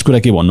 एउटा last कुरा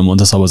के भन्नु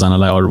मन छ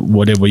सबैजनालाई or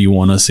whatever you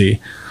want to say?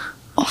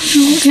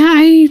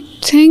 I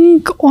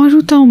think अरु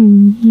त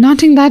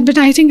nothing that,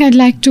 but I think I'd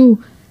like to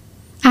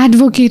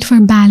advocate for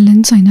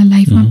balance in our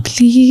life.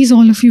 Please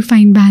all of you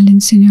find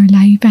balance in your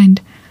life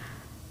and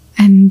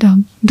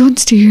don't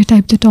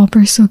stereotype the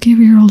toppers, okay?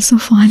 We're also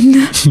fun.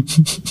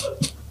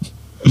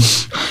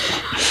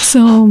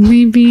 So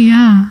maybe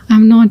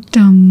I'm not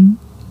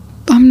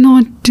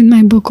in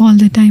my book all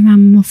the time.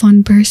 I'm a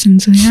fun person,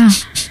 so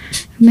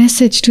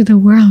message to the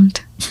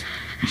world.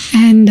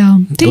 And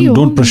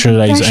don't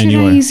pressurize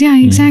anyone. Yeah,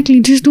 exactly.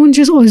 Just don't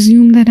just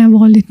assume that I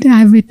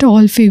have it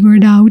all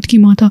figured out. कि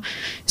म त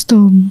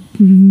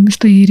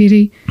यस्तो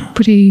हेरेरै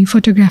पुरै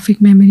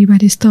photographic memory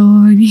बाट यस्तो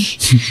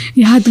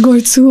याद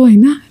गर्छु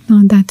होइन.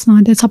 That's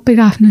not. That's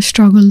सबैको आफ्नो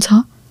struggle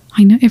छ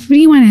होइन.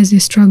 Everyone has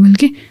this struggle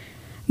के.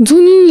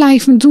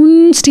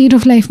 जुन state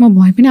of life मा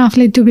भए पनि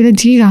आफूलाई त्यो बेला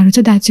जे गाह्रो छ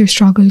that's your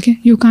struggle के.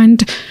 You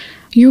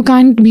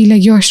can't be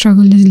like your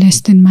struggle is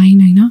less than mine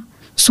होइन.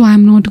 So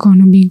I'm not going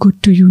to be good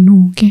to you, no,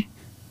 okay?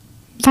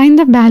 Find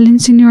the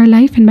balance in your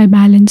life, and by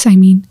balance I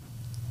mean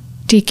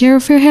take care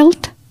of your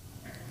health.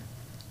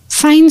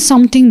 Find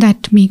something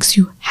that makes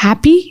you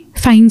happy.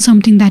 Find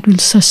something that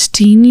will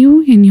sustain you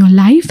in your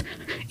life.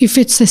 If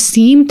it's the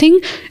same thing,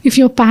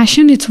 if your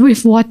passion,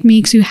 if what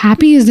makes you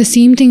happy is the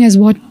same thing as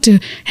what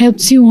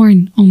helps you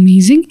earn,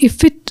 amazing.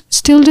 If it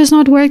still does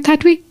not work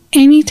that way,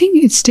 anything,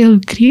 it's still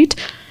great.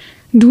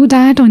 Do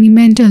that on your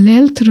mental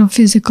health or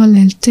physical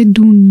health.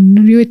 Do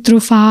यत्रो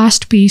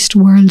fast paced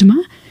world ma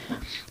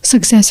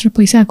success र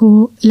पैसा को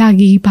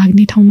लागि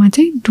भाग्ने ठाउँमा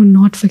चाहिँ do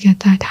not forget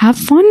that. Have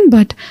fun,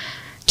 but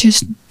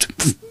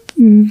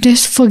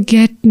just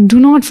forget, do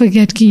not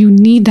forget कि you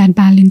need that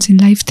balance in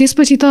life.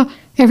 त्यसपछि त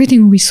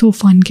everything will be so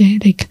fun के.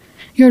 Like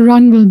your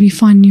run will be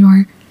fun,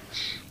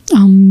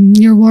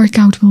 your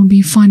workout will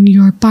be fun,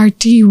 your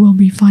party will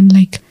be fun,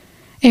 like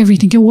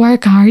everything. You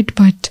work hard,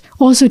 but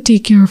also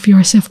take care of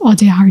yourself all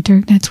day harder.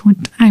 That's what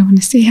I want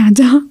to say,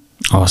 Hadza.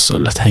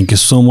 Awesome. Thank you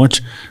so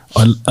much.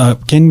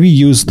 Can we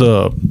use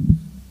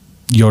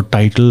your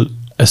title,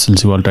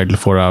 SLC World title,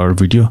 for our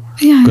video?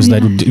 Yeah. Because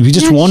we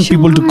just want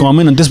people to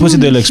comment, and this person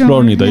they'll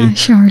explore it.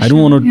 I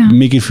don't want to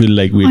make it feel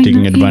like we're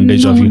taking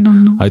advantage of you.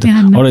 No.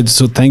 All right.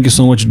 So thank you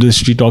so much,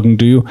 Dristi, talking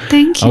to you.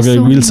 Thank you. Okay,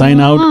 so we'll sign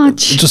much. out.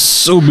 Just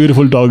so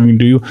beautiful talking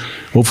to you.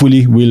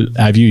 Hopefully, we'll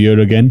have you here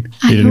again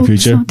in the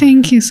future. So.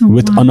 Thank you so much.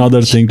 With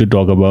another thing to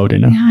talk about,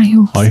 Yeah, I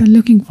hope so.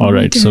 Looking forward. All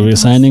right. to So it.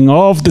 we're signing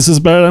off. This is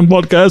Paradygm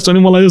Podcast. All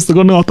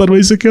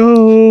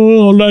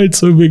right.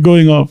 So we're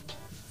going off.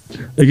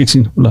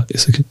 एकछिन ल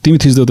यसो तिमी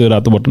थिच्दौ त्यो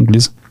रातो button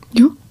please.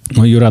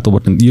 यो रातो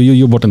button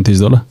यो button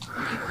थिच्दौ ल.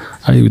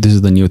 This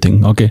is the new thing.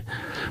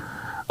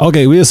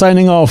 Okay, we are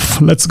signing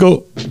off. Let's go.